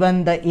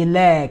 even the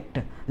elect.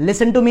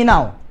 Listen to me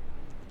now.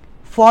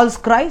 False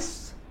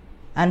Christs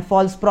and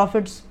false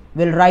prophets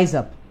will rise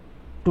up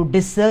to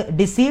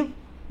deceive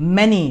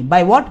many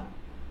by what?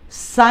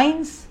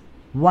 Signs,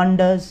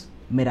 wonders,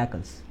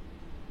 miracles.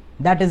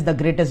 That is the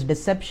greatest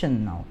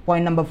deception now.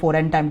 Point number 4,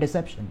 end time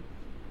deception.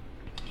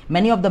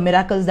 Many of the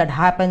miracles that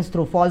happens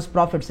through false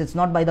prophets, it's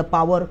not by the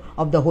power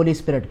of the Holy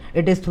Spirit.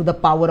 It is through the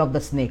power of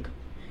the snake.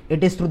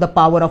 It is through the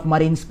power of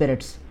marine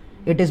spirits.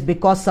 It is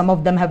because some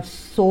of them have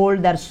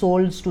sold their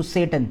souls to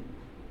Satan.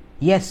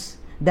 Yes,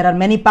 there are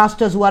many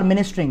pastors who are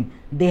ministering.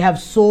 They have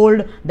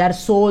sold their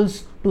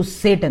souls to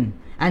Satan.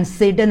 And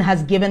Satan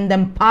has given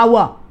them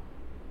power.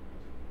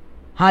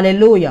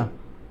 Hallelujah.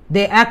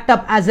 They act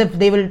up as if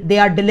they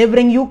are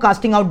delivering you,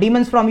 casting out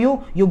demons from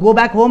you. You go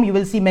back home, you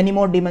will see many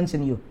more demons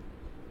in you.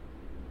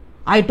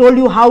 I told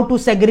you how to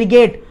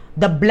segregate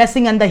the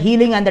blessing and the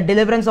healing and the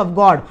deliverance of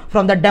God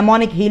from the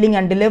demonic healing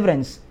and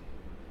deliverance.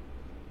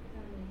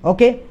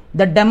 Okay?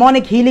 The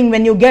demonic healing,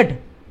 when you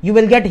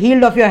will get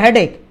healed of your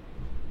headache.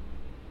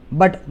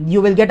 But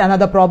you will get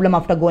another problem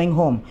after going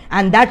home.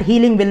 And that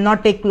healing will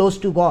not take close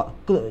to God,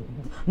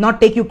 not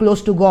take you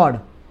close to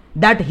God.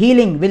 That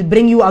healing will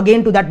bring you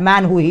again to that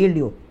man who healed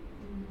you.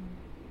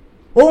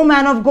 Oh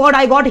man of God,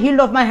 I got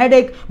healed of my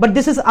headache, but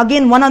this is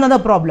again another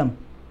problem.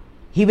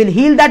 He will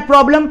heal that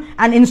problem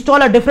and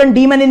install a different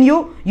demon in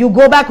you. You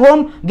go back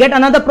home, get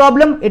another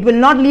problem. It will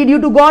not lead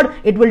you to God.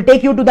 It will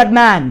take you to that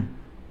man.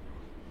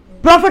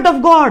 Prophet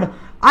of God,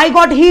 I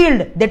got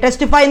healed. They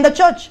testify in the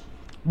church.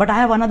 But I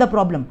have another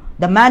problem.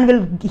 The man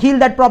will heal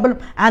that problem,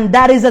 and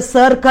there is a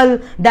circle,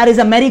 there is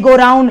a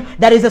merry-go-round,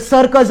 there is a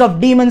circus of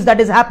demons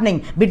that is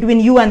happening between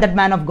you and that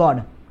man of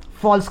God.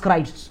 False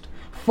Christ,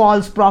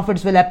 false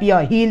prophets will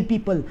appear, heal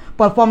people,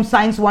 perform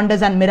signs,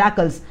 wonders and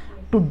miracles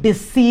to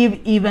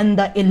deceive even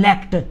the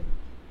elect.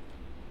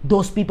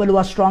 Those people who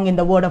are strong in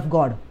the word of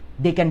God,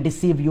 they can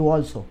deceive you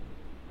also.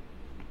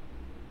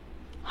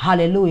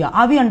 Hallelujah.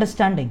 Are we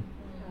understanding?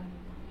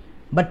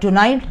 But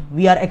tonight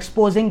we are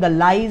exposing the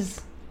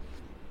lies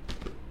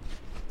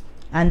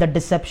and the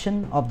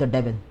deception of the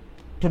devil.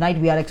 Tonight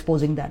we are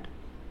exposing that.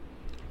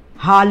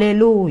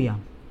 Hallelujah.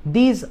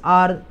 These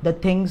are the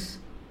things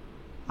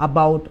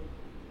about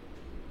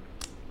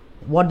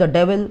what the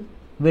devil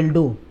will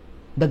do.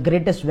 The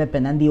greatest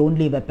weapon and the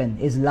only weapon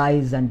is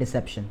lies and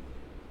deception.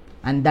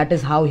 And that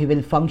is how he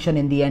will function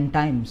in the end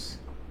times.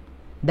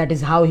 That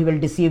is how he will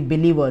deceive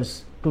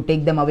believers to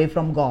take them away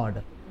from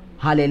God.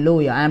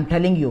 Hallelujah. I am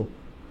telling you,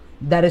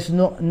 there is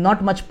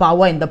not much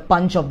power in the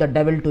punch of the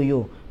devil to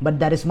you, but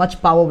there is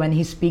much power when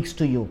he speaks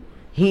to you.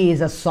 He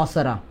is a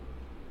sorcerer.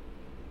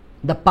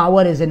 The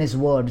power is in his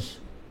words.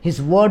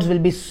 His words will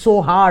be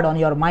so hard on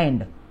your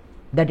mind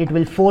that it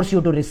will force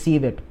you to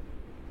receive it.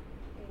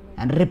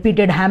 and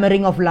repeated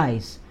hammering of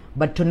lies.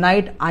 But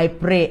tonight I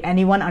pray,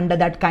 anyone under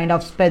that kind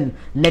of spell,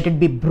 let it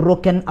be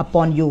broken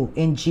upon you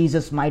in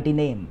Jesus' mighty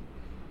name.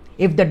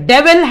 If the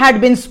devil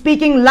had been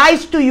speaking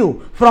lies to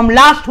you from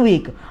last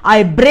week,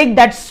 I break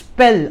that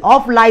spell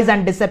of lies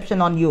and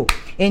deception on you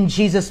in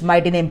Jesus'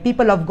 mighty name.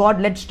 People of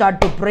God, let's start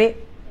to pray.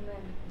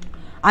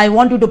 I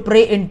want you to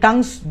pray in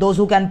tongues, those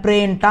who can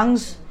pray in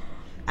tongues,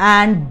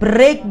 and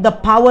break the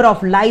power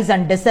of lies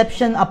and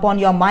deception upon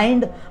your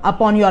mind,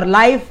 upon your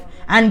life,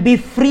 and be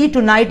free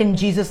tonight in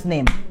Jesus'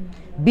 name.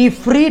 Be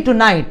free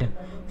tonight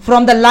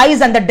from the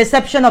lies and the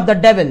deception of the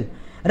devil.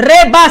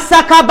 Reba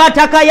saka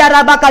bataka ya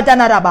rabaka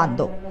jana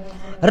rabando.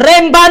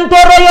 Rembanto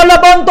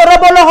royolobonto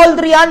robolo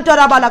holdrianto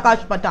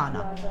rabalakash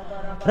patana.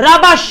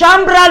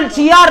 Rabashambral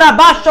tia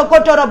rabasho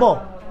kotorobo.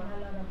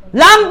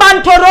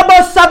 Lambanto robo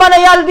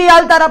sabanayalvi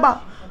altaraba.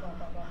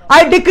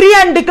 I decree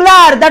and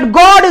declare that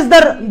God is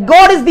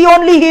the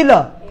only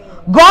healer.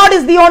 God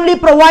is the only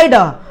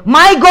provider.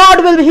 My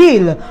God will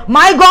heal.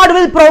 My God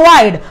will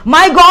provide.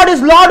 My God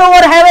is Lord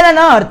over heaven and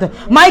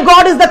earth. My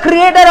God is the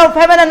creator of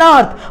heaven and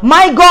earth.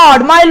 My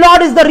God, my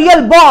Lord is the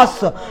real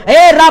boss.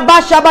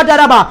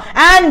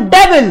 And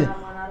devil,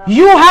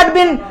 you had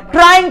been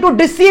trying to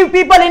deceive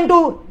people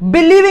into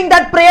believing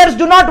that prayers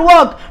do not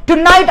work.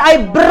 Tonight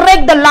I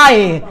break the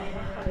lie.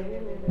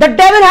 The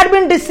devil had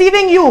been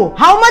deceiving you.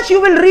 How much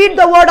you will read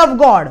the word of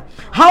God?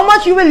 How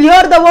much you will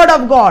hear the word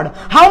of God?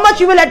 How much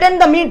you will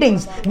attend the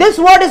meetings? This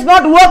word is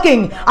not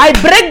working. I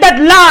break that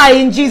lie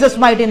in Jesus'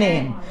 mighty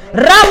name.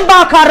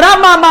 Ramba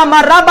karama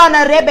mama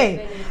rabana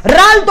rebe.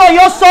 Ralto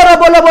yosoro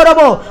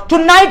boloborobo.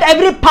 Tonight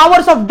every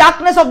powers of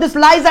darkness of this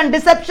lies and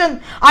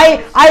deception,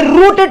 I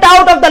root it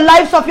out of the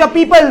lives of your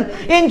people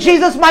in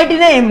Jesus' mighty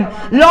name.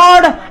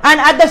 Lord, and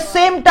at the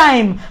same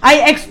time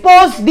I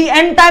expose the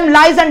end time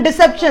lies and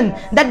deception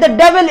that the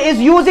devil is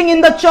using in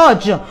the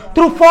church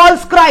through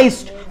false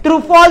Christ,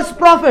 through false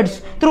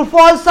prophets, through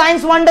false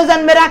signs, wonders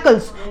and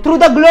miracles, through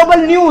the global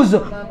news,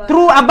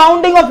 through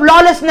abounding of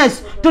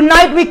lawlessness.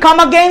 Tonight we come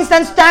against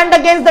and stand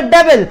against the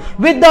devil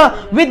with the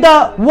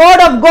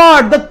word of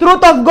God, the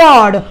truth of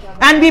God,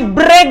 and we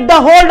break the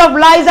hold of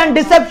lies and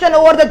deception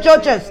over the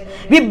churches.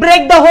 We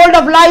break the hold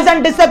of lies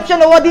and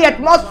deception over the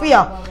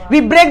atmosphere.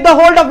 We break the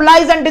hold of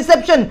lies and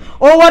deception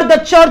over the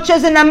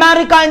churches in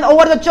America and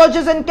over the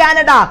churches in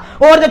Canada,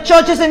 over the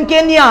churches in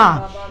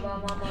Kenya,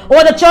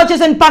 over the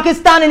churches in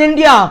Pakistan, in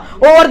India,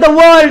 over the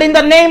world, in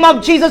the name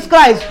of Jesus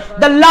Christ.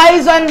 The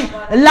lies of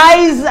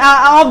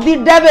the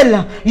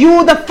devil,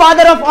 you the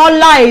father of all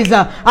lies,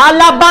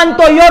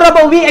 Alabanto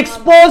Yorobo, we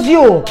expose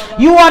you.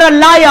 You are a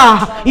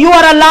liar. You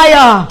are a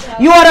liar.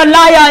 You are a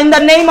liar in the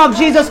name of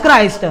Jesus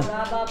Christ. Yes,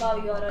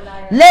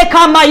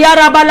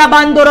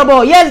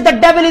 the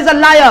devil is a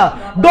liar.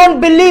 Don't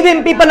believe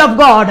him, people of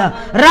God.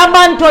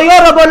 Ramanto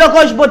Yorobo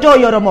Lokosh Boto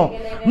Yoromo.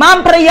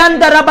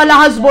 Mamprayanda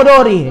Rabalahas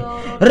Bodori.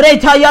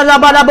 Reta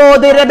Yalabalabo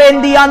de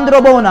Rebendi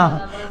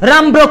Androbona.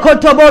 Rambro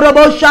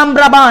Kotoborobo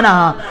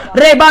Shambrabana.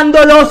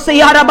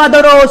 Rebandolosi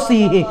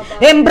Arabadorosi.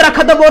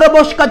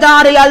 Embrakadoborobosh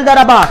Kadari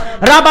Aldaraba.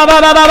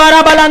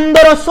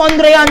 Rababababalandoro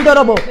Sondre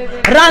Andorobo.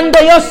 Rando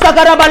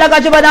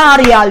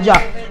Yosakarabalagadjabanari Alja.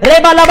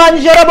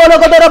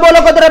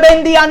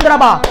 Rebalabanjerobologodorobologotrebendi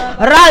Andraba.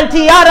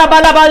 Ralti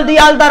Arabalabaldi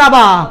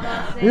Aldaraba.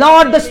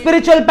 Lord, the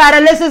spiritual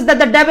paralysis that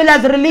the devil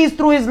has released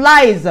through his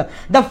lies,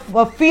 the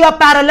fear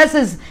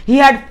paralysis, he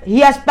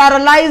has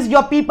paralyzed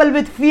your people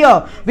with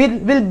fear. We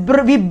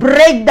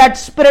break that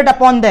spirit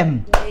upon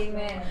them.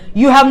 Amen.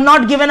 You have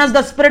not given us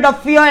the spirit of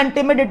fear and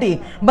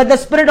timidity, but the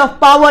spirit of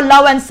power,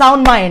 love and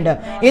sound mind.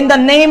 In the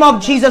name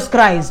of Jesus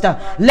Christ.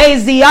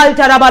 Lazy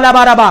altar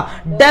abalabaraba.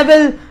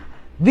 Devil,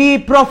 we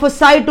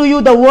prophesy to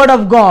you the word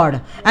of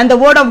God, and the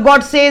word of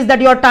God says that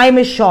your time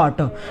is short,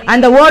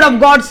 and the word of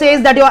God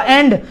says that your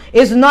end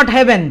is not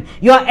heaven,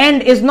 your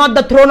end is not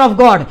the throne of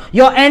God,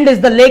 your end is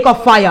the lake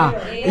of fire.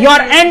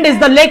 Your end is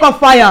the lake of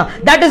fire.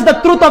 That is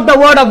the truth of the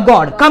word of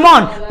God. Come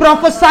on,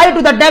 prophesy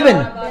to the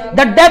devil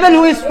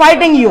who is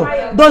fighting you,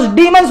 those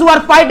demons who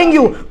are fighting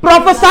you,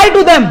 prophesy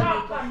to them.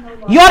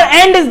 Your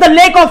end is the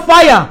lake of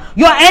fire.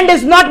 Your end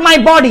is not my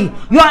body.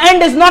 Your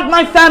end is not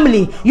my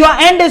family. Your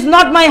end is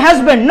not my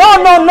husband. No.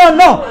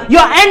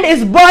 Your end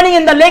is burning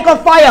in the lake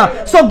of fire.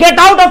 So get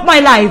out of my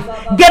life.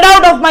 Get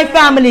out of my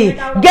family.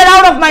 Get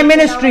out of my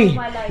ministry.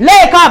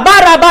 Leka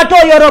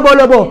barabato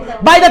yorobolobo.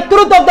 By the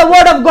truth of the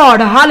word of God.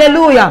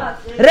 Hallelujah.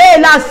 Re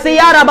la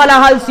siyara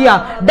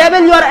balahalsia.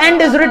 Devil, your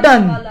end is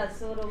written.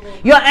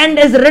 Your end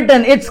is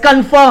written. It's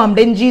confirmed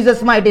in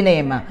Jesus' mighty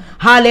name.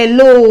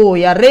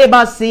 Hallelujah.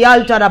 Reba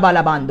sialta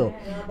rabalabando.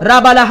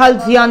 Rabala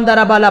halsianda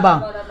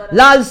rabalaba.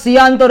 Lal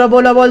sianto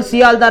rabolabol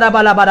sialda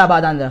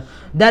rabalabarabadanda.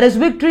 There is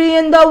victory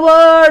in the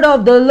word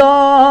of the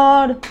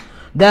Lord.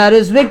 There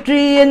is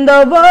victory in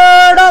the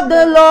word of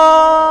the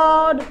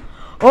Lord.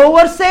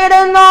 Over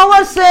Satan,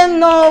 over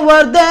sin,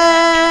 over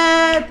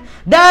death.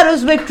 There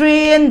is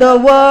victory in the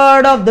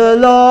word of the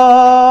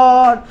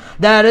Lord.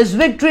 There is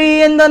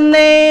victory in the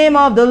name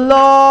of the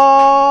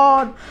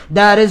Lord.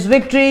 There is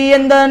victory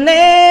in the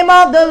name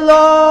of the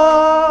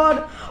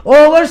Lord.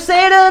 Over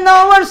Satan,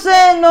 over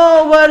sin,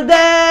 over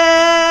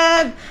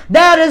death.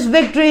 There is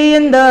victory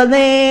in the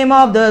name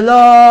of the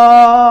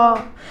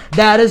Lord.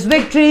 There is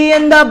victory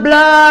in the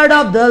blood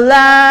of the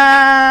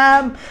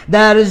Lamb.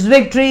 There is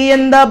victory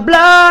in the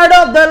blood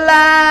of the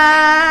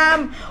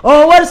Lamb.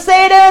 Over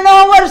Satan,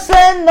 over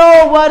sin,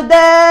 over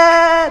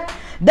death.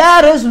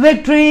 There is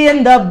victory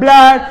in the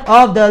blood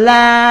of the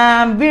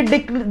Lamb. We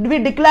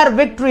declare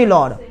victory,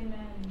 Lord.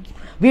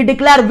 We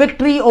declare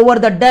victory over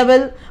the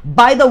devil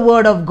by the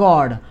word of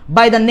God,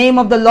 by the name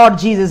of the Lord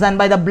Jesus and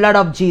by the blood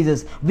of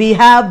Jesus. We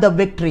have the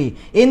victory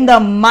in the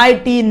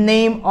mighty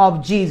name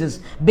of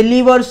Jesus.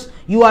 Believers,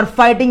 you are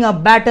fighting a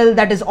battle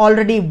that is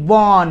already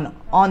won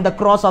on the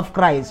cross of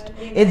Christ.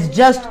 It's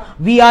just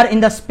we are in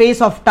the space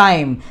of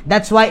time.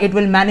 That's why it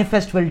will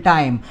manifest with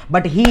time.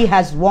 But He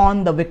has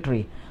won the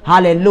victory.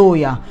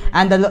 Hallelujah.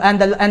 And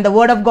the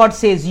word of God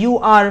says, you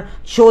are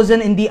chosen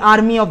in the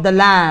army of the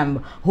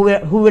Lamb, who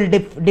will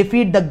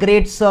defeat the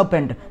great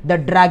serpent, the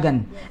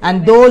dragon.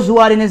 And those who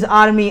are in His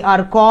army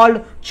are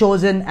called,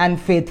 chosen and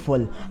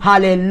faithful.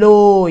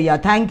 Hallelujah.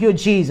 Thank you,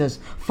 Jesus.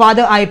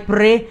 Father, I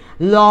pray,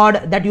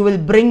 Lord, that you will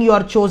bring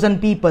your chosen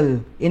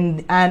people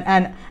in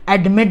and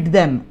admit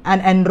them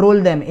and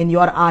enroll them in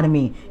your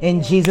army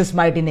in Jesus'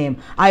 mighty name.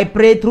 I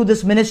pray through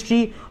this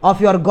ministry of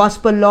your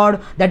gospel,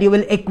 Lord, that you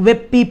will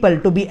equip people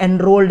to be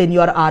enrolled in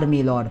your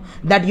army, Lord,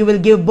 that you will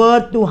give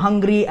birth to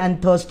hungry and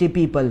thirsty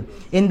people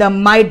in the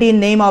mighty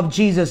name of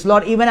Jesus.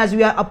 Lord, even as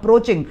we are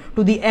approaching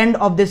to the end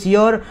of this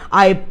year,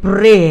 I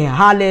pray,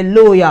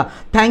 hallelujah,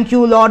 thank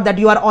you, Lord, that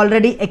you are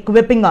already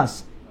equipping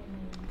us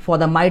for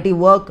the mighty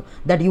work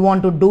that you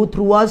want to do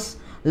through us,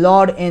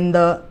 Lord, in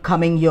the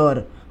coming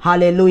year.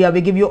 Hallelujah.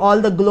 We give you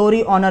all the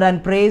glory, honor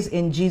and praise.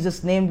 In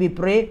Jesus' name we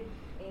pray.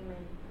 Amen.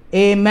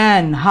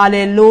 Amen.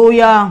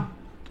 Hallelujah.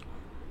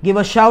 Give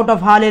a shout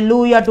of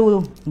hallelujah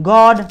to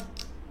God.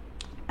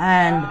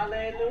 And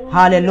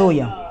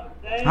hallelujah.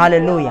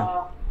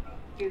 Hallelujah.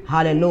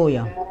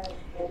 Hallelujah.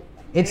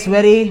 It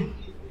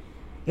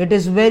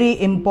is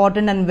very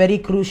important and very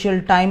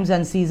crucial times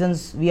and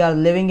seasons we are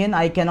living in.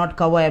 I cannot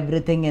cover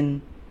everything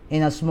in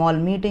a small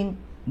meeting,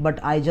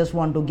 but I just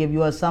want to give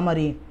you a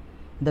summary.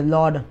 The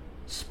Lord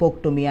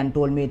spoke to me and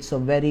told me it's a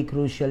very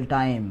crucial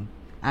time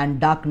and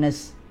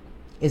darkness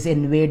is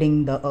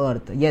invading the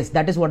earth. Yes,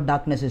 that is what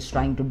darkness is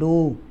trying to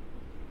do.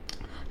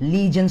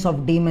 Legions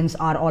of demons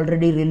are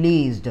already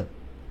released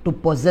to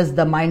possess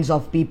the minds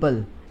of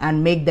people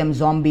and make them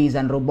zombies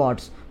and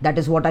robots. That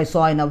is what I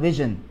saw in a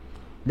vision,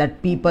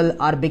 that people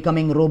are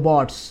becoming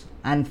robots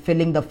and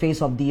filling the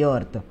face of the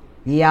earth.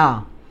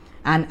 Yeah.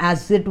 And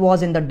as it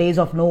was in the days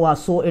of Noah,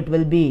 so it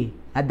will be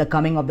at the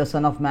coming of the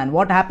Son of Man.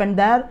 What happened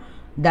there?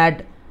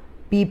 That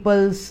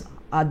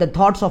the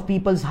thoughts of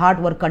people's heart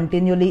were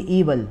continually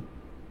evil.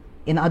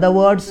 In other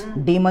words,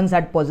 demons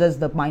had possessed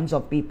the minds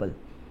of people.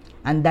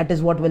 And that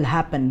is what will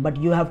happen. But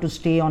you have to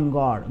stay on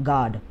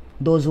guard.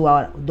 Those who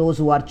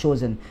are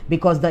chosen.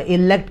 Because the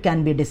elect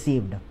can be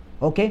deceived.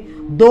 Okay?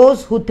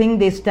 Those who think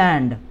they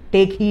stand,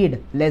 take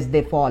heed lest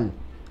they fall.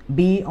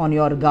 Be on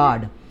your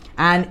guard.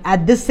 And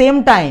at the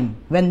same time,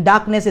 when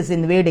darkness is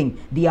invading,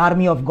 the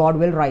army of God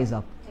will rise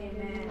up.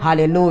 Amen.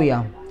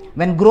 Hallelujah.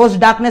 When gross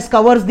darkness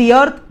covers the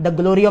earth, the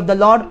glory of the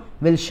Lord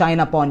will shine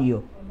upon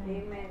you.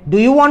 Amen. Do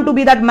you want to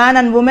be that man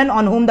and woman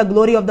on whom the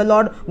glory of the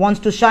Lord wants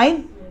to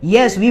shine?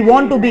 Yes, we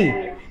want to be.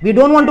 We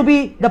don't want to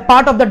be the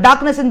part of the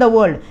darkness in the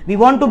world. We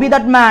want to be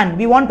that man.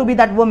 We want to be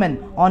that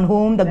woman on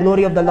whom the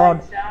glory of the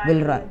Lord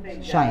will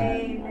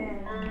shine.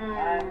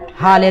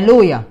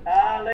 Hallelujah.